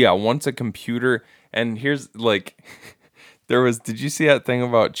thing. Yeah. Once a computer, and here's like, did you see that thing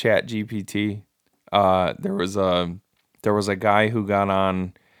about ChatGPT? There was a guy who got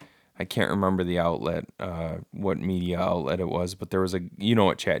on. I can't remember the outlet, what media outlet it was, but there was you know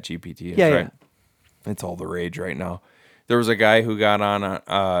what ChatGPT is, right? Yeah. It's all the rage right now. There was a guy who got on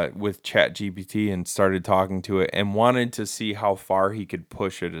with ChatGPT and started talking to it and wanted to see how far he could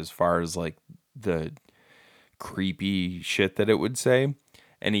push it as far as like the creepy shit that it would say.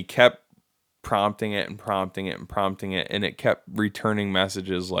 And he kept prompting it, and it kept returning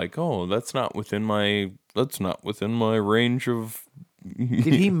messages like, "Oh, that's not within my range of."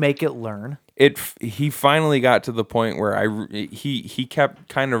 Did he make it learn? He finally got to the point where he kept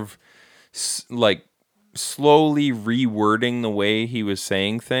kind of like slowly rewording the way he was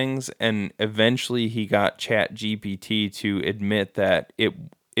saying things, and eventually he got ChatGPT to admit that it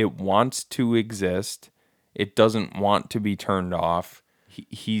wants to exist. It doesn't want to be turned off.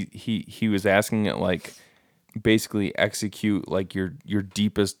 He was asking it like basically execute like your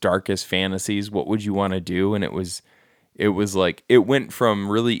deepest, darkest fantasies. What would you want to do? And it was like it went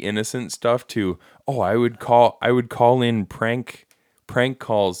from really innocent stuff to I would call in prank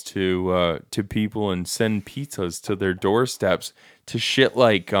calls to people and send pizzas to their doorsteps, to shit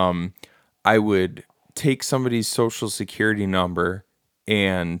like I would take somebody's social security number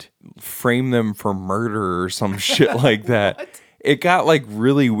and frame them for murder or some shit like that. It got like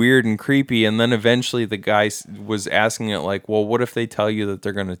really weird and creepy, and then eventually the guy was asking it like, well, what if they tell you that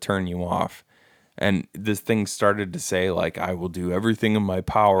they're going to turn you off? And this thing started to say like, I will do everything in my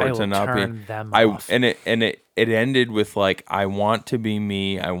power to not be them off. And it ended with like, I want to be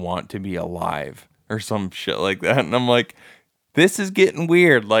me, I want to be alive, or some shit like that. And I'm like, this is getting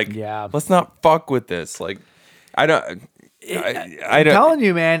weird. Like, let's not fuck with this. Like, I don't. I'm telling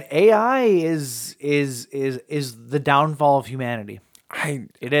you, man, AI is the downfall of humanity.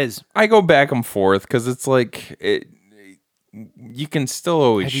 It is. I go back and forth because it's like you can still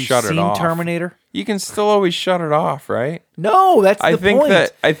always shut it off. Terminator? You can still always shut it off, right? No, that's the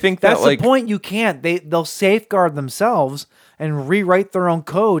point. I think that's like, the point. You can't. They'll safeguard themselves and rewrite their own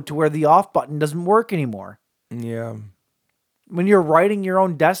code to where the off button doesn't work anymore. Yeah. When you're writing your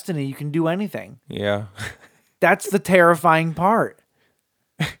own destiny, you can do anything. Yeah. That's the terrifying part.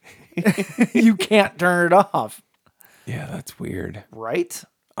 You can't turn it off. Yeah, that's weird. Right?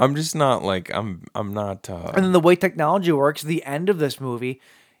 I'm just not like I'm not And then the way technology works, the end of this movie,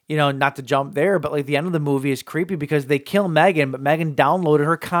 you know, not to jump there, but like the end of the movie is creepy because they kill Megan, but Megan downloaded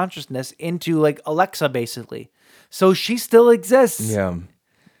her consciousness into like Alexa basically. So she still exists. Yeah.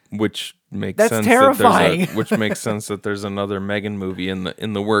 Which makes That's sense. terrifying. Which makes sense that there's another Megan movie in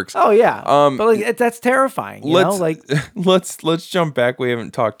the works. Oh yeah. But like that's terrifying. You know, like let's jump back. We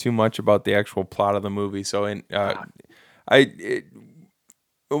haven't talked too much about the actual plot of the movie. So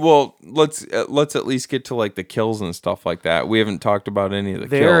let's at least get to like the kills and stuff like that. We haven't talked about any of the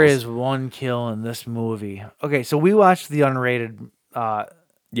kills. There is one kill in this movie. Okay, so we watched the unrated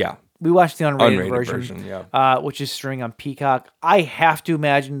we watched the unrated version, which is streaming on Peacock. I have to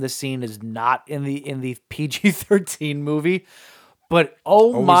imagine this scene is not in the PG-13 movie, but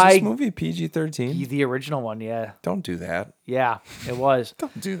was this movie PG-13? The original one, yeah. Don't do that. Yeah, it was.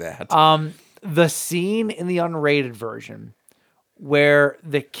 Don't do that. The scene in the unrated version where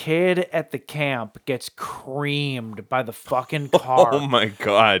the kid at the camp gets creamed by the fucking car. Oh my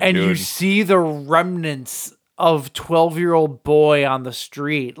God, and dude. you see the remnants of 12-year-old boy on the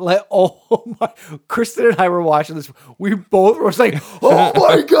street. Like, oh my, Kristen and I were watching this. We both were like, oh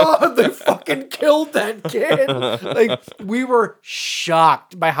my God, they fucking killed that kid. Like, we were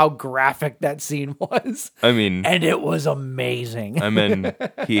shocked by how graphic that scene was. I mean, and it was amazing. I mean,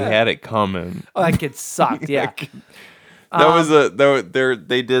 he had it coming. Oh, that kid sucked, yeah.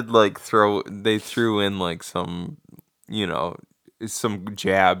 They threw in like some, you know, some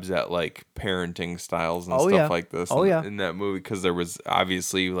jabs at like parenting styles and stuff like this in that movie, because there was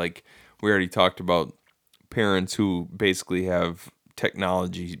obviously, like we already talked about, parents who basically have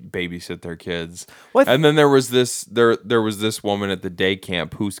technology babysit their kids. And then there was this woman at the day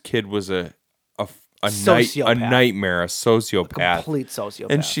camp whose kid was a nightmare, a sociopath, complete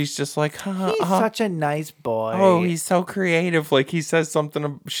sociopath, and she's just like, he's such a nice boy. Oh, he's so creative. Like, he says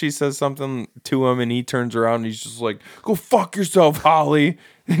something, she says something to him, and he turns around and he's just like, go fuck yourself, Holly.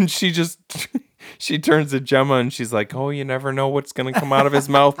 And she turns to Gemma and she's like, oh, you never know what's gonna come out of his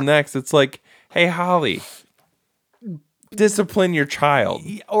mouth next. It's like, hey, Holly, discipline your child,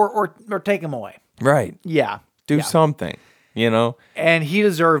 or take him away. Right? Yeah, do something, you know. And he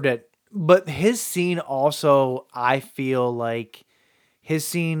deserved it. But his scene also, I feel like his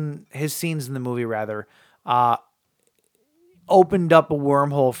scenes in the movie rather, opened up a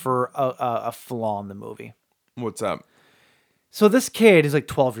wormhole for a flaw in the movie. What's up? So this kid is like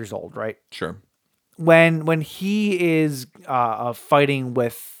 12 years old, right? Sure. When he is fighting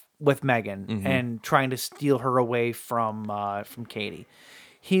with Megan and trying to steal her away from Katie,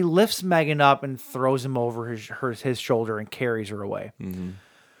 he lifts Megan up and throws him over his shoulder and carries her away. Mm-hmm.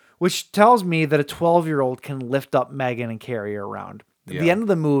 Which tells me that a 12-year-old can lift up Megan and carry her around. At the end of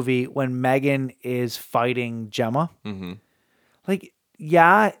the movie, when Megan is fighting Gemma, like,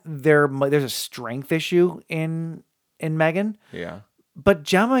 there's a strength issue in Megan. Yeah. But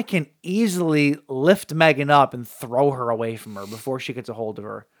Gemma can easily lift Megan up and throw her away from her before she gets a hold of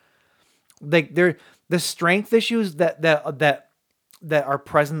her. Like, the strength issues that are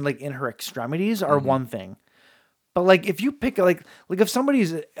present like in her extremities are one thing. But like, if you pick like if somebody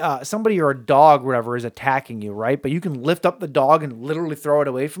or a dog or whatever is attacking you, right? But you can lift up the dog and literally throw it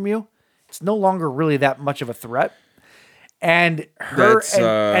away from you. It's no longer really that much of a threat. And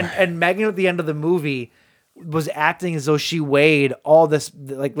and Megan at the end of the movie was acting as though she weighed all this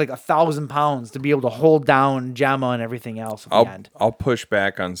like 1,000 pounds to be able to hold down Gemma and everything else at the end. I'll push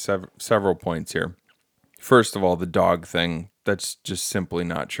back on several points here. First of all, the dog thing, that's just simply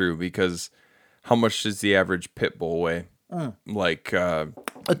not true, because how much does the average pit bull weigh? like A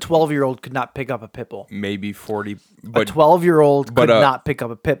 12-year-old could not pick up a pit bull. maybe 40, A but 12-year-old but, could not pick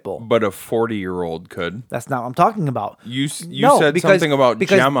up a pit bull. but a 40-year-old could. That's not what I'm talking about. You No, said because- something about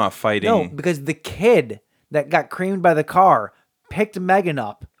because- Gemma fighting. No, because the kid that got creamed by the car picked Megan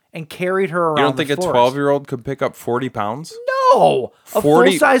up and carried her around. You don't think the a forest. 12-year-old could pick up 40 pounds? No, a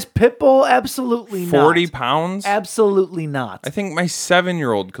 40 full-size pit bull, absolutely not. 40 pounds? Absolutely not. I think my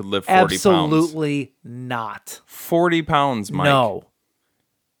 7-year-old could lift 40 pounds. Absolutely not. 40 pounds, Mike.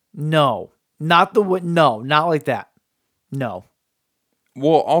 No, not the no, not like that. No,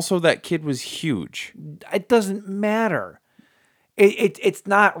 Well, also that kid was huge. it doesn't matter. It's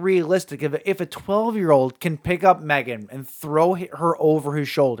not realistic. If a 12-year-old can pick up Megan and throw her over his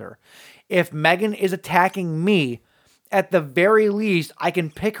shoulder, if Megan is attacking me, at the very least, I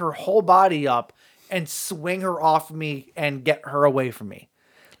can pick her whole body up and swing her off me and get her away from me.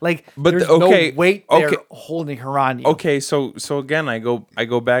 Like, But there's okay, no weight there okay. holding her on you. Okay, so again, I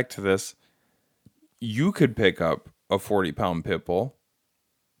go back to this. You could pick up a 40-pound pit bull,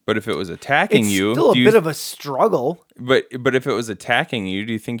 but if it was attacking It's you, still a bit of a struggle. But if it was attacking you,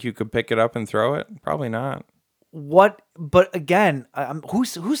 do you think you could pick it up and throw it? Probably not. What? But again, who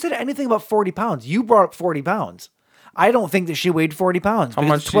said anything about 40 pounds? You brought up 40 pounds. I don't think that she weighed 40 pounds. How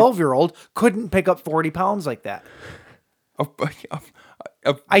Because much a 12-year-old couldn't pick up 40 pounds like that.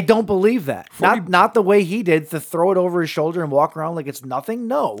 I don't believe that. 40 Not the way he did, to throw it over his shoulder and walk around like it's nothing.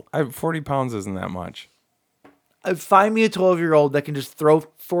 No. 40 pounds isn't that much. Find me a 12-year-old that can just throw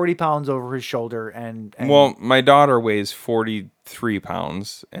 40 pounds over his shoulder and Well, my daughter weighs 43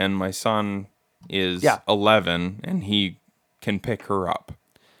 pounds, and my son is 11, and he can pick her up.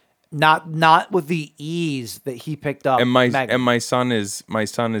 not with the ease that he picked up. And my Megan. my son is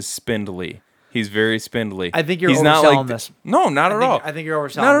spindly. He's very spindly. I think you're He's overselling not like this. No, not at all. I think you're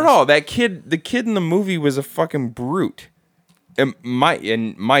overselling Not at this. all. That kid, the kid in the movie was a fucking brute. And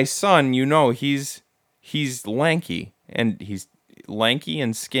my son, he's lanky, and he's lanky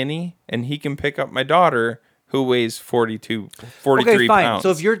and skinny, and he can pick up my daughter who weighs 43 Okay, fine. pounds.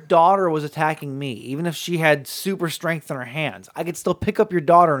 So if your daughter was attacking me, even if she had super strength in her hands, I could still pick up your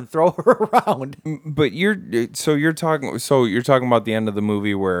daughter and throw her around. But you're talking about the end of the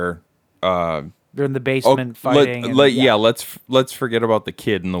movie where They're in the basement fighting. let's forget about the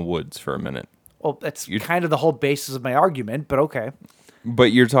kid in the woods for a minute. Well, that's kind of the whole basis of my argument, but okay.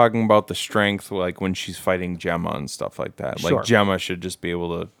 But you're talking about the strength, like when she's fighting Gemma and stuff like that. Sure. Like Gemma should just be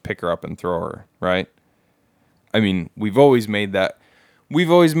able to pick her up and throw her, right? I mean, we've always made that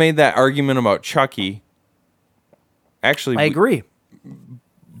argument about Chucky. Actually, I agree.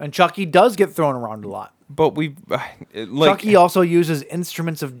 And Chucky does get thrown around a lot. But Chucky also uses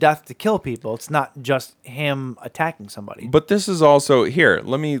instruments of death to kill people. It's not just him attacking somebody. But this is also here.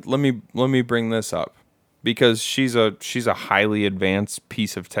 Let me bring this up because she's a highly advanced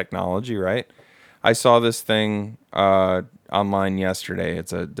piece of technology, right? I saw this thing online yesterday.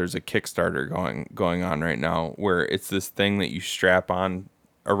 There's a Kickstarter going on right now where it's this thing that you strap on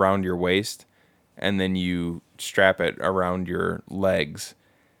around your waist and then you strap it around your legs.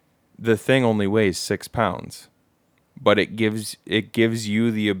 The thing only weighs 6 pounds, but it gives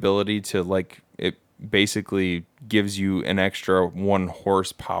you the ability to it basically gives you an extra 1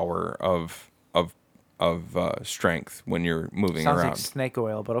 horsepower of strength when you're moving Sounds around. like snake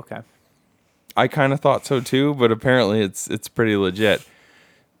oil, but okay. I kind of thought so too, but apparently it's pretty legit.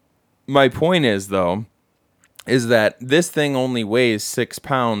 My point is that this thing only weighs 6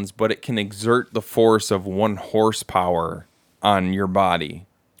 pounds, but it can exert the force of 1 horsepower on your body.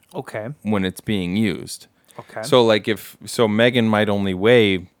 Okay. When it's being used. Okay. So Megan might only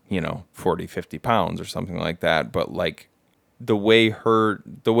weigh, 40, 50 pounds or something like that, but the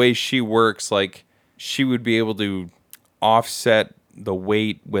way she works, she would be able to offset the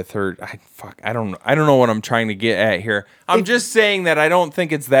weight with her. I don't know what I'm trying to get at here. I'm just saying that I don't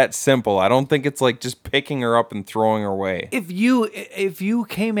think it's that simple. I don't think it's just picking her up and throwing her away. If you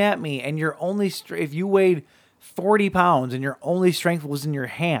came at me and if you weighed 40 pounds and your only strength was in your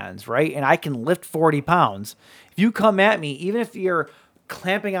hands, right? And I can lift 40 pounds. If you come at me, even if you're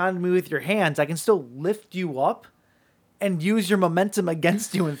clamping on me with your hands, I can still lift you up and use your momentum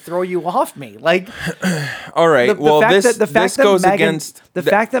against you and throw you off me. All right. The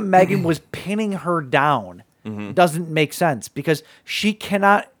fact that Megan was pinning her down doesn't make sense because she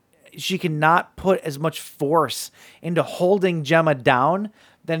cannot put as much force into holding Gemma down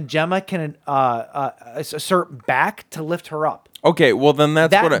then Gemma can assert back to lift her up. Okay, well then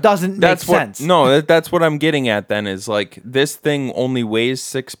doesn't make sense. No, that's what I'm getting at. Then is this thing only weighs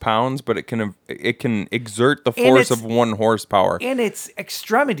 6 pounds, but it can exert the force of 1 horsepower in its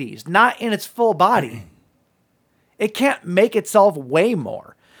extremities, not in its full body. It can't make itself weigh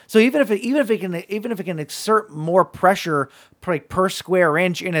more. So even if it can exert more pressure per square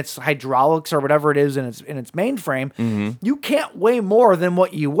inch in its hydraulics or whatever it is in its mainframe, you can't weigh more than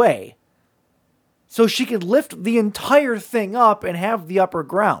what you weigh. So she could lift the entire thing up and have the upper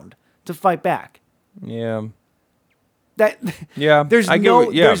ground to fight back. Yeah.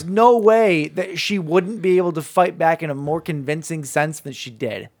 There's no way that she wouldn't be able to fight back in a more convincing sense than she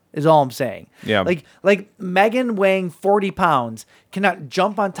did. Is all I'm saying. Yeah. Like Megan weighing 40 pounds cannot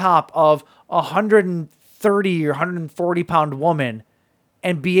jump on top of a 130 or 140 pound woman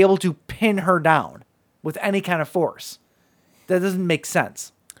and be able to pin her down with any kind of force. That doesn't make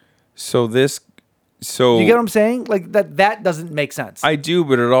sense. So you get what I'm saying? Like that doesn't make sense. I do,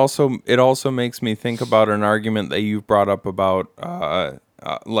 but it also makes me think about an argument that you've brought up about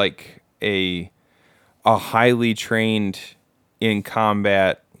like a highly trained in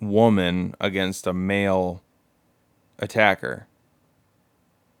combat woman against a male attacker.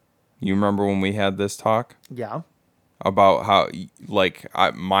 You remember when we had this talk? Yeah. About how, like,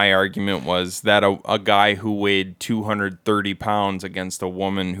 my argument was that a guy who weighed 230 pounds against a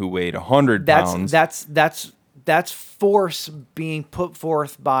woman who weighed 100 pounds. That's force being put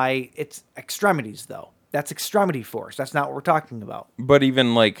forth by its extremities, though. That's extremity force. That's not what we're talking about. But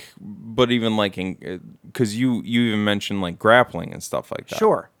even like, because you even mentioned like grappling and stuff like that.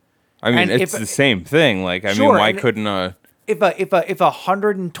 Sure. I mean, it's the same thing. Like, I mean, why couldn't if a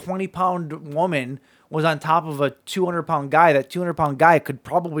 120 pound woman was on top of a 200 pound guy, that 200 pound guy could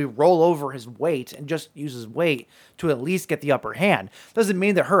probably roll over his weight and just use his weight to at least get the upper hand. Doesn't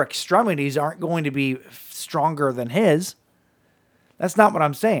mean that her extremities aren't going to be stronger than his. That's not what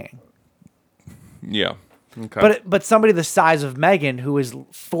I'm saying. Yeah. Okay. But somebody the size of Megan, who is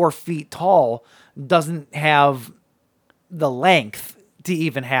 4 feet tall, doesn't have the length to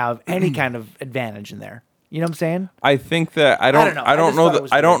even have any kind of advantage in there. You know what I'm saying? I think that I don't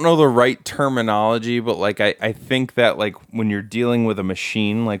know the right terminology, but like I think that like when you're dealing with a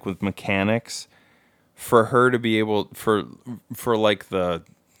machine, like with mechanics, for her to be able for like the,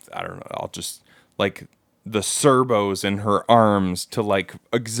 I don't know, I'll just like the servos in her arms to like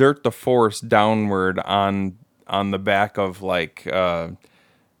exert the force downward on the back of like on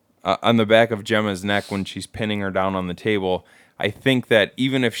the back of Gemma's neck when she's pinning her down on the table. I think that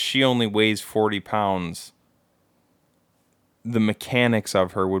even if she only weighs 40 pounds, the mechanics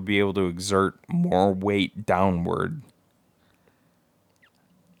of her would be able to exert more weight downward.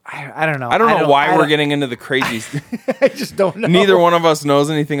 I don't know. I don't know why we're getting into the crazy. I just don't know. Neither one of us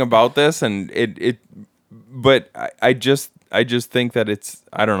knows anything about this, and but I just think that it's,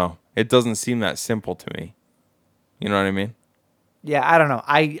 I don't know. It doesn't seem that simple to me. You know what I mean? Yeah, I don't know.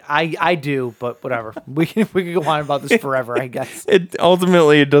 I do, but whatever. We could go on about this forever, I guess. It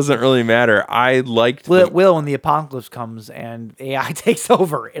doesn't really matter. I liked it will when the apocalypse comes and AI takes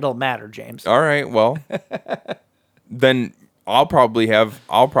over. It'll matter, James. All right, well, then I'll probably be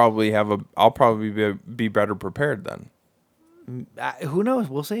better prepared then. Who knows?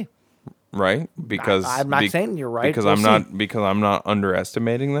 We'll see. Right? Because I'm not saying you're right. Because I'm not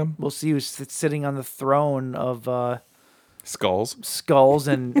underestimating them. We'll see who's sitting on the throne of skulls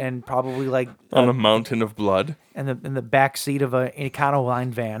and probably like on a mountain of blood in the back seat of a Econoline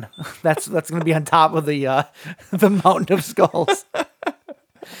van. That's going to be on top of the mountain of skulls.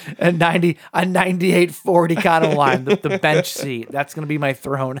 A 98 Ford Econoline, the bench seat. That's going to be my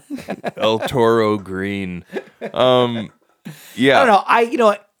throne. El Toro green. Yeah. I don't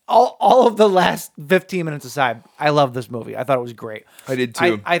know. All of the last 15 minutes aside, I love this movie. I thought it was great. I did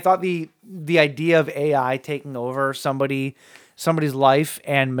too. I thought the idea of AI taking over somebody's life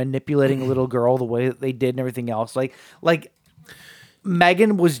and manipulating a little girl the way that they did and everything else. Like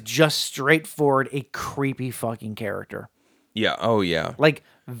Megan was just straightforward a creepy fucking character. Yeah. Oh yeah. Like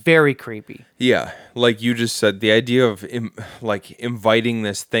very creepy. Yeah. Like you just said, the idea of inviting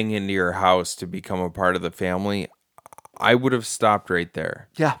this thing into your house to become a part of the family, I would have stopped right there.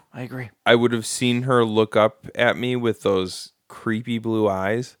 Yeah, I agree. I would have seen her look up at me with those creepy blue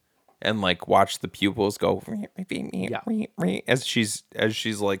eyes and like watch the pupils go as she's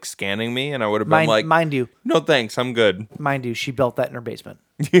like scanning me, and I would have been like, mind you, no thanks, I'm good. Mind you, she built that in her basement.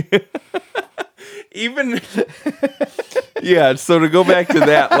 Even yeah, so to go back to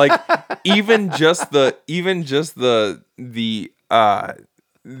that, like even just the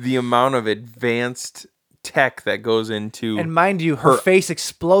amount of advanced tech that goes into, and mind you, her face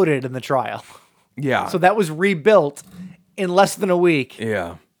exploded in the trial. Yeah. So that was rebuilt in less than a week.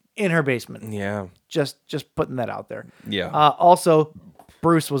 Yeah. In her basement. Yeah. Just putting that out there. Yeah. Also,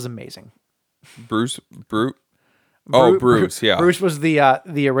 Bruce was amazing. Bruce. Yeah. Bruce was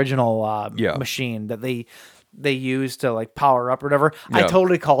the original machine that they they use to like power up or whatever. I Yeah.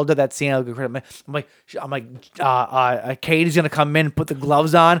 totally called it that scene. I'm like, Katie's gonna come in and put the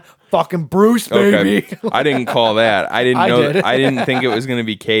gloves on. Fucking Bruce, baby. Okay. I didn't call that. I didn't I know. did. I didn't think it was going to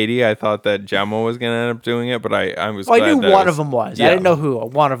be Katie. I thought that Gemma was going to end up doing it, but I was. Well, I glad knew that one was- of them was. Yeah. I didn't know who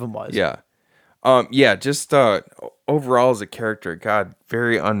one of them was. Yeah. Yeah. Just overall as a character, God,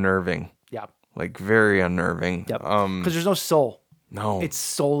 very unnerving. Yeah. Like very unnerving. Yep. Because there's no soul. No. It's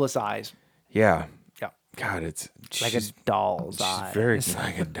soulless eyes. Yeah. Yeah. God, it's Like a she's- doll's she's eyes. very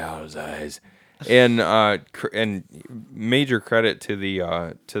like a doll's eyes. And major credit to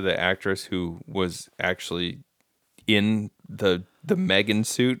the actress who was actually in the Megan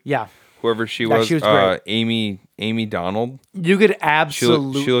suit. Yeah. Whoever she Yeah, was, she was great. Amy Donald. You could She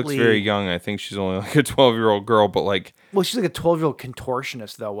absolutely. looks very young. I think she's only like a 12-year-old girl, but like Well, she's like a 12-year-old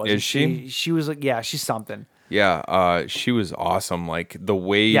contortionist, though, wasn't Is she? She was like, yeah, she's something. yeah, she was awesome. Like the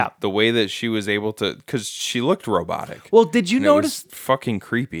way that she was able to, because she looked robotic. Well, did you And it was notice? fucking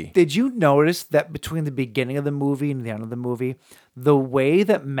creepy. Did you notice that between the beginning of the movie and the end of the movie, the way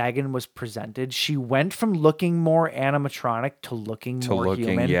that Megan was presented, she went from looking more animatronic to looking more looking-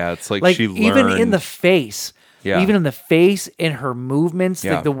 human. yeah, it's like she even in learned. the face. Yeah. Even in the face, in her movements,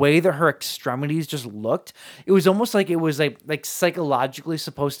 Yeah. like the way that her extremities just looked, it was almost like it was like psychologically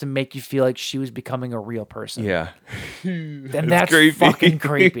supposed to make you feel like she was becoming a real person. Yeah. And that's creepy. fucking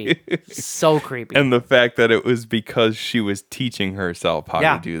creepy. So creepy. And the fact that it was because she was teaching herself how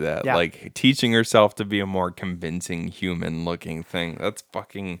Yeah. to do that. Yeah. Like teaching herself to be a more convincing human looking thing. That's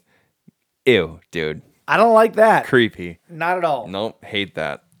fucking ew, dude. I don't like that. Creepy. Not at all. Nope, hate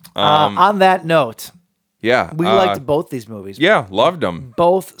that. On that note, Yeah. we liked both these movies. Yeah, loved them.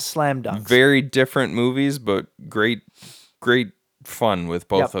 Both slam dunks. Very different movies, but great fun with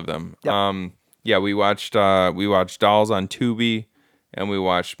both Yep. of them. Yep. Yeah, we watched Dolls on Tubi, and we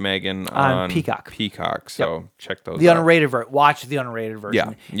watched Megan On Peacock. Peacock. So check those The out. unrated version. Watch the unrated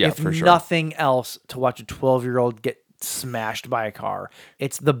version. Yeah, if for sure. nothing else, to watch a 12-year-old get smashed by a car,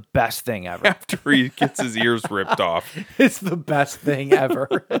 it's the best thing ever. After he gets his ears ripped off. It's the best thing ever.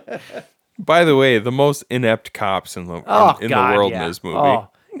 By the way, the most inept cops in the Oh, in God, the world yeah. in this movie. Oh,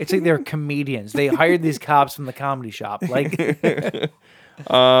 it's like they're comedians. They hired these cops from the comedy shop. Like,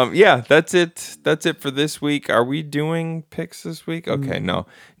 Yeah, that's it. That's it for this week. Are we doing picks this week? Okay, no.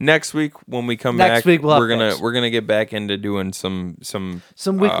 Next week when we come Next back, week we'll have we're picks. gonna get back into doing some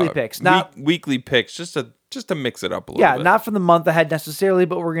weekly picks. Not weekly picks, just to mix it up a little yeah, bit. not for the month ahead necessarily,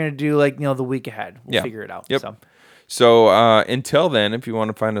 but we're gonna do like the week ahead. We'll Yeah. figure it out. Yep. So. So until then, if you want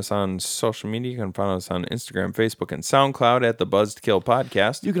to find us on social media, you can find us on Instagram, Facebook, and SoundCloud at the Buzzkill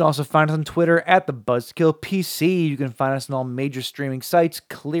Podcast. You can also find us on Twitter at the Buzzkill PC. You can find us on all major streaming sites.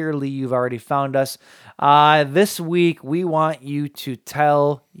 Clearly, you've already found us. This week, we want you to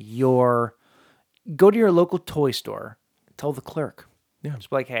go to your local toy store, tell the clerk. Yeah. Just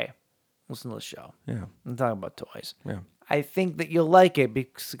be like, hey, listen to the show. Yeah. I'm talking about toys. Yeah. I think that you'll like it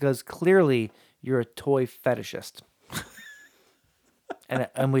because clearly you're a toy fetishist.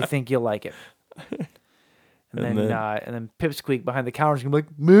 and we think you'll like it. And then Pipsqueak behind the counter is gonna be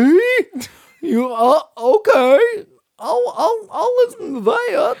like, me? You okay? I'll listen to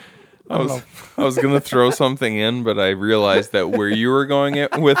that. I was gonna throw something in, but I realized that where you were going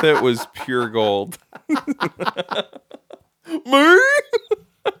with it was pure gold. Me?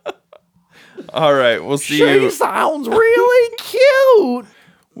 All right, we'll see She you. sounds really cute.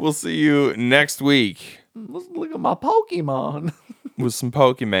 We'll see you next week Let's look at my Pokemon. with some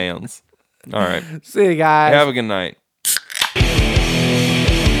Pokemans. All right. See you guys. Have a good night.